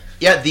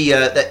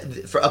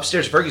 For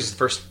Upstairs at Fergie's is the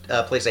first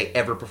place I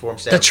ever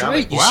performed stand-up That's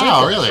comedy. right. You said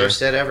Wow, that. really? First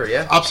set ever,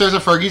 yeah. Upstairs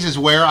at Fergie's is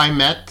where I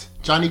met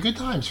Johnny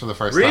Goodtimes for the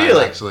first time.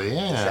 Really? Actually,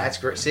 yeah. That's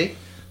great. See?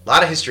 A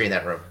lot of history in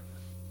that room.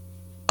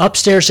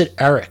 Upstairs at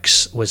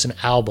Eric's was an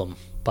album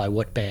by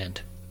what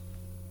band?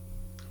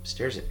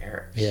 Upstairs at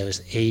Eric's. Yeah, it was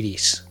the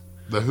 80s.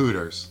 The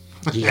Hooters.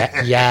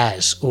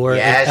 Yaz, or Yaz.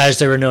 as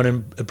they were known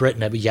in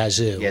Britain,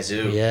 Yazoo.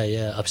 Yazoo.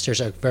 Yeah. Upstairs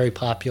are very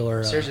popular.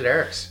 Upstairs at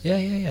Eric's.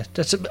 Yeah.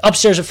 That's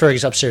Upstairs at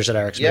Fergie's, Upstairs at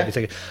Eric's. Yeah. Maybe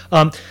think.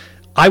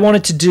 I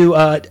wanted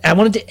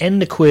to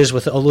end the quiz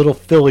with a little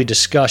Philly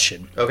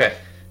discussion. Okay.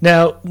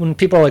 Now, when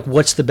people are like,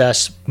 "What's the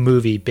best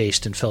movie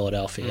based in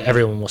Philadelphia?"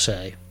 Everyone will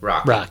say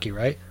Rocky.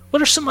 right?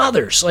 What are some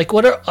others? Like,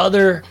 what are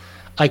other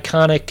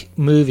iconic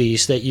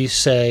movies that you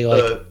say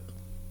like?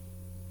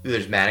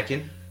 There's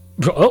Mannequin,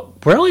 Oh,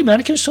 really?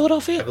 Mannequin's I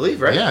Philadelphia?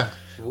 believe, right? Yeah.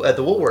 At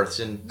the Woolworths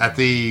and At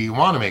the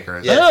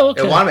Wanamaker's. yeah, Oh,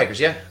 okay. at Wanamaker's,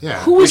 yeah. Yeah.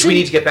 Who Which was we in?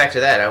 need to get back to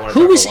that. I want to.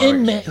 Who talk was about in?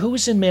 Wanamaker's. Who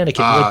was in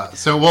Mannequin? Like,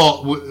 So,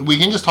 well, we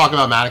can just talk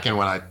about Mannequin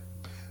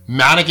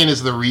Mannequin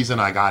is the reason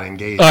I got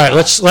engaged. all right,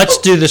 let's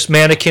do this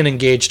Mannequin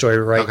engaged story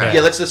right Okay. now.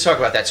 Yeah, let's talk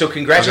about that. So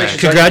congratulations,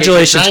 Okay. on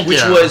Congratulations. your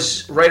engagement, Thank which you.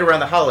 was right around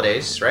the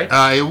holidays, right?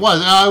 It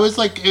was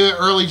like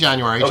early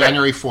January, Okay.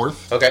 January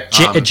 4th. Okay.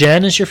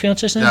 Jan is your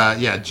fiance's name?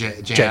 Yeah,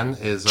 Jan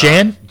is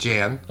Jan?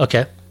 Jan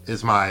Okay,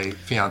 is my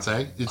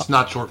fiance. It's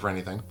not short for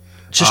anything.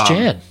 it's just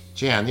Jan.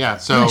 Jan, yeah.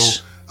 So,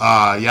 Nice.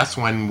 yes,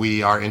 when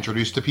we are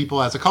introduced to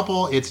people as a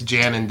couple, it's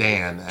Jan and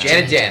Dan.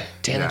 Jan and Dan.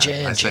 Dan Yeah, and Jan.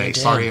 I Jan say and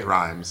Dan. sorry, it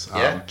rhymes.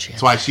 Yeah.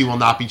 That's why she will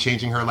not be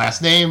changing her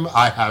last name.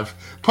 I have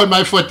put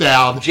my foot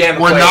down. Jan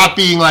We're McQuaid. not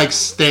being like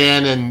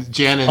Stan and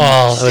Jan and Oh,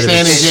 that would've Stan been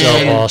and so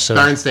Jan awesome.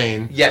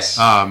 Bernstein. Yes.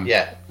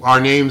 Yeah. Our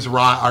names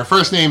rhyme. Our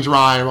first names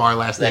rhyme. Our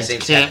last names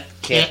Last names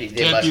can't be. be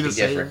They must the be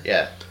same. different.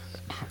 Yeah.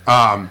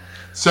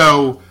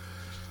 So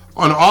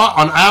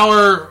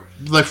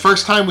the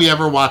first time we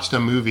ever watched a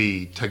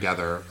movie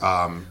together,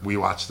 we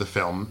watched the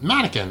film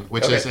Mannequin,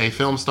 which Okay. is a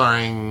film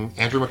starring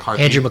Andrew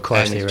McCarthy, Andrew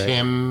McCarthy, and right.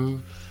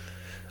 Kim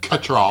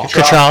Cattrall,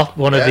 Cattrall,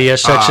 one of the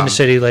Sex and the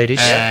City ladies.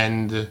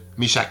 and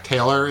Meshach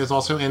Taylor is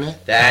also in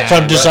it. That-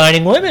 From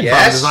Designing Women.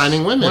 Yes. From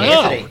Designing Women.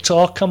 Wow, Anthony. it's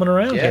all coming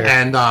around Yeah. here.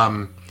 And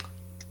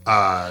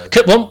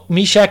Well,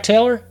 Meshach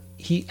Taylor,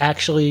 he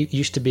actually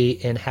used to be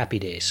in Happy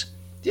Days.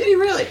 Did he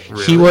really?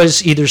 He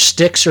was either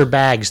Sticks or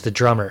Bags, the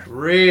drummer.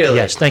 Really?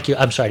 Yes, thank you.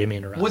 I'm sorry to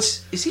interrupt.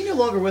 Is he no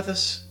longer with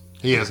us?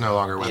 he is no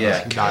longer with Yeah.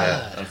 us. He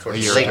died.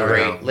 Unfortunately, A late year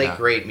great, ago, late yeah.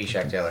 great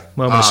Meshach Taylor.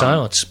 Moment of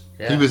silence.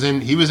 Yeah.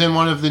 He was in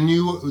one of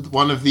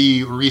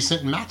the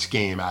recent Match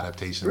Game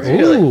adaptations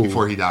Really? Ooh.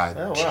 before he died.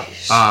 Oh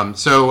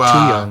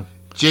wow. young.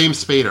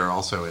 James Spader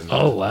also in.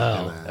 Oh,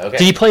 wow. in that. Okay.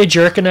 Did he play a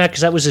jerk in that?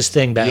 Because that was his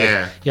thing back.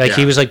 Yeah, Like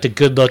he yeah. was like the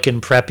good-looking,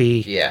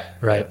 preppy. Yeah.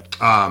 Right.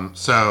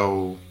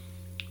 So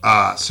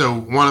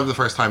one of the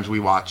first times we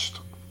watched,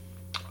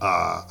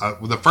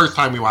 the first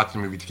time we watched the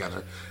movie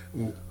together,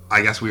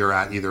 I guess we were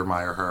at either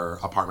my or her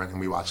apartment and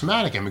we watched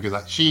Mannequin because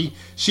she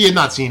had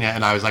not seen it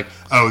and I was like,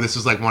 oh, this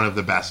is like one of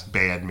the best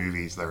bad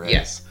movies there is.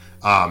 Yes.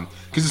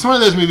 Because it's one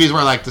of those movies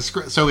where like the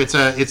script. So it's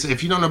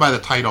if you don't know by the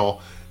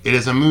title, it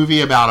is a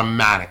movie about a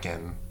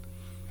mannequin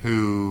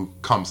who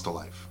comes to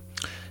life,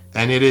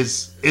 and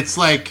it's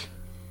like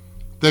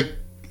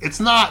it's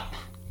not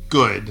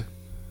good,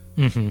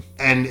 and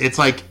it's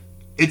like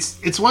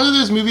it's one of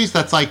those movies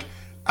that's like,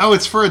 oh,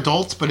 it's for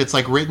adults, but it's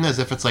like written as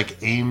if it's like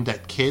aimed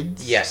at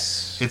kids.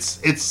 Yes.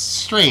 It's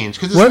strange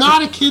because it's What-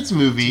 not a kids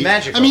movie. It's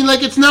magical. I mean,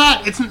 like it's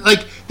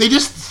like they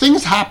just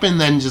things happen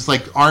then just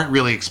like aren't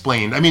really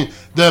explained. I mean,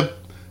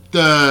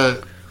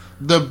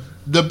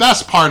 the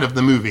best part of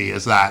the movie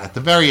is that at the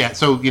very end.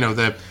 So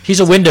He's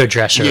a window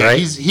dresser, yeah, right?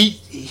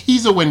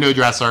 he's a window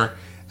dresser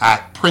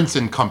at Prince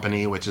and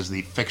Company, which is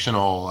the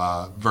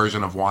fictional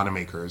version of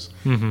Wanamaker's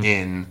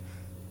in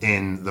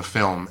the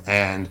film,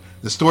 and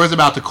the store is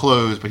about to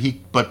close,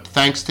 but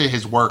thanks to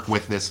his work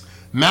with this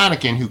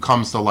mannequin who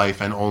comes to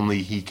life and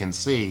only he can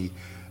see,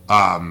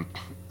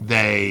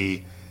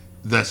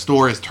 the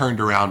store is turned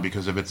around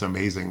because of its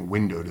amazing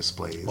window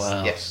displays.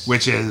 Wow. Yes.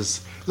 Which is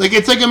like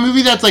it's like a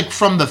movie that's like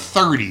from the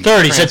 30s. 30s. It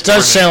does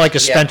transported. sound like a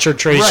Spencer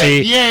Tracy,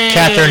 Right. Yeah,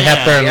 Catherine yeah,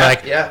 Hepburn. yeah,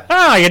 like,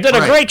 yeah. you did a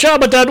Right. great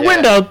job at that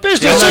window.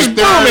 Business is And,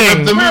 like,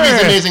 booming. the movie's Yeah.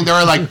 amazing. There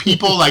are like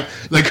people like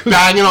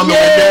banging on the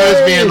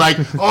windows, being like,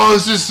 "Oh,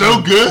 this is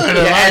so good." And,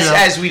 Yeah,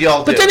 as we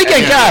all do. But then again,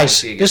 As we guys,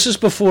 see it. this is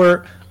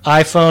before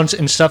iPhones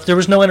and stuff. There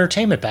was no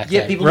entertainment back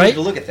Yeah, then, people right? needed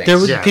to look at things. There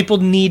was, Yeah. People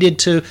needed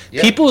to.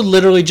 Yeah. People would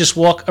literally just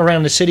walk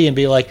around the city and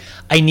be like,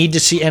 "I need to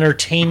see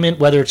entertainment,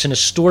 whether it's in a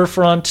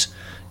storefront."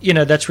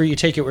 That's where you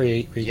take it where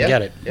you Yeah.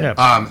 get it.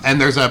 Yeah.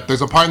 And there's a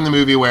part in the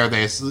movie where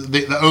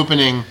the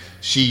opening,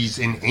 she's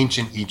in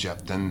ancient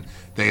Egypt, and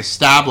they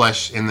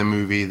establish in the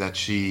movie that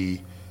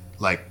she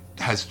like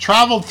has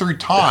traveled through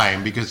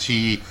time because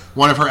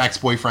one of her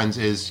ex-boyfriends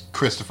is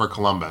Christopher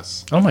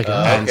Columbus. Oh my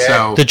god! And Okay.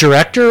 so The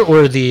director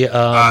or the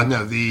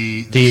no,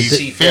 the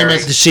Seafaring.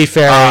 famous the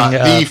seafaring?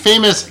 the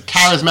famous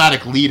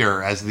charismatic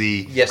leader as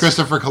the Yes.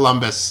 Christopher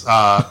Columbus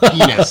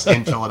penis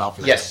in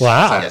Philadelphia. Yes.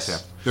 Wow. Yes, yeah.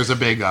 There's a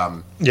big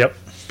yep.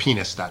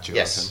 penis statue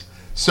Yes. of him.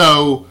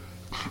 So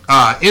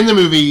in the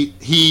movie,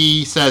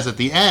 he says at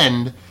the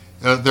end,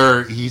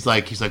 he's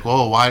like,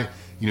 well, why?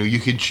 You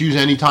can choose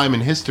any time in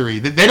history.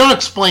 They don't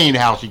explain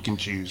how she can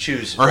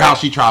choose or how right.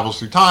 she travels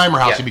through time, or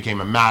how Yeah. she became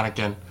a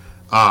mannequin.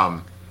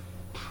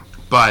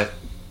 But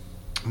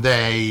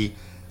they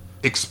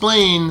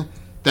explain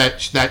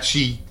that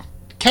she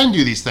can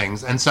do these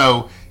things, and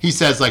so he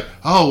says like,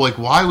 oh, like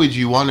why would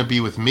you want to be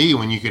with me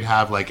when you could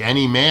have like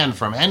any man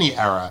from any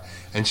era?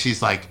 And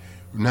she's like,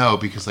 no,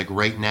 because like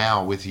right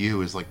now with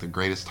you is like the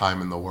greatest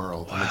time in the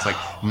world. And it's like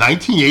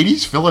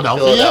 1980s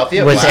Philadelphia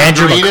Philadelphia, With wow.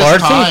 Andrew greatest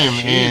McCarthy? time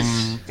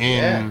in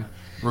Yeah.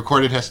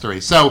 recorded history.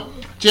 So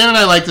Jan and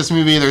I like this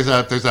movie. There's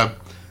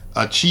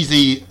a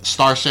cheesy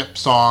Starship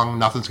song.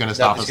 Nothing's gonna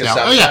stop Nothing's us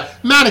Gonna now. Stop Oh Us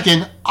yeah,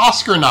 Mannequin,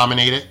 Oscar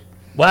nominated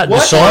Wow, the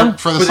What? song?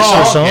 for the For the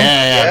song. song?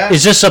 Yeah.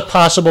 Is this a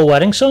possible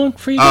wedding song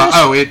for you guys?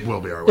 Oh, it will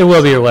be our It wedding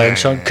will be your song. wedding Yeah,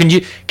 song. yeah,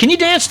 Can you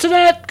dance to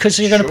that? Because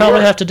you're going to probably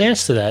Sure. have to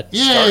dance to that.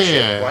 Yeah, Starship,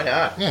 yeah. why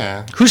not?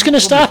 Yeah. Who's going to We'll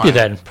be stop you fine.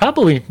 then?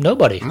 Probably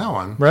nobody. No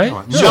one. Right? No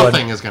one. No one.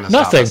 Nothing is going to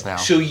stop Nothing. us now.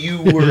 So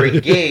you were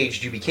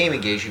engaged. You became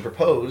engaged. You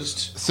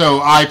proposed. So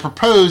I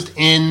proposed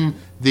in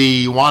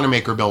the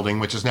Wanamaker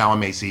building, which is now a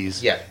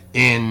Macy's, Yeah.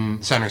 in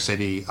Center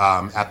City,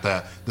 at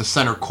the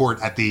center court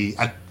at the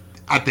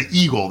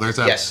Eagle. There's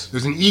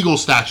an eagle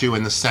statue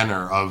in the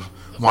center of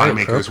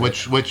Wanamaker's,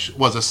 appropriate. which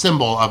was a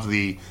symbol of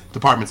the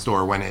department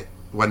store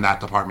when that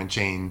department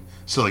chain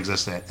still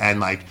existed. And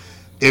like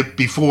it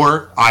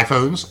before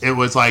iPhones, it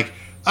was like,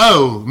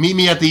 oh, meet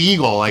me at the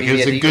Eagle. Like Meet it me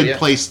was at a the good Eagle, yeah.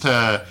 place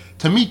to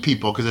meet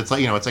people because it's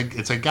like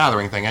it's a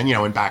gathering thing. And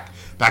and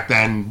back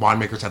then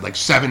Wanamaker's had like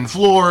 7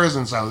 floors,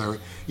 and so there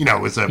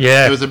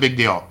it was a big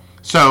deal.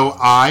 So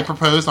I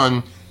proposed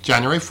on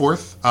January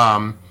 4th,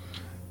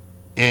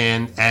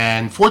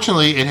 and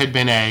fortunately it had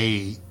been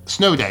a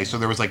snow day, so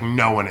there was like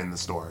no one in the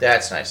store.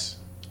 That's nice.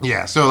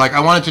 Yeah, so like I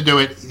wanted to do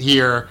it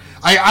here.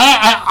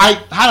 I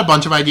had a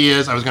bunch of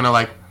ideas. I was gonna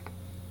like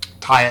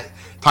tie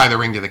the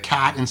ring to the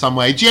cat in some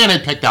way. Jan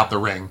had picked out the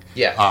ring.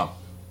 Yeah.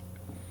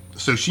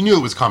 So she knew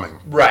it was coming.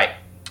 Right.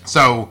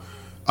 So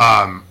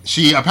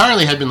she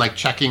apparently had been like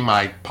checking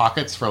my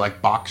pockets for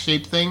like box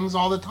shaped things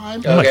all the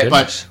time. Oh my Okay.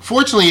 goodness. But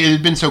fortunately, it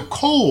had been so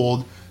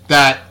cold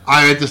that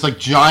I had this like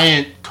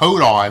giant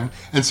coat on,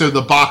 and so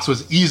the box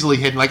was easily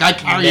hidden. Like I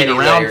carried it Many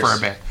around layers. for a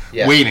bit,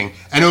 Yeah. waiting,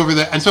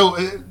 and so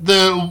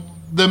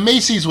the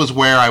Macy's was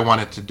where I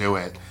wanted to do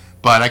it.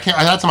 But I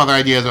had some other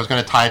ideas. I was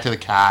going to tie it to the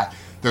cat.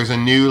 There's a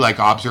new like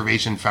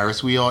observation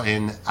Ferris wheel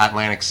in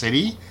Atlantic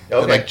City that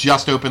Okay. like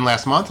just opened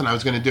last month, and I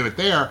was going to do it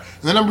there.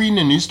 And then I'm reading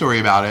a news story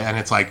about it, and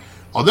it's like,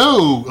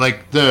 although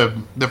like the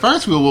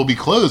Ferris wheel will be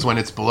closed when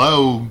it's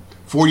below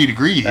 40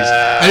 degrees,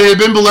 and it had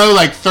been below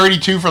like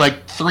 32 for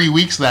like 3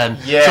 weeks then.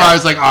 Yeah. So I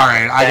was like, all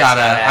right,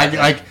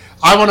 That's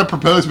I want to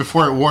propose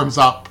before it warms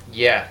up.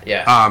 Yeah.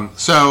 Yeah.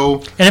 So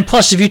And then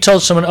plus, if you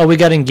told someone, "Oh, we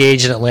got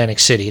engaged in Atlantic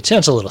City," it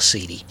sounds a little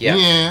seedy. yeah.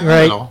 yeah, Right.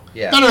 a little.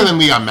 Yeah. Better than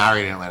we got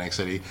married in Atlantic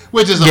City,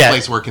 which is a Yeah.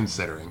 place we're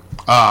considering.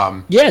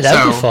 Yeah,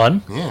 that'd be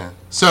fun. Yeah.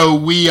 So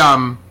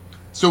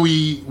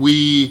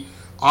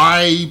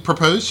I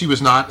proposed. She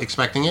was not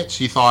expecting it.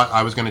 She thought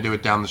I was going to do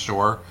it down the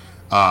shore.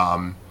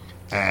 And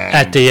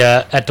At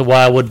the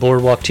Wildwood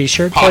Boardwalk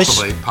T-shirt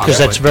Possibly, place, because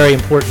that's possibly. very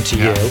important to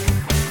Yeah. you.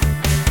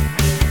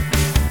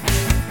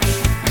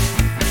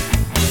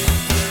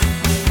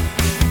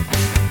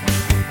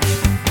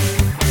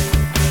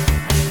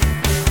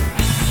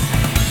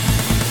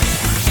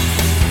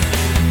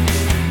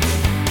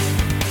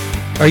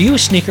 Are you a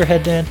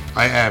sneakerhead, Dan?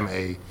 I am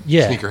a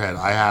Yeah. sneakerhead.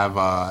 I have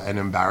an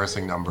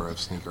embarrassing number of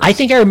sneakers. I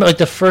think I remember like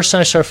the first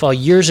time I started following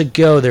years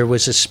ago. There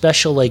was a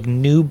special like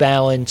New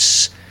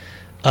Balance,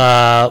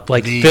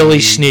 like The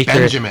Philly sneaker.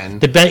 Benjamin.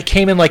 It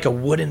came in like a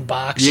wooden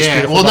box. this Yeah,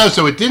 beautiful well, no, box.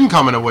 so it didn't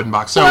come in a wooden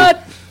box. So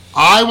What?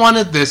 I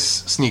wanted this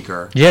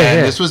sneaker. Yeah, and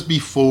yeah. this was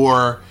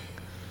before.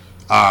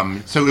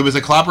 So it was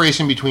a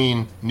collaboration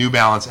between New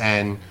Balance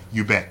and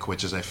Ubiq,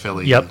 which is a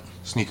Philly Yep.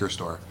 sneaker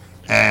store.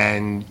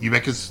 And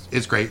Ubiq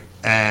is great,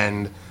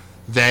 and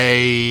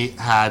they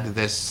had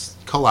this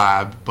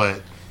collab,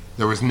 but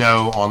there was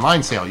no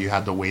online sale. You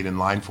had to wait in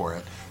line for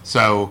it.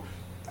 So,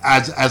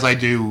 as I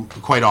do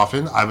quite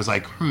often, I was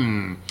like,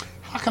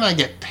 how can I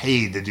get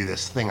paid to do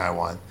this thing I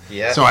want?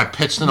 Yeah. So I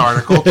pitched an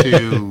article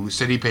to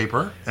City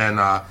Paper, and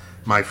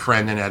my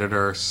friend and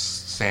editor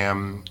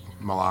Sam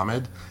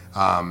Malamed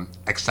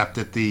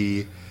accepted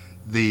the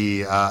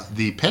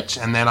pitch,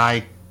 and then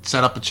I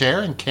set up a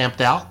chair and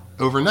camped out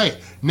overnight.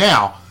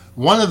 Now,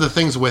 one of the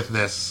things with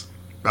this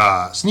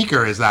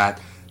sneaker is that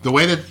the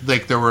way that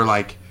like there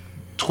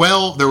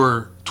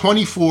were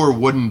 24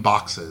 wooden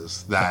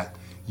boxes that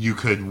you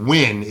could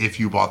win if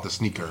you bought the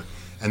sneaker,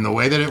 and the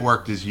way that it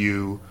worked is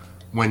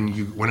when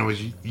it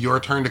was your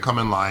turn to come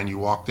in line, you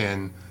walked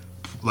in,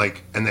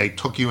 like, and they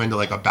took you into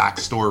like a back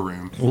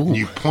storeroom, and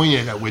you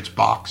pointed at which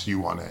box you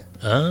wanted,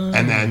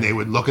 and then they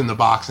would look in the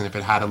box, and if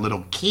it had a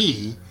little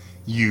key,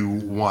 you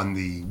won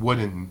the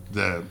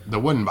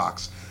wooden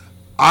box.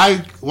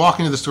 I walk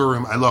into the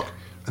storeroom, I look,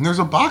 and there's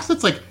a box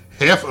that's like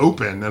half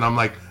open, and I'm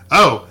like,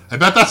 oh, I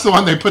bet that's the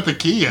one they put the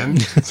key in.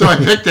 So I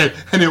picked it,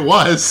 and it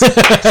was. So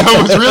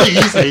it was really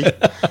easy.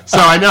 So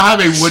I now have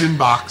a wooden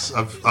box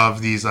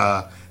of these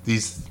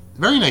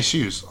very nice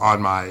shoes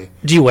on my.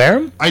 Do you wear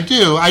them? I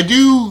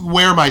do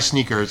wear my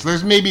sneakers.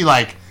 There's maybe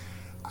like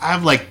I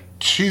have like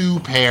 2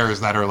 pairs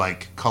that are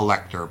like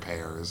collector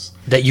pairs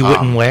That you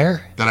wouldn't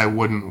wear? that I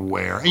wouldn't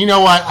wear. And you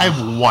know what? I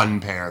have 1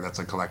 pair that's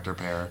a collector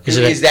pair. Is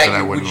it Is that that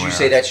I would wouldn't you wear.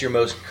 say that's your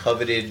most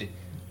coveted?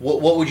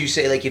 What would you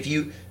say? Like if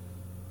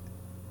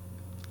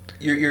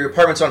your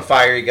apartment's on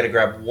fire, you got to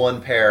grab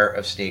 1 pair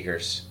of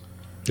sneakers.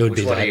 It would Which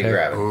be one that are you pair.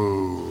 grabbing?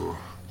 Ooh.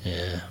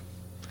 Yeah.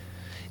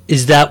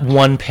 Is that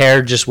 1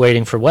 pair just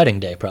waiting for wedding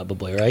day?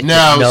 Probably, right?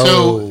 No,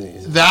 so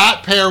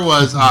that pair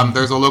was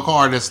there's a local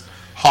artist,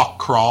 Hawk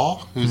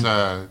Crawl, who's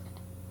a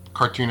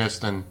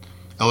cartoonist and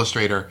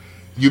illustrator.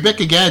 Ubik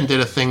again did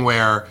a thing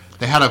where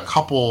they had a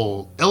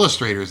couple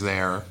illustrators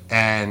there,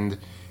 and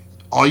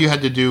all you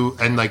had to do,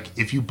 and like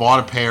if you bought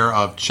a pair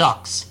of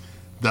Chucks,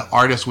 the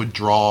artist would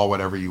draw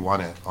whatever you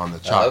wanted on the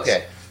Chucks.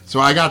 okay. So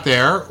I got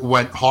there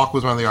when Hawk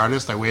was one of the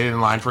artists. I waited in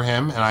line for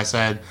him, and I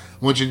said,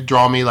 "I want you to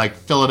draw me like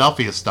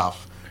Philadelphia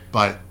stuff,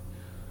 but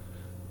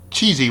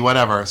cheesy,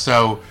 whatever."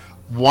 So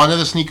one of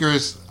the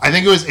sneakers, I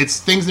think it's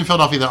things in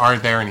Philadelphia that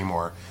aren't there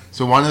anymore.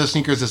 So one of the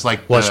sneakers is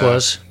like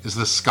Was. is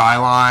the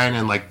skyline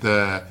and like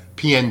the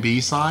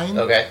PNB sign.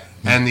 Okay.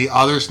 And the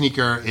other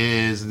sneaker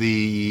is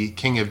the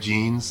King of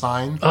Jeans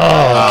sign.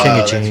 Oh, King of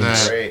that's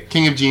Jeans. great.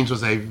 King of Jeans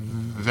was a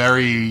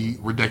very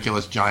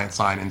ridiculous giant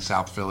sign in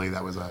South Philly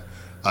that was a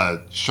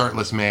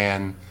shirtless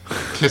man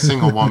kissing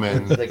a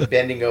woman, Like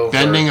bending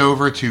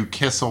over. to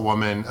kiss a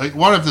woman. Like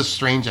one of the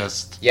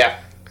strangest Yeah.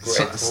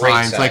 Great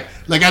signs. sign.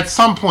 Like at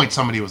some point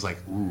somebody was like,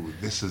 "Ooh,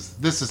 this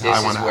is how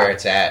I want to. where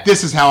it's at.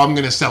 This is how I'm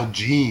going to sell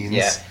jeans."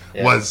 Yeah,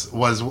 yeah. Was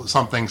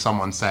something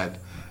someone said.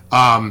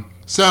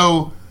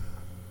 So.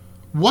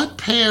 What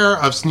pair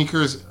of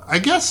sneakers? I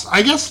guess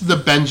the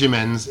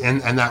Benjamins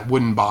and that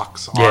wooden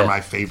box are Yeah.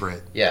 my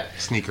favorite Yeah.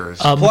 sneakers.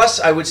 Plus,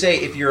 I would say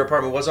if your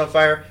apartment was on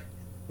fire,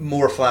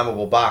 more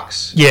flammable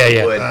box. Yeah,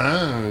 yeah.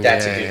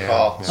 That's yeah, a good yeah,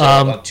 call.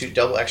 yeah. So two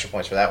double extra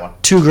points for that one.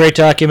 Two great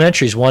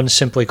documentaries. One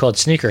simply called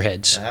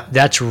Sneakerheads. Uh-huh.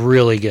 That's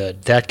really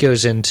good. That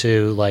goes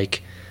into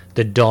like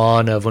the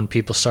dawn of when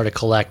people started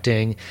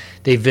collecting.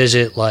 They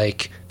visit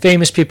like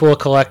famous people with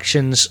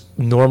collections,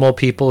 normal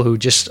people who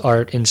just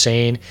are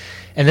insane.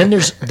 And then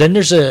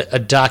there's a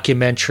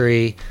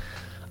documentary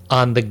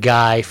on the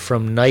guy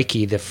from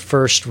Nike, the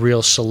first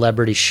real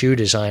celebrity shoe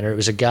designer. It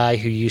was a guy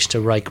who used to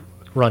like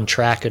run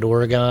track at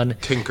Oregon.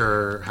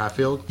 Tinker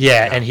Hatfield.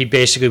 Yeah, and he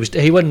basically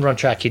he wouldn't run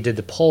track. He did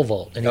the pole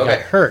vault, and he got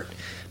Okay. hurt.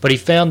 But he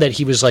found that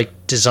he was like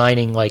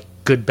designing like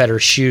good, better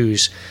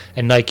shoes.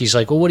 And Nike's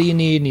like, well, what do you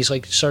need? And he's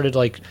like, started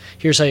like,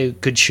 here's a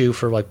good shoe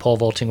for like pole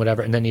vaulting,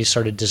 whatever. And then he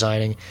started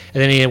designing.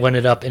 And then he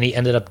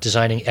ended up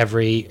designing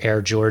every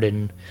Air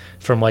Jordan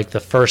from like the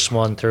first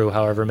one through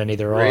however many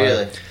there are.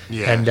 Really?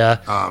 Yeah.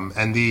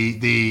 And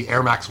the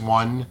Air Max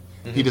 1,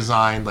 he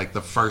designed like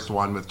the first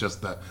one with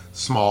just the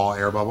small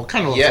air bubble.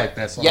 Kind of looks Yeah. like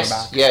this on Yes.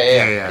 the back.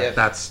 Yeah.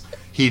 That's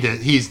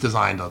he's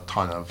designed a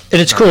ton of. And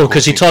it's very cool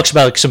because he sneakers. talks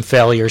about like, some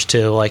failures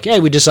too. Like,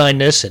 hey, we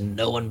designed this and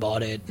no one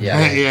bought it.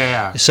 Yeah.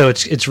 Yeah. So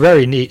it's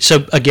very neat.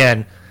 So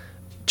again,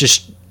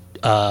 just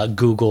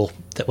Google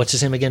what's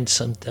his name again?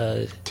 Some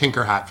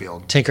Tinker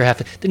Hatfield. Tinker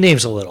Hatfield. The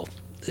name's a little.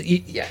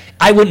 Yeah.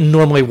 I wouldn't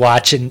normally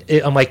watch, and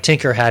I'm like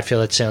Tinker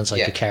Hatfield. It sounds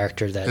like Yeah. a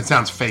character that It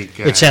sounds fake.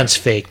 it sounds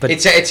fake, but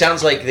It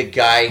sounds like the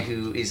guy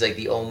who is like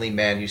the only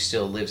man who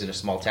still lives in a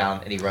small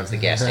town and he runs the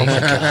gas station.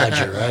 God,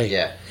 you're right.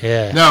 Yeah.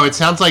 Yeah. No, it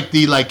sounds like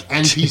the like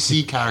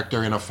NPC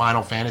character in a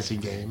Final Fantasy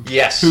game.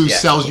 Yes, Who yeah.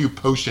 sells you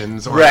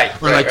potions or Right,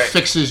 like right.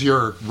 fixes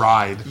your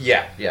ride.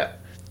 Yeah.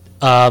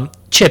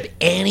 Chip,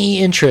 any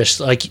interest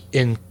like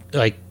in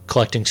like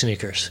collecting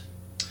sneakers?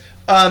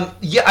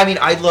 Yeah, I mean,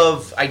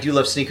 I do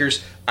love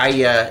sneakers.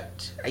 I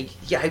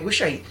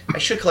wish I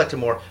should collect them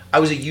more. I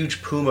was a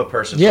huge Puma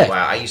person for Yeah. a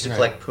while. I used to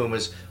collect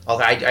Pumas.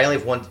 Although I only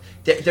have one.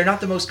 They're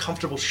not the most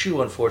comfortable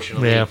shoe,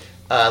 unfortunately. Yeah.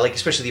 Like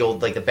especially the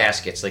old, like the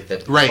baskets, like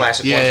the Right,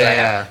 classic yeah, ones that I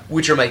yeah, have,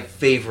 which are my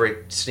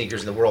favorite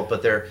sneakers in the world.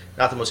 But they're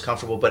not the most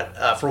comfortable.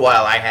 But for a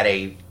while, I had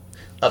a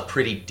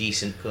pretty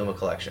decent Puma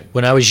collection.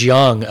 When I was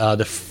young,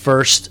 the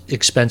first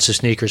expensive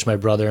sneakers my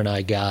brother and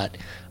I got,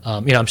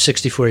 I'm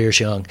 64 years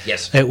young.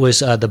 Yes. It was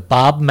the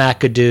Bob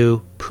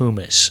McAdoo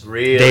Pumas.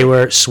 Really? They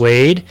were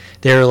suede.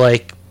 They were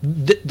like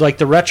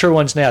the retro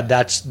ones now.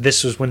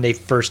 This was when they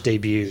first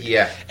debuted.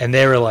 Yeah. And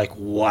they were like,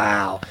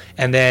 wow.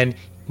 And then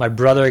my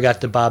brother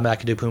got the Bob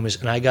McAdoo Pumas,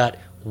 and I got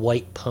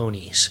white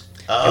ponies.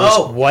 Oh, It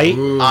was white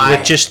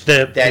with just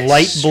the that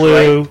light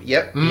blue. stripe.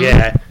 Yep.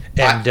 Yeah.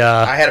 And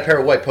I had a pair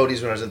of white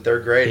ponies when I was in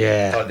third grade.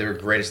 Yeah. I thought they were the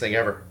greatest thing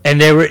ever. And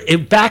they were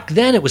back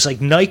then. It was like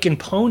Nike and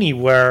Pony,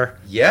 where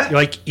Yeah.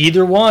 like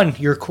either one,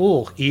 you're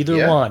cool. Either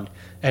Yeah. one.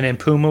 And then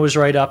Puma was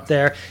right up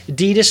there.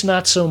 Adidas,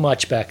 not so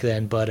much back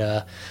then, but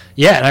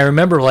yeah. And I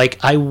remember like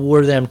I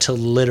wore them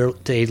to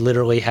they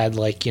literally had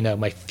like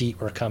my feet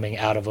were coming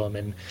out of them,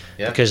 and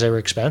Yeah. because they were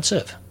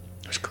expensive.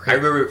 It was great. I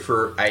remember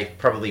for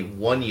probably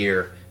 1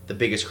 year the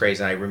biggest craze,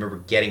 and I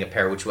remember getting a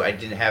pair, which I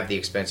didn't have the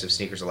expensive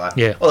sneakers a lot.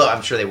 Yeah. Although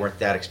I'm sure they weren't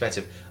that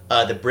expensive.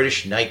 The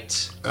British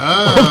Knights.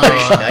 Oh,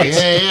 British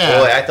Knights. yeah.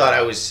 Boy, I thought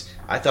I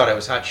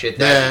was hot shit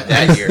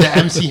that year. The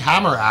MC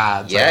Hammer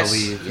ads, Yes, I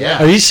believe.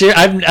 yeah. Are you serious?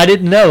 I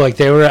didn't know like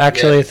they were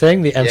actually Yeah. a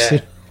thing. The MC.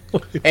 Yeah.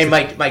 And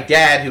my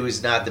dad, who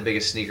is not the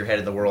biggest sneakerhead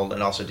in the world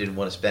and also didn't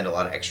want to spend a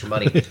lot of extra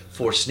money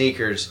for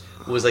sneakers,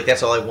 was like,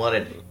 that's all I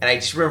wanted. And I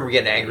just remember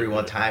getting angry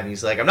one time.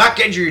 He's like, I'm not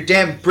getting you your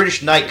damn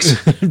British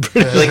Nikes.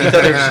 Like, he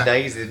thought they were just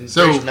Nikes. They didn't-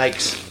 So- British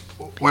Nikes.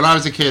 When I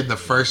was a kid, the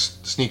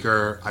first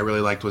sneaker I really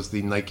liked was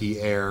the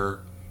Nike Air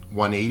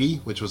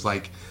 180, which was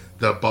like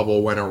the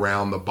bubble went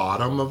around the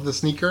bottom of the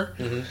sneaker.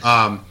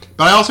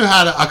 But I also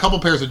had a couple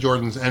pairs of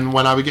Jordans, and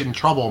when I would get in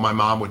trouble, my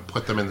mom would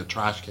put them in the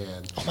trash can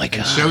Oh my God.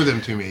 and show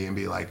them to me and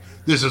be like,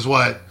 "This is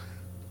what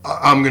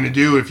I'm going to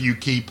do if you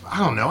keep. I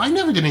don't know. I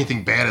never did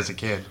anything bad as a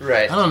kid.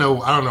 Right. I don't know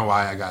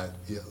why I got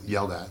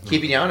yelled at.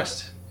 Keeping you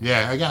honest.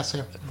 Yeah, I guess.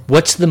 Yeah.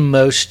 What's the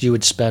most you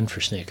would spend for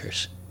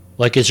sneakers?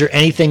 Like, is there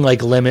anything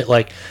like limit?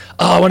 Like,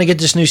 oh, I want to get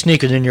this new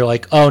sneaker, and then you're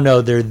like, oh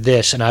no, they're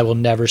this, and I will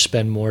never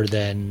spend more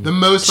than The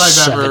most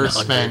I've ever 700.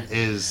 spent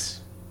is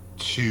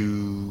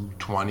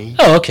 $220.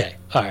 Oh, okay,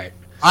 all right.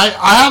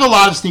 I have a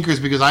lot of sneakers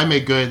because I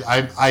make good.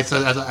 I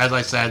said as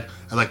I said,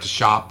 I like to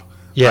shop.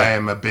 Yeah. I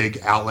am a big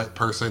outlet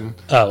person.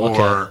 Oh,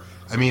 okay. Or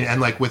I mean,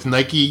 and like with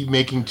Nike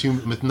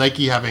with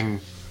Nike having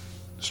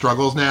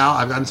struggles now,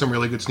 I've gotten some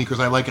really good sneakers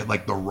I like at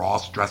like the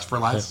Ross Dress for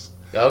Less.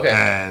 Okay.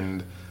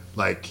 And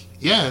like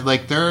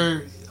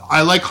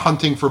I like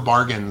hunting for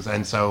bargains,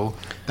 and so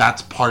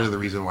that's part of the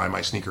reason why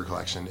my sneaker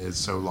collection is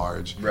so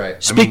large.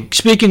 Right.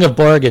 Speaking of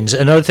bargains,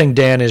 another thing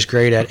Dan is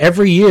great at,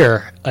 every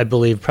year, I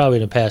believe, probably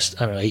in the past,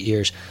 8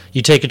 years,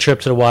 you take a trip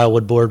to the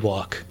Wildwood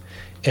Boardwalk,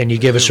 and you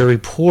give us a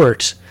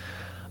report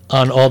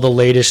on all the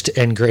latest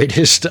and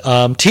greatest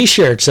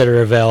T-shirts that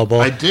are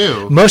available. I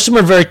do. Most of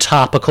them are very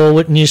topical,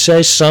 wouldn't you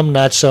say? Some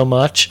not so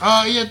much.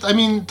 Yeah, I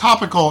mean,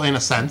 topical in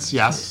a sense,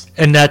 yes.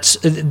 And that's,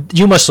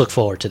 you must look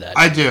forward to that.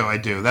 I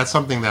do. That's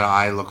something that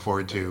I look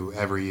forward to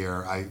every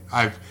year.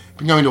 I've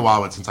been going to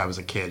Wildwood since I was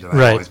a kid, and I've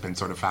Right. always been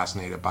sort of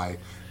fascinated by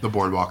the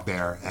boardwalk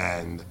there.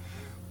 And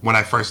when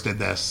I first did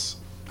this,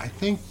 I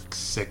think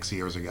 6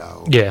 years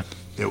ago, Yeah.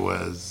 it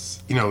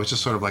was, it was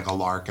just sort of like a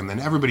lark, and then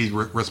everybody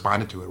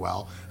responded to it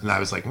well. And I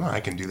was like, I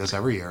can do this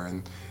every year,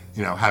 and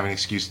have an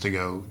excuse to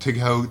go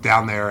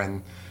down there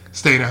and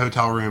stay in a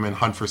hotel room and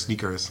hunt for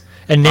sneakers.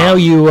 And now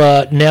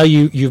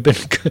you've been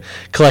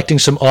collecting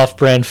some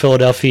off-brand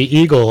Philadelphia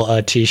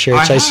Eagle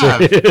T-shirts. I see.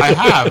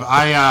 have.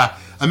 I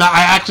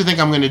actually think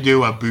I'm going to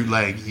do a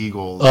bootleg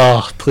Eagles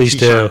Oh, please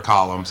t-shirt do.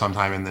 column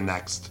sometime in the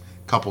next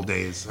couple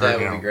days. That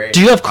would be great.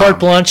 Do you have carte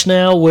blanche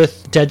now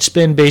with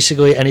Deadspin?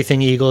 Basically,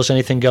 anything Eagles,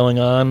 anything going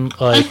on?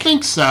 I Like,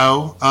 think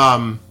so.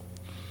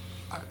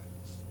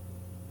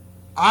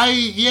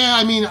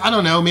 I mean, I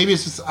don't know. Maybe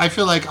it's just, I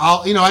feel like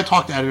I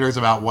talk to editors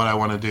about what I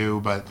want to do,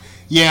 but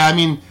yeah, I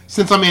mean,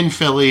 since I'm in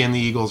Philly and the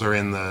Eagles are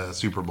in the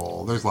Super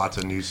Bowl, there's lots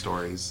of news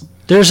stories.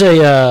 there's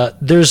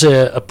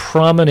a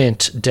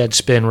prominent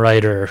Deadspin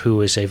writer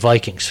who is a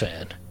Vikings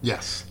fan.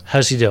 Yes.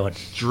 How's he doing?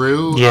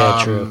 Drew,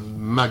 Yeah, Drew.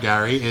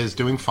 McGarry is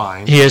doing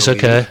fine. He is I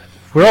believe. okay.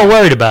 We're all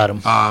worried about him.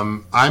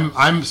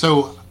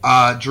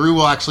 Drew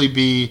will actually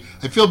be.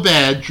 I feel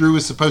bad. Drew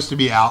was supposed to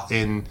be out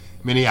in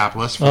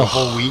Minneapolis for a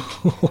whole week,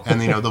 and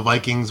the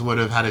Vikings would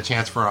have had a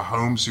chance for a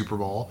home Super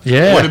Bowl.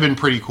 Yeah. It would have been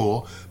pretty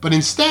cool. But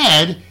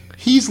instead,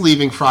 he's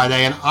leaving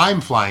Friday, and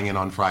I'm flying in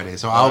on Friday,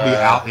 so I'll be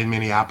out in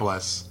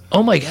Minneapolis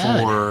Oh my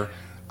God. for.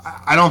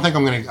 I don't think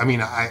I'm gonna. I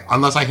mean,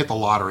 unless I hit the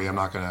lottery, I'm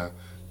not gonna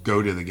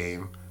go to the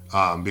game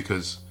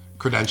because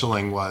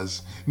credentialing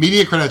was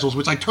media credentials,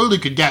 which I totally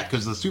could get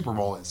because the Super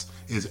Bowl is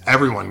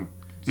everyone.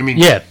 I mean,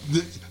 Yeah.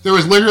 They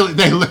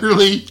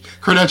literally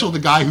credentialed the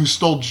guy who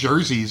stole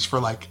jerseys for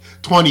like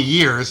 20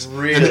 years.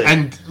 Really?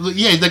 And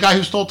yeah, the guy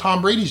who stole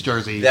Tom Brady's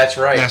jersey. That's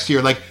right. Last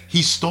year, like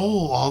he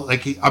stole all.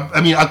 Like I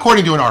mean,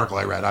 according to an article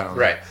I read, I don't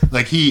know. Right.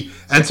 Like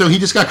so he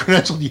just got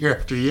credentialed year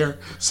after year.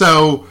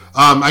 So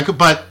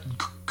but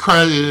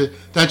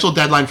credential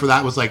deadline for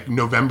that was like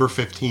November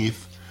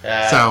 15th.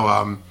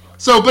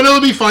 But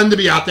it'll be fun to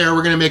be out there.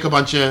 We're gonna make a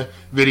bunch of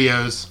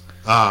videos.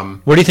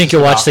 Where do you think just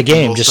you'll watch about the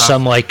game? Eagle Just stuff.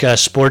 some like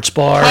sports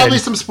bar? Probably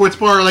and- some sports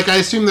bar. Like I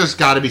assume there's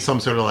got to be some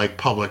sort of like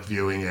public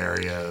viewing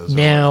areas. Or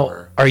Now,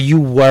 whatever. are you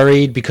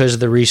worried because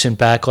of the recent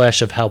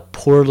backlash of how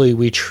poorly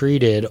we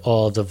treated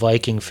all of the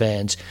Viking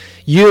fans?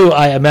 You,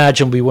 I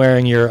imagine, will be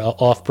wearing your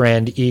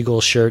off-brand Eagle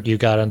shirt you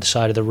got on the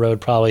side of the road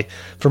probably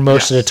for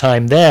most of the Yes.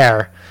 time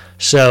there.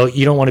 So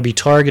you don't want to be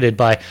targeted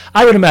by.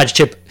 I would imagine,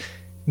 Chip,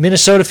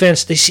 Minnesota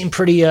fans. They seem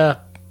pretty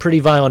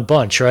violent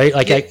bunch, right?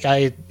 Like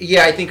Yeah.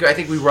 Yeah, I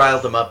think we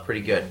riled them up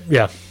pretty good.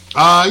 yeah.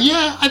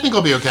 Yeah, I think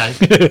I'll be okay.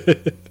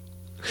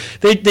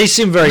 They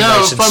seem very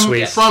nice and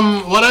sweet.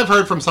 from what I've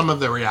heard from some of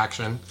the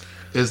reaction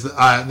is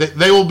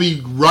they will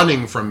be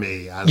running from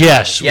me.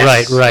 Yes,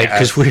 Yes. right.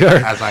 Because As- we are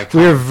as I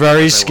we are come,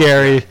 very as I walk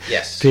scary down.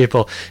 Yes.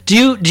 people.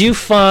 Do you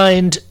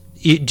find?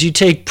 Do you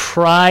take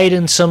pride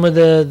in some of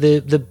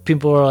the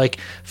people who are like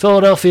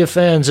Philadelphia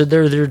fans? And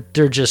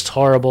they're just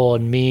horrible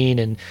and mean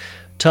and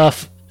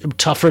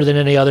tougher than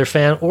any other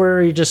fan, or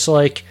are you just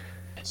like?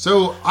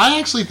 So I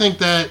actually think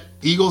that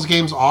Eagles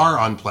games are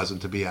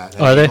unpleasant to be at.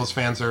 And Are they? Eagles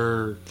fans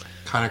are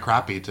kind of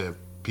crappy to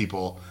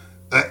people,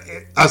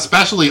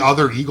 especially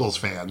other Eagles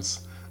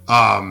fans.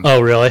 Oh,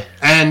 really?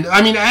 And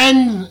I mean,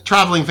 and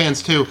traveling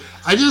fans too.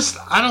 I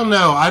don't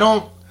know.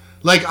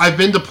 I've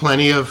been to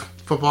plenty of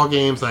football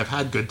games and I've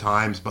had good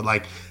times, but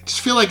like, I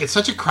just feel like it's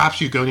such a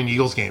crapshoot going to an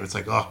Eagles game. It's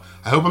like, oh,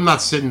 I hope I'm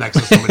not sitting next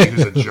to somebody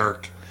who's a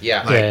jerk.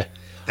 Yeah. Like,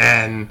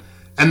 Yeah.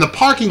 And the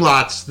parking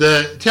lots,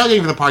 the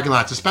tailgating for the parking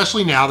lots,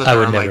 especially now that I there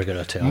would are never like go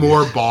to a tailgate.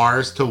 more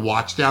bars to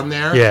watch down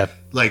there. Yeah.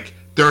 Like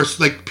there's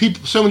like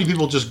people, so many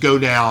people just go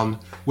down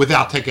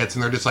without tickets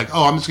and they're just like,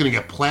 oh, I'm just gonna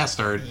get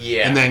plastered.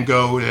 Yeah. And then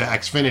go to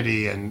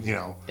Xfinity and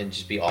And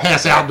just be awful.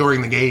 pass out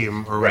during the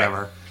game or Right.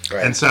 whatever.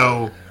 Right. And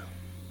so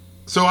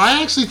So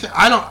I actually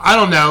I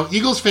don't know.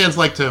 Eagles fans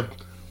like to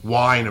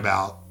whine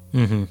about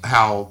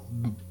how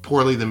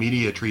poorly the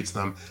media treats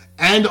them,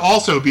 and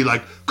also be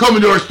like, "Come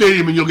into our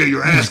stadium and you'll get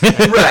your ass kicked."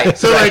 Right.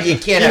 So right. like You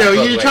can't. you have both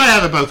try ways. to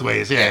have it both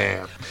ways.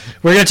 Yeah.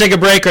 We're going to take a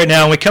break right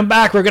now. When we come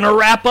back, we're going to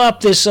wrap up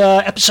this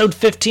episode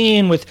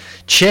 15 with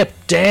Chip,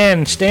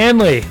 Dan,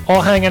 Stanley,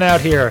 all hanging out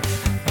here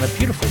on a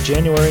beautiful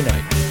January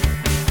night.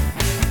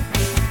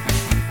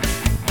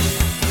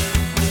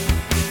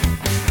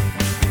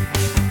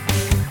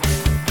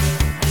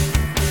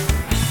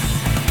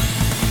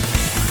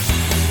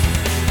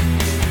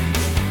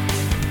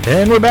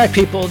 And we're back,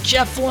 people.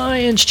 Jeff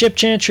Lyons, Chip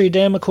Chantry,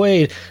 Dan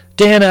McQuaid.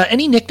 Dan,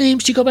 any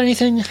nicknames? Do you go by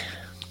anything?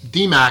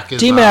 DMAC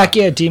is DMAC,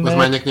 yeah, DMAC. was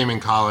my nickname in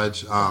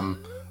college. I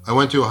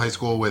went to a high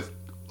school with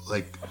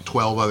like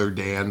 12 other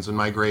Dans in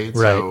my grade,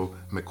 so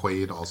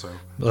McQuaid also.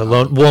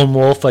 Lone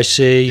Wolf, I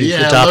see. You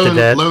adopted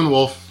that. Lone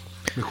Wolf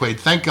McQuaid.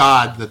 Thank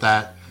God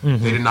that they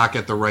did not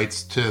get the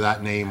rights to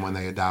that name when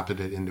they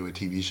adapted it into a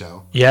TV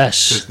show.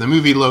 Yes. Because the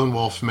movie Lone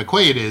Wolf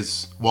McQuaid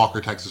is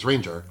Walker, Texas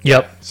Ranger.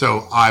 Yep.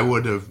 So I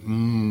would have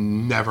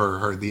never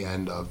heard the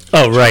end of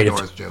right.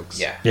 Norris jokes.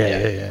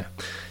 Yeah.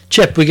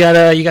 Chip, you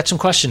got some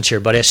questions here,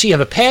 buddy. I see you have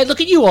a pad. Look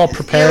at you all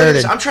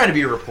prepared. I'm trying to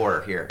be a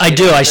reporter here. I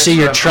do. I see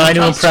you're That's what trying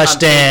to I'm impress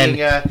Dan.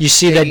 taking, You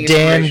see that taking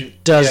Dan information.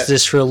 does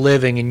this for a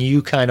living, and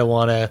you kind of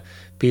want to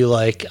be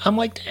like, I'm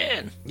like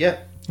Dan. Yeah.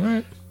 All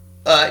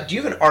right. Do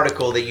you have an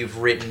article that you've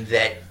written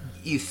that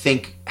you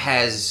think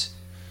has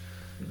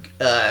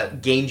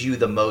gained you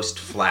the most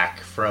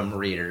flack from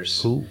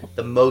readers? Ooh.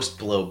 The most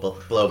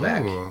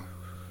blowback? Ooh,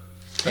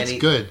 that's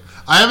good.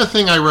 I have a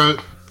thing I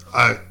wrote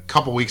a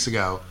couple weeks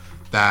ago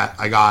that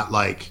I got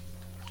like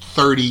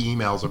 30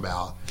 emails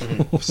about.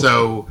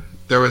 So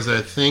there was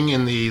a thing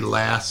in the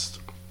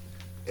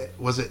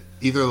was it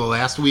either the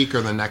last week or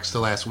the next to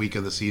last week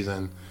of the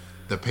season?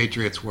 The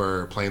Patriots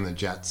were playing the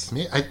Jets.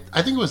 I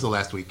think it was the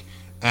last week.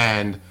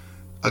 And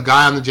a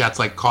guy on the Jets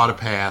like caught a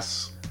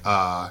pass,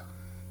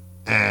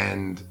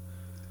 and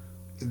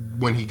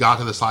when he got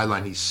to the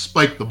sideline, he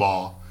spiked the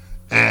ball,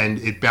 and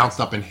it bounced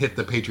up and hit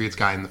the Patriots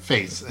guy in the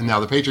face. And now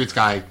the Patriots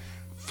guy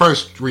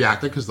first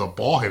reacted because the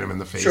ball hit him in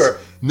the face. Sure.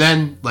 And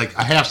then, like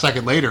a half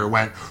second later,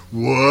 went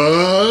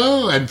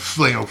whoa and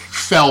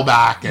fell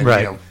back and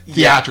Right.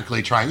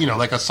 theatrically trying,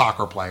 like a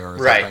soccer player or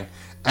Right. something.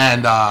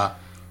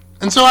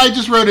 And so I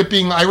just wrote it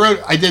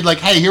I did like,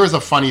 hey, here was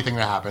a funny thing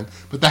that happened.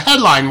 But the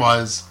headline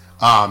was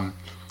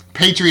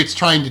Patriots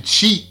trying to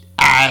cheat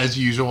as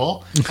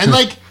usual. And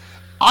like,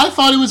 I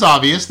thought it was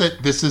obvious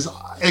that this is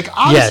like,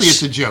 obviously Yes.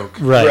 it's a joke.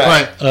 Right.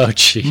 But Oh,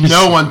 jeez.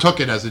 no one took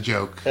it as a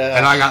joke.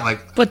 And I got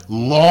But-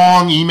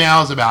 long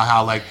emails about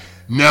how like,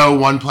 no,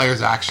 one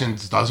player's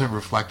actions doesn't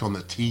reflect on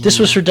the team. This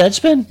was for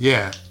Deadspin?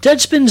 Yeah.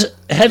 Deadspin's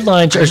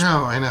headlines are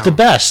I know. the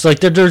best. Like,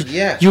 they're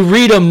Yeah. you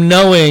read them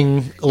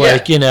knowing,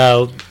 like,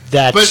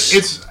 that's...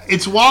 But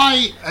it's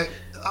why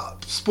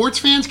sports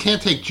fans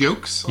can't take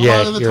jokes a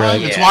lot of the you're time.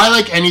 right. It's Yeah. why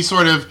like any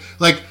sort of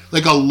like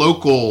a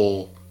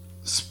local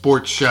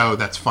sports show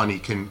that's funny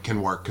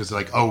can work because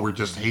like, oh, we're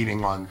just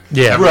hating on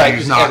Yeah. everybody Right,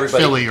 who's 'cause not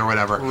everybody- Philly or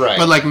whatever. Right.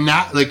 But like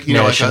not like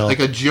National. like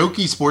a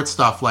jokey sports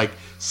stuff like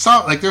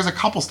some like there's a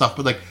couple stuff,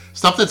 but like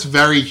stuff that's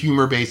very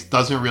humor based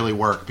doesn't really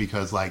work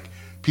because like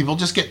people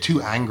just get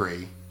too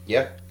angry,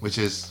 Yeah. which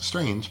is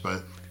strange,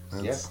 but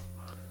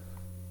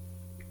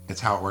it's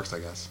how it works, I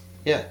guess.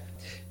 Yeah.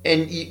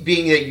 And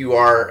being that you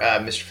are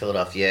Mr.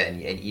 Philadelphia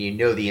and you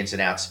know the ins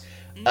and outs,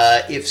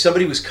 if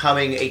somebody was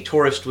coming, a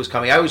tourist was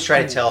coming, I always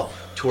try to tell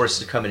tourists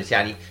to come into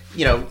town,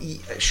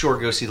 sure,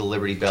 go see the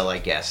Liberty Bell, I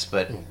guess,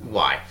 but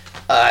why?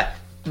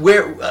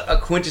 Where a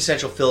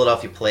quintessential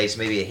Philadelphia place,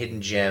 maybe a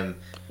hidden gem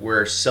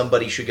where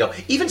somebody should go,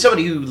 even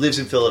somebody who lives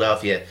in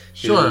Philadelphia,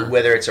 Sure.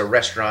 whether it's a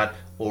restaurant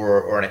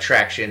or an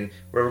attraction,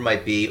 wherever it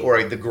might be,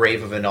 or the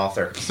grave of an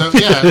author. So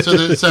yeah,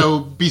 so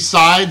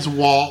besides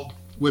Walt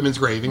Whitman's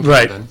grave in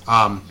Right.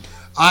 Camden,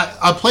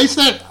 a place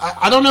that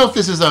I don't know if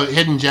this is a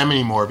hidden gem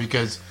anymore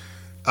because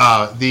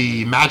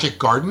the Magic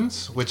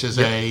Gardens, which is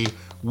a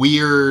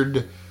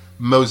weird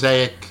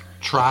mosaic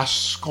trash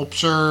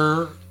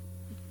sculpture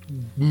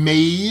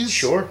maze,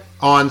 Sure.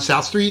 on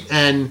South Street,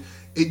 and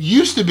it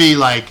used to be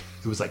like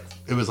it was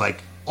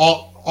like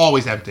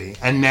always empty,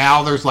 and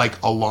now there's like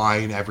a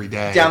line every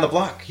day Down the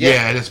block.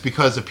 Yeah, and it's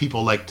because of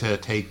people like to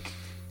take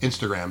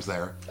Instagrams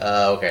there.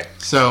 Okay.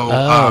 So,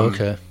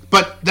 okay.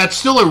 But that's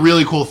still a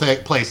really cool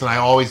place, and I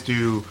always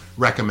do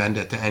recommend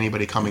it to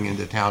anybody coming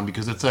into town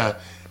because it's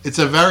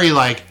a very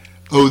like,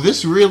 oh,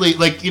 this really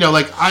like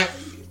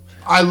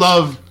I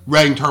love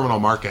Reading Terminal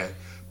Market,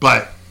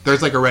 but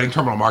there's like a Reading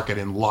Terminal Market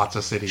in lots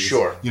of cities.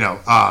 Sure.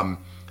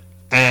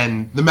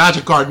 And the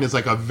Magic Garden is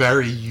like a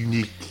very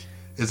unique.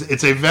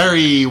 It's a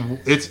very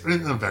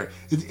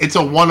it's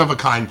a one of a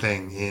kind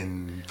thing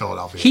in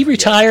Philadelphia. He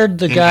retired.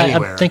 The In guy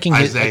anywhere. I'm thinking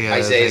Isaiah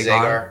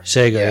Zagar.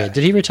 Sega. Yeah.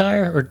 Did he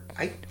retire or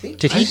I think.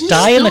 did I he think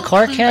die in the still-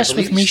 car I cast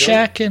with believe he's still-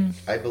 Meshack and?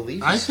 I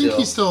believe. I think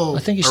he's still. I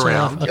think he's still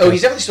around. alive. Oh,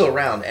 he's definitely still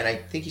around, and I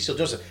think he's still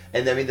doing stuff.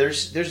 And I mean,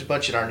 there's a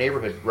bunch in our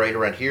neighborhood right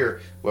around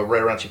here, well,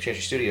 right around Cheap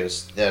Chantry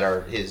Studios, that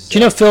are his. Do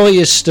you know Philly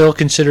is still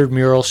considered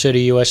Mural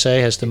City? USA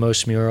has the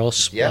most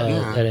murals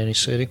Yeah. at any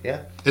city.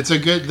 Yeah. It's a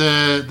good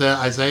the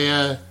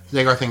Isaiah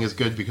Zagar thing is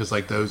good because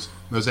like those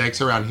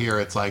mosaics around here,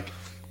 it's like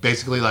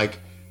basically like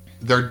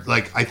they're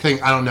like I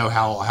don't know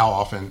how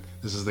often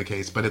this is the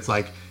case, but it's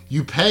like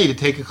you pay to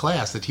take a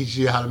class that teaches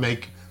you how to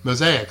make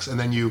mosaics, and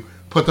then you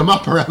put them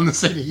up around the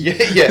city.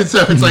 Yeah. And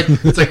so it's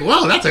like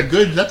wow,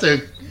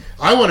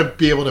 I want to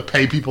be able to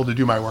pay people to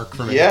do my work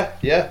for me.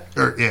 Yeah.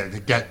 Or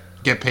to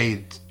get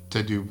paid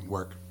to do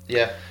work.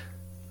 Yeah.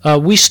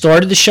 We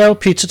started the show,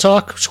 Pizza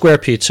Talk, Square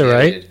Pizza, Yeah, we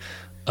right? did.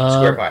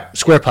 Square pie.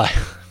 Square Pie.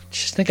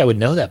 Just think I would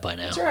know that by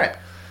now. It's all right.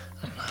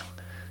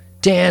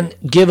 Dan,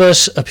 give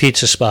us a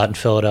pizza spot in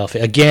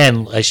Philadelphia.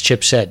 Again, as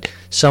Chip said,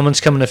 someone's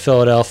coming to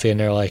Philadelphia and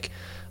they're like,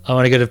 I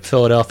want to go to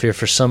Philadelphia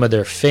for some of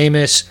their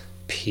famous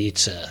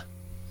pizza.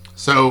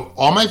 So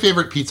all my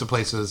favorite pizza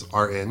places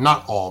are in,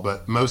 not all,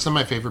 but most of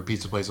my favorite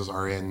pizza places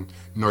are in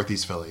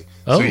Northeast Philly.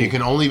 Oh. So you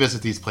can only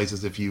visit these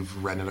places if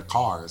you've rented a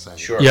car, say.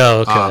 Sure.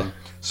 Yeah, okay.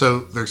 So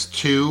there's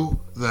two.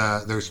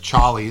 There's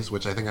Charlie's,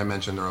 which I think I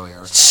mentioned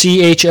earlier.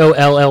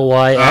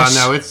 CHOLLYS?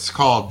 No, it's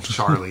called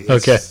Charlie.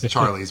 It's Okay.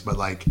 Charlie's, but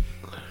like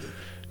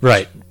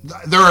Right.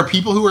 there are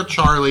people who are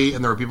Charlie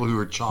and there are people who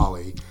are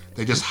Charlie.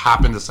 They just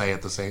happen to say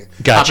it the same.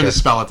 Gotcha. Happen to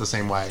spell it the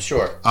same way.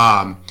 Sure.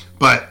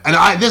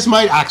 This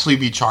might actually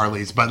be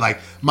Charlie's, but like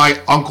my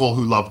uncle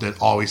who loved it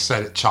always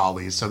said it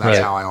Charlie's, so that's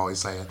Right. how I always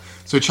say it.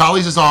 So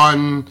Charlie's is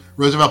on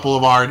Roosevelt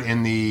Boulevard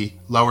in the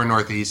lower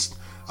northeast,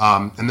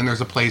 and then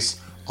there's a place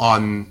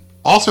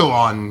also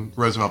on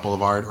Roosevelt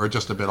Boulevard, or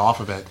just a bit off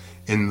of it,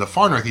 in the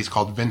far northeast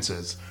called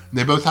Vince's. And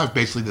they both have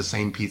basically the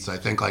same pizza. I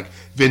think like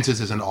Vince's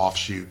is an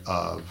offshoot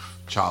of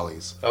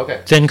Charlie's.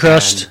 Okay. Thin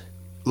crust? And,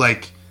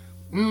 like,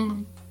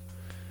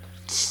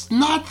 it's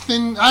not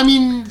thin. I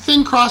mean,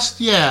 thin crust,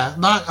 yeah.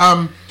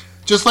 Not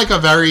just like a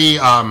very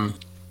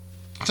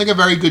it's like a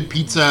very good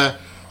pizza.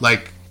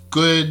 Like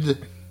good.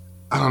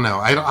 I don't know.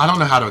 I don't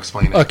know how to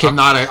explain it. Okay. I'm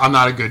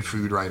not a good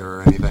food writer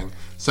or anything.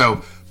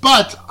 So,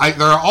 but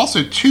there are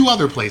also two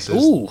other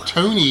places. Ooh.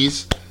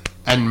 Tony's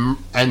and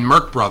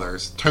Merck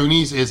Brothers.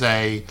 Tony's is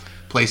a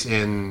place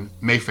in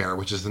Mayfair,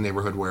 which is the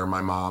neighborhood where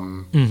my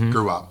mom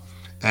grew up,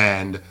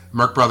 and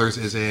Merck Brothers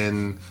is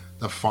in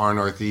the far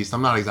northeast.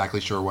 I'm not exactly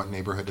sure what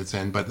neighborhood it's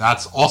in, but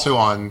that's also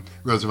on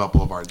Roosevelt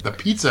Boulevard, the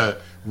pizza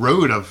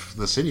road of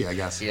the city, I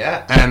guess.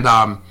 Yeah.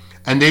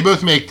 And they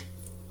both make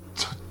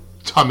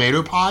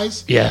tomato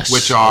pies, Yes,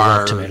 which I are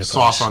love tomato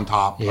sauce pies. on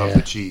top Yeah. of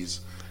the cheese.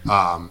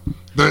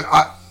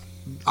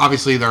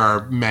 Obviously, there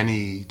are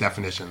many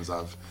definitions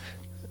of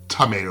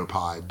tomato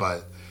pie,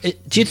 but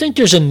Do you think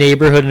there's a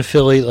neighborhood in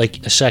Philly,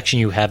 like a section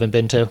you haven't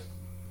been to?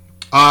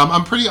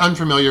 I'm pretty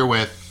unfamiliar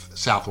with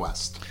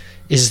Southwest.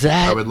 Is I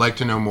that would like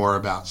to know more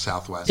about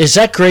Southwest.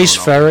 Grace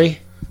Philadelphia. Ferry?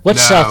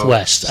 What's No,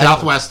 Southwest?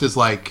 Southwest is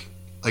like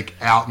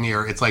out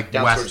near. It's like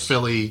Down West towards-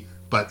 Philly,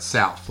 but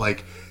south.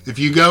 Like if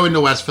you go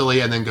into West Philly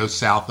and then go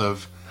south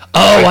of. Oh,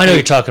 I know what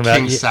you're talking about.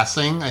 King Yeah.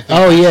 Sessing, I think.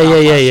 Oh, that's yeah.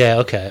 Southwest.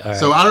 Okay, all right.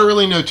 So I don't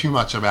really know too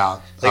much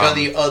about. Like on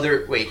the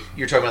other. Wait,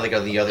 you're talking about like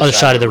on the other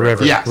Side of the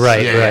river. Yes,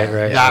 Right, yeah,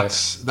 right.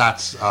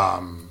 That's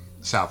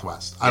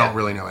Southwest. I Yeah. don't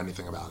really know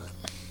anything about it.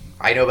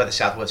 I know about the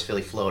Southwest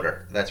Philly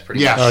floater. That's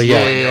pretty. Yes. much Oh, all yeah.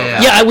 I know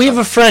about Yeah, we have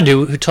a friend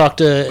who talked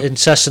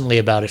incessantly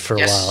about it for a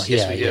Yes, while. yes,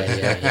 Yeah, we do.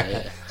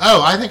 yeah.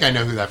 Oh, I think I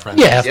know who that friend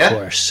is. Yeah, of Yeah.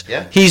 course.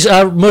 Yeah. He's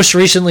most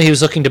recently he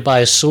was looking to buy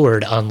a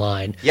sword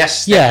online.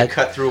 Yes. Yeah. That could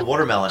cut through a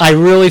watermelon. I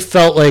really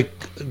felt like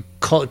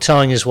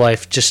telling his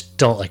wife, just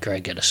don't let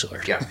Greg get a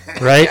sword. Yeah.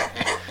 Right?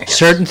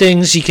 Certain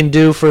things he can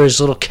do for his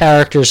little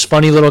character, his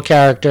funny little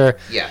character.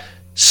 Yeah.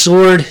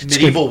 Sword. it's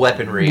Medieval good.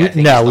 weaponry. I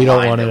think No, is the we don't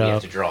line want that to we know.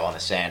 have to draw on the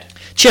sand.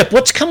 Chip,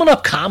 what's coming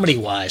up comedy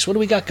wise? What do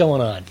we got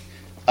going on?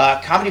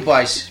 Comedy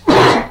wise,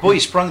 boy, you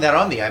sprung that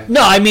on me.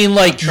 No, I mean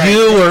like trying to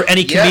you think. or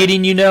any Yeah.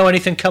 comedian you know,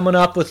 anything coming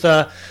up with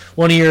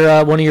one of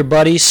your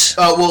buddies.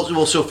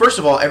 Well. So first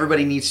of all,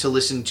 everybody needs to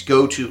listen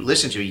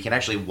to. You can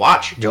actually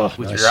watch Oh,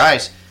 with nice. your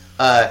eyes.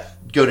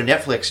 Go to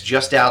Netflix.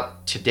 Just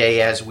out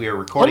today as we are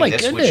recording Oh, my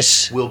this,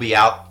 goodness. which will be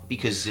out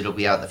because it'll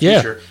be out in the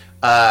Yeah. future.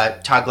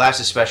 Todd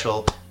Glass's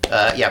special.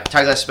 Todd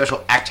Glass's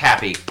special. Act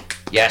Happy.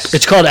 Yes.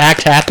 It's called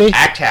Act Happy.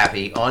 Act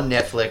Happy on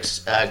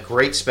Netflix.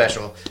 Great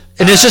special.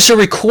 And is this a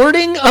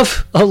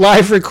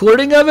live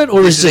recording of it,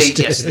 or is this?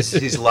 Yes, this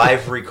is his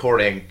live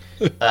recording.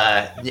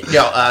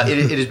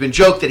 It has been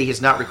joked that he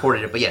has not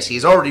recorded it, but yes, he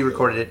has already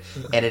recorded it,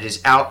 and it is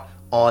out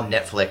on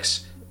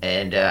Netflix.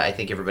 And I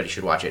think everybody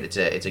should watch it.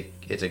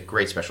 It's a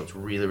great special. It's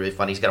really really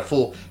funny. He's got a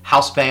full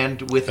house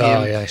band with him.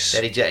 Oh, nice.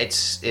 That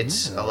it's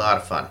a lot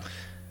of fun.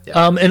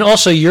 And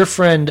also your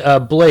friend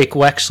Blake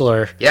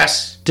Wexler.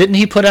 Yes. Didn't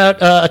he put out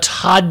a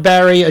Todd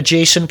Barry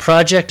adjacent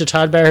project, a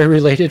Todd Barry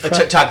related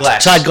project? Todd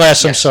Glass. Todd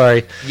Glass, I'm Yes.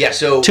 sorry. Yeah.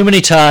 So Too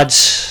many Todds.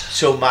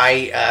 So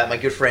my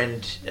good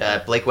friend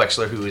Blake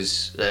Wexler, who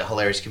is a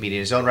hilarious comedian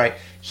in his own right,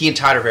 he and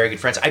Todd are very good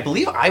friends. I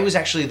believe I was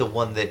actually the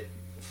one that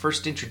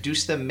first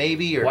introduced them,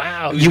 maybe. Or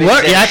Wow. it was You maybe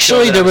were that show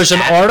actually that I there was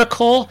an at.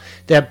 article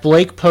that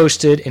Blake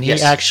posted, and he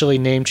Yes. actually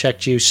name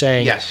checked you,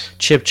 saying Yes.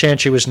 Chip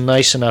Chantry was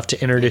nice enough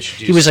to introduce. He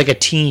Introduce. was like a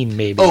teen,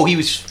 maybe. Oh,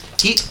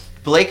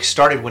 Blake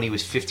started when he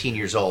was 15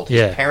 years old. His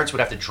Yeah. parents would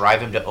have to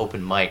drive him to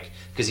open mic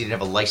because he didn't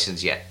have a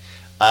license yet.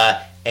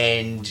 But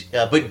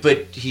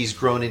he's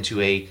grown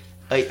into a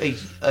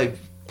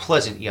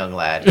pleasant young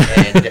lad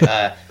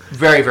and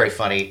very, very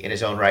funny in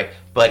his own right.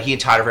 But he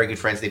and Todd are very good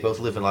friends. They both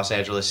live in Los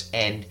Angeles,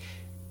 and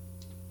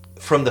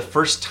from the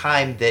first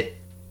time that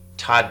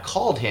Todd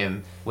called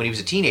him when he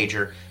was a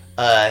teenager,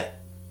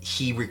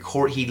 he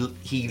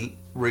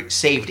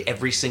saved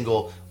every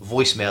single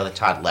voicemail that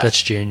Todd left.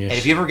 That's genius. And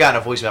if you ever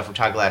gotten a voicemail from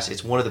Todd Glass,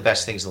 it's one of the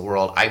best things in the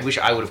world. I wish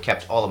I would have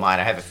kept all of mine.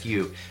 I have a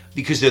few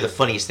because they're the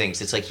funniest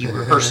things. It's like he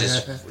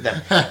rehearses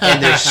them,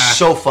 and they're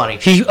so funny.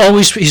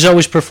 He's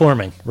always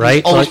performing,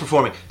 right? Always Like-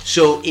 performing.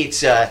 So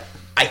it's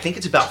I think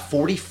it's about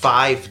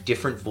 45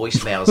 different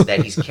voicemails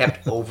that he's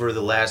kept over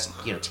the last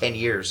 10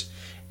 years,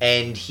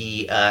 and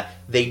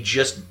they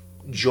just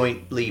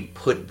jointly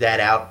put that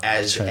out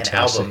as an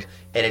Fantastic. album,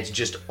 and it's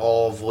just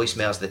all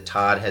voicemails that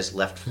Todd has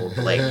left for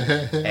Blake,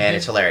 and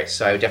it's hilarious.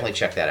 So I would definitely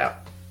check that out.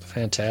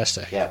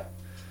 Fantastic. Yeah.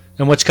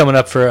 And what's coming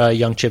up for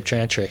young Chip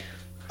Chantry?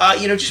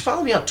 Just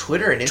follow me on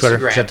Twitter and Twitter,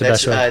 Instagram. is that the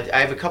best way? I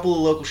have a couple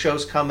of local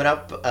shows coming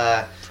up.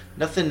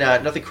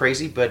 Nothing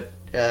crazy, but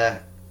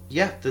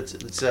yeah,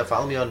 let's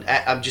follow me on.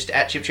 I'm just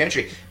at Chip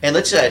Chantry, and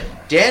let's.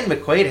 Dan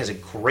McQuaid has a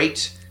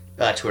great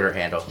Twitter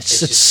handle.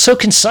 It's so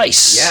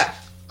concise. Yeah.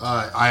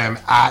 I am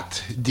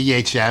at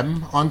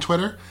DHM on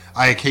Twitter.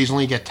 I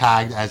occasionally get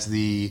tagged as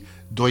the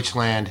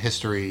Deutschland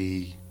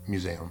History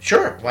Museum.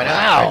 Sure. Why not?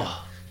 Wow. Right?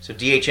 So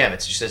DHM.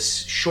 It's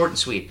just short and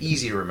sweet,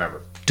 easy to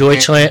remember.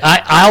 Deutschland.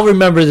 I'll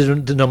remember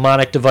the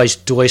mnemonic device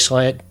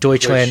Deutschland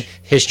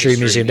History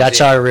Museum. That's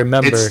how I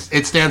remember.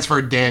 It stands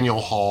for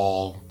Daniel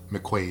Hall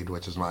McQuaid,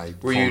 which is my. Were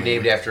full you name.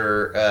 named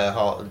after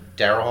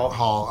Darrell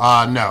Hall?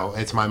 Hall? No,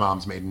 it's my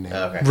mom's maiden name.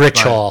 Okay. Rich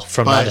But- Hall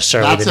from but Not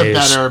Necessarily that's the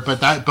News. a better.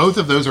 But both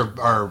of those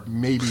are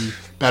maybe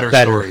better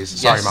Better. stories.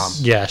 Sorry, Yes. mom.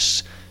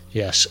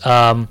 Yes.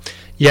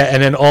 Yeah,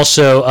 and then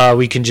also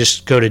we can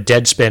just go to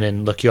Deadspin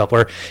and look you up.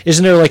 Or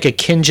isn't there like a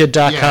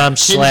Kinja.com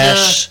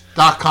slash...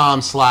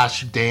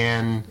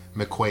 Kinja.com/Dan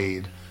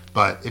McQuaid.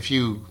 But if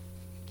you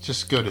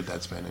just go to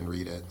Deadspin and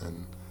read it,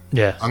 and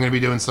Yeah. I'm going to be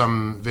doing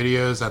some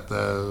videos at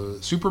the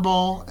Super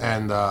Bowl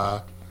and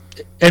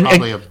And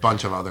probably a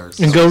bunch of others.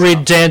 And go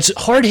read Dan's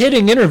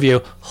hard-hitting interview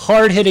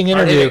Hard-hitting.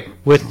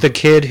 with the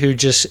kid who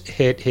just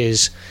hit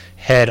his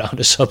head on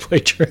a subway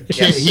train.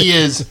 He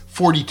is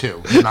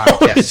 42. Not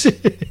Yes.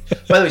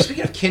 By the way,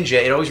 speaking of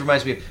Kinja, it always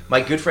reminds me of my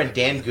good friend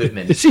Dan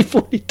Goodman. Is he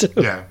 42?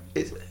 Yeah.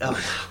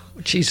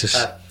 Jesus.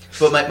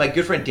 But my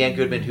good friend Dan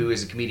Goodman, who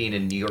is a comedian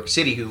in New York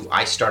City, who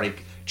I started,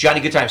 Johnny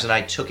Goodtimes and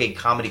I took a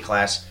comedy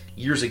class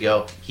years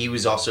ago. He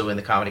was also in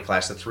the comedy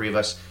class. The three of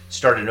us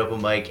started an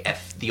open mic at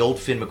the old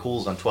Finn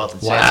McCool's on 12th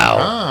and 2nd.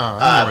 Wow.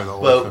 I remember the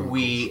old But film.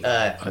 we,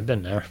 I've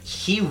been there.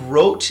 he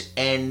wrote,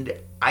 and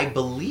I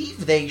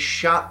believe they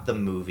shot the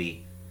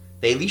movie.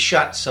 They at least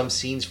shot some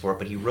scenes for it,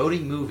 but he wrote a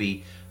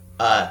movie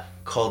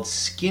called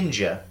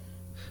Skinja,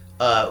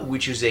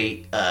 which is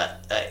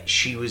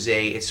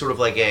it's sort of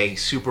like a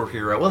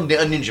superhero, well, a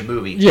ninja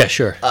movie. Yeah,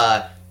 sure.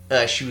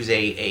 She was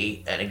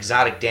an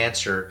exotic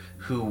dancer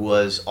who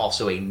was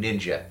also a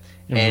ninja.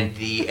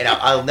 Mm-hmm. And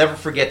I'll never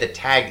forget the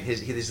tag.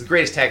 This is the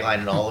greatest tagline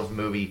in all of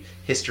movie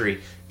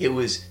history. It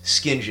was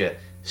Skinja,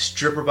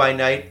 stripper by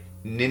night,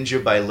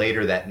 ninja by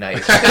later that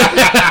night.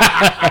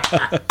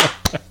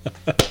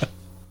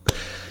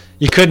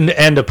 You couldn't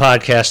end a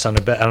podcast on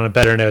a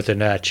better note than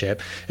that,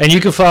 Chip. And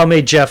you can follow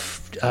me,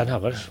 Jeff.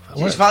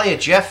 Just follow you,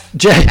 Jeff.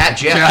 Jeff. At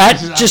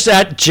Jeff.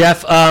 At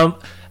Jeff.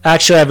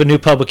 Actually, I have a new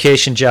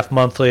publication, Jeff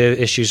Monthly.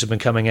 Issues have been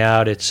coming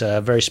out. It's a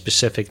very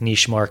specific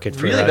niche market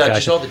for Really about guys.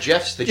 just all the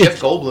Jeffs. The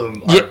Jeff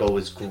Goldblum article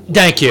was cool.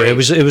 Thank you.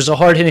 Great. It was a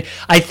hard hitting.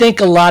 I think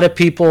a lot of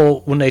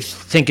people when they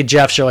think of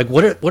Jeff's are like,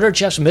 what are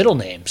Jeff's middle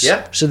names?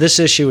 Yeah. So this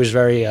issue was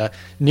very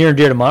near and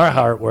dear to my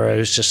heart, where it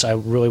was just I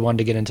really wanted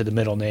to get into the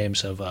middle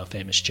names of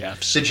famous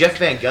Jeffs. The Jeff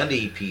Van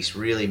Gundy piece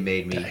really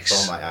made me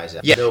Thanks. bawl my eyes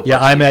out. Yeah, No yeah.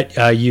 problem. I'm at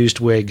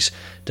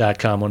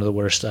usedwigs.com, one of the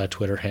worst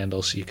Twitter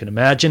handles you can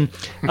imagine.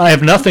 I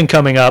have nothing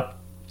coming up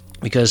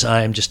because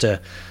I am just a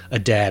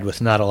dad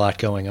with not a lot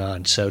going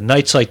on. So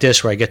nights like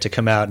this where I get to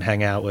come out and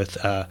hang out with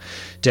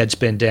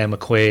Deadspin, Dan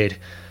McQuaid,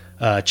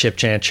 Chip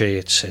Chantry,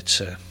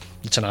 it's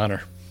an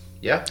honor.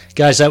 Yeah.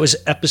 Guys, that was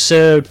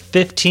episode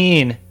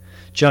 15,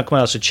 Junk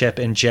Miles with Chip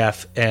and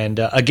Jeff. And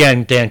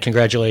again, Dan,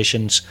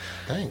 congratulations.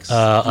 Thanks.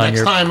 on Next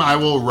your- time I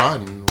will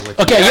run. With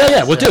Okay,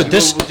 yeah, we'll do it.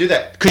 This We'll do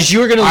that. because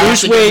you're going to I have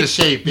lose to get weight. into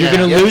shape, You're yeah,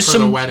 going to yeah, lose for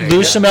the some wedding,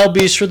 yeah. some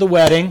lbs for the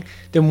wedding.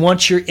 Then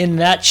once you're in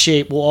that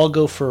shape, we'll all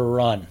go for a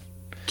run.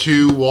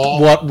 to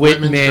Walt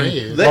Whitman.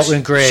 grave. Walt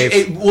Whitman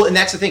grave. Well, and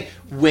that's the thing.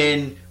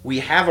 When we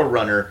have a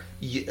runner,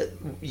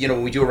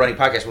 when we do a running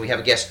podcast, when we have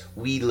a guest,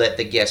 we let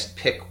the guest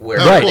pick where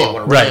Right, they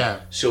want to right. run.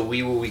 So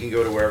we can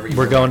go to wherever you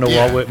We're want. going to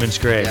Yeah. Walt Whitman's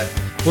grave. Yeah.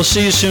 We'll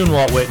see you soon,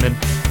 Walt Whitman.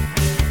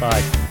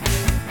 Bye.